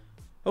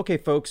 Okay,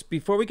 folks,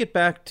 before we get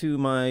back to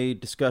my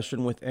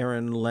discussion with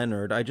Aaron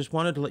Leonard, I just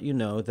wanted to let you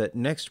know that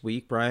next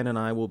week, Brian and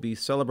I will be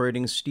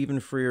celebrating Stephen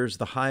Frear's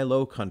The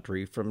High-Low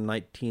Country from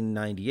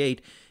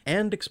 1998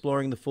 and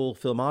exploring the full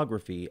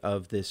filmography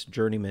of this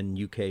journeyman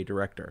UK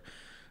director.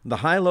 The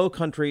High-Low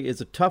Country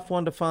is a tough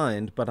one to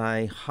find, but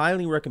I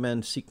highly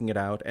recommend seeking it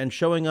out and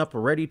showing up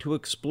ready to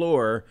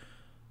explore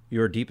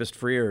your deepest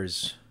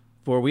Frears.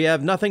 For we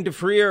have nothing to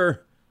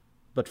Frear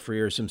but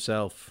Frears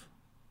himself.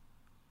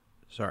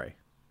 Sorry.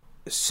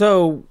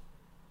 So,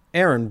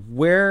 Aaron,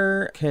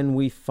 where can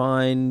we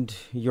find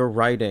your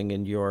writing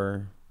and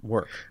your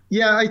work?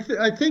 Yeah, I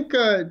think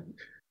the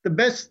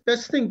best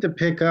thing to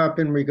pick up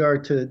in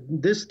regard to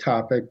this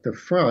topic, The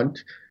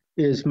Front,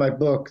 is my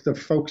book, The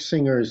Folk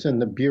Singers and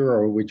the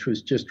Bureau, which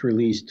was just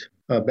released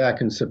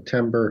back in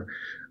September.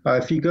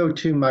 If you go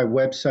to my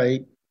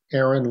website,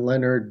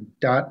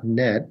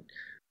 aaronleonard.net,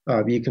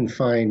 you can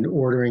find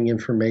ordering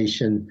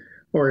information,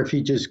 or if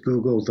you just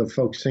Google The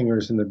Folk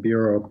Singers and the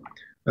Bureau,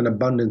 an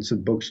abundance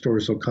of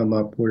bookstores will come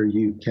up where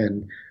you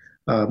can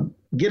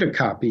get a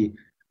copy.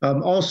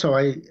 Also,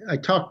 I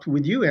talked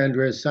with you,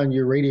 Andres, on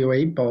your Radio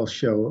 8 Ball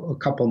show a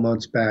couple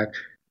months back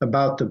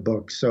about the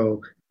book.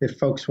 So if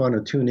folks want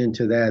to tune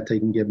into that, they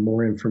can get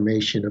more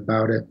information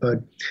about it.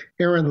 But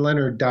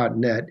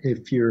aaronleonard.net,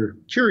 if you're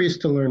curious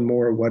to learn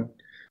more what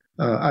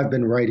I've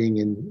been writing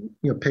and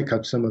pick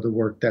up some of the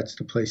work, that's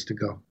the place to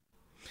go.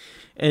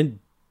 And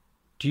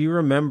do you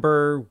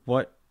remember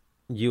what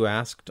you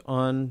asked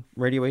on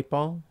Radio 8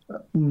 Ball?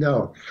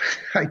 No,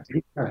 I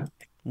did not.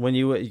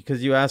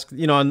 Because you asked,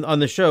 on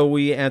the show,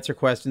 we answer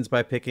questions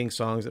by picking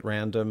songs at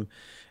random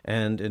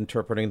and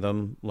interpreting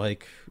them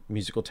like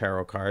musical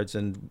tarot cards.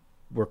 And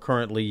we're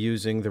currently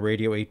using the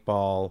Radio 8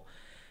 Ball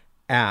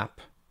app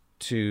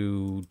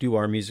to do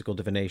our musical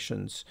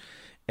divinations.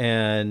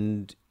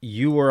 and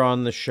you were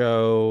on the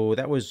show.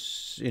 That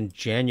was in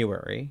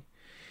January,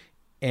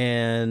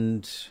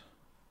 and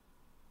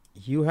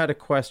you had a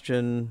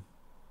question.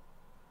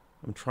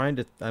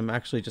 I'm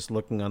actually just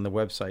looking on the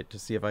website to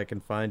see if I can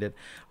find it.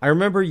 I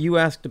remember you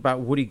asked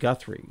about Woody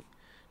Guthrie.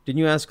 Didn't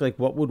you ask, like,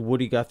 what would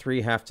Woody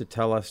Guthrie have to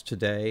tell us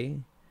today?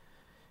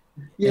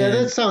 Yeah,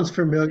 that sounds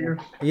familiar.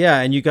 Yeah,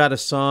 and you got a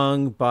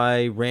song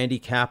by Randy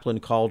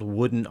Kaplan called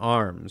Wooden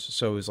Arms.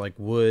 So it was like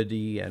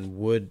Woody and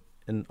wood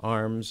and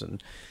arms,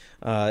 and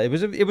it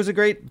was a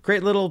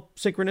great little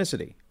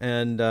synchronicity.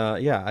 And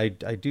yeah, I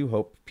do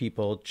hope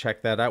people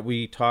check that out.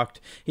 We talked.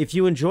 If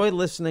you enjoy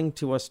listening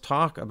to us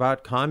talk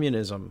about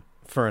communism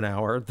for an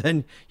hour,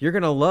 then you're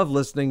gonna love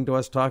listening to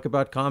us talk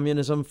about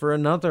communism for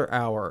another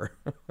hour.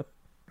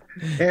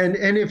 And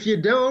if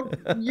you don't,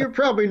 you're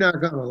probably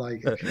not gonna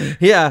like it.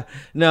 Yeah,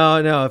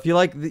 no. If you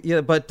like,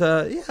 but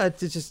yeah, it's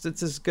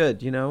just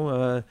good,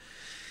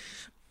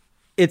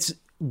 It's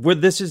where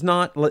this is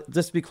not.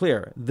 Just to be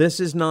clear, this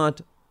is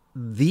not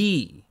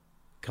the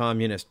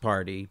Communist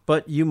Party,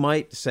 but you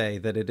might say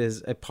that it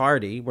is a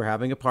party. We're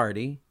having a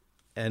party,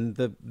 and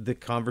the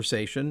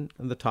conversation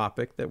and the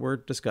topic that we're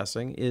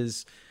discussing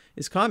is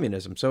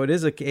communism. So it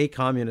is a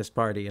communist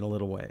party in a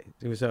little way.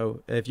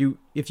 So if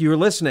you're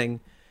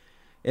listening,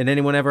 and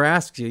anyone ever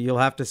asks you, you'll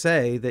have to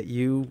say that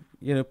you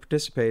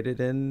participated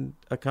in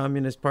a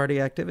Communist Party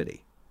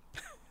activity.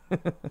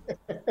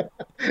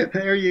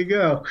 There you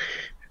go.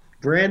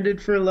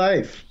 Branded for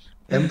life.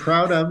 I'm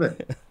proud of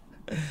it.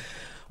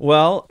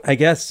 Well, I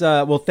guess,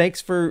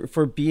 thanks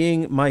for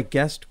being my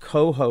guest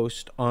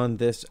co-host on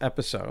this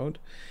episode.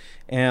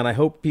 And I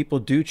hope people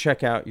do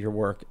check out your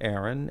work,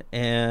 Aaron.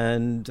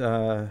 And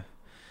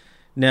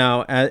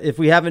now, if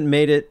we haven't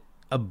made it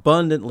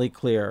abundantly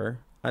clear,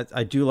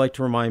 I do like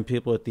to remind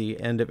people at the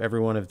end of every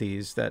one of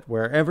these that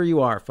wherever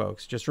you are,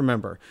 folks, just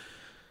remember,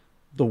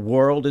 the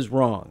world is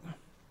wrong.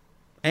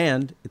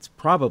 And it's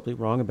probably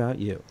wrong about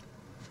you.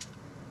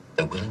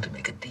 They're willing to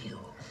make a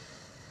deal.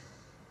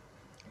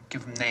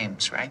 Give them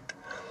names, right?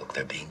 Look,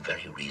 they're being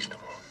very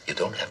reasonable. You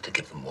don't have to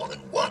give them more than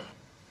one.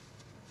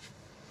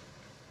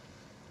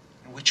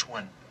 Which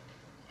one?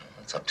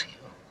 It's up to you.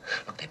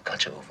 Look, they've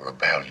got you over a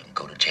barrel. You can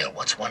go to jail.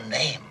 What's one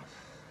name?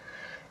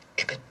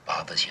 If it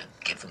bothers you,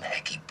 give them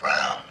Hecky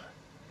Brown.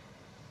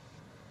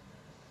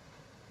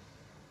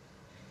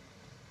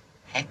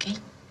 Hecky?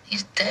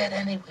 He's dead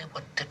anyway.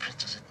 What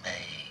difference does it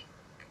make?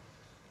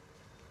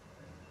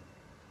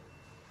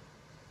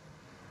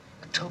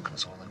 The token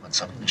is only when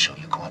something to show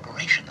you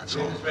cooperation, that's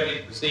all. Ready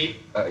to proceed?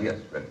 Yes,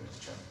 ready,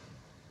 Mr. Chairman.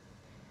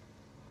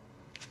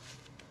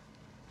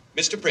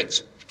 Mr.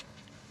 Prince,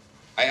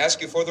 I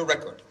ask you for the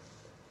record.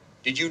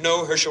 Did you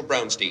know Herschel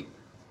Brownstein?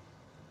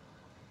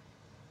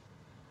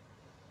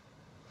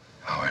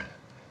 Howard,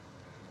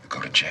 you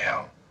go to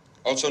jail.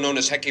 Also known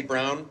as Hecky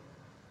Brown?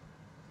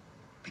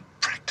 Be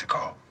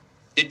practical.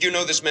 Did you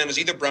know this man is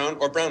either Brown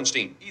or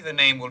Brownstein? Either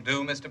name will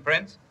do, Mr.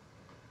 Prince.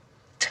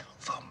 Tell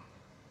them.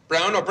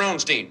 Brown or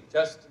Brownstein?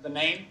 Just the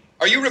name?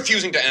 Are you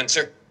refusing to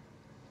answer?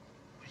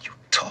 You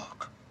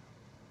talk.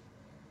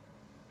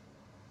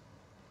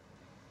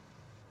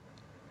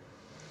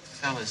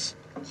 Fellas,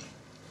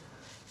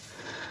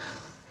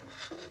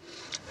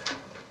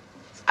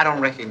 I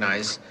don't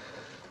recognize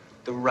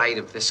the right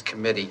of this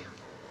committee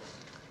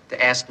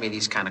to ask me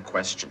these kind of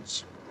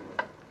questions.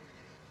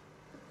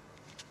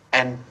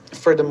 And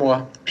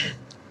furthermore,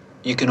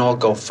 you can all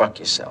go fuck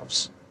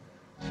yourselves.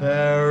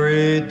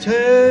 Fairy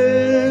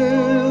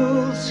tales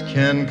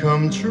can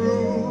come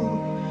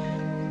true.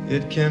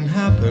 It can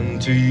happen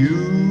to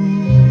you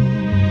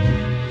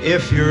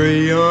if you're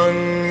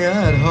young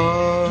at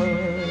heart.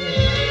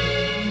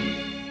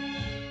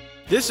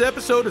 This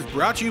episode is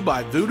brought to you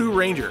by Voodoo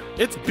Ranger.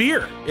 It's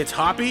beer. It's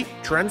hoppy,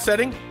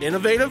 trend-setting,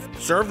 innovative,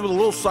 served with a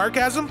little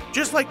sarcasm,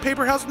 just like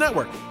Paper House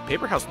Network.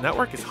 Paper House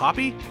Network is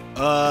hoppy?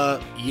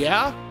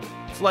 Yeah?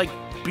 It's like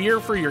beer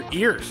for your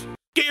ears.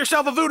 Get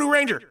yourself a Voodoo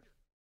Ranger.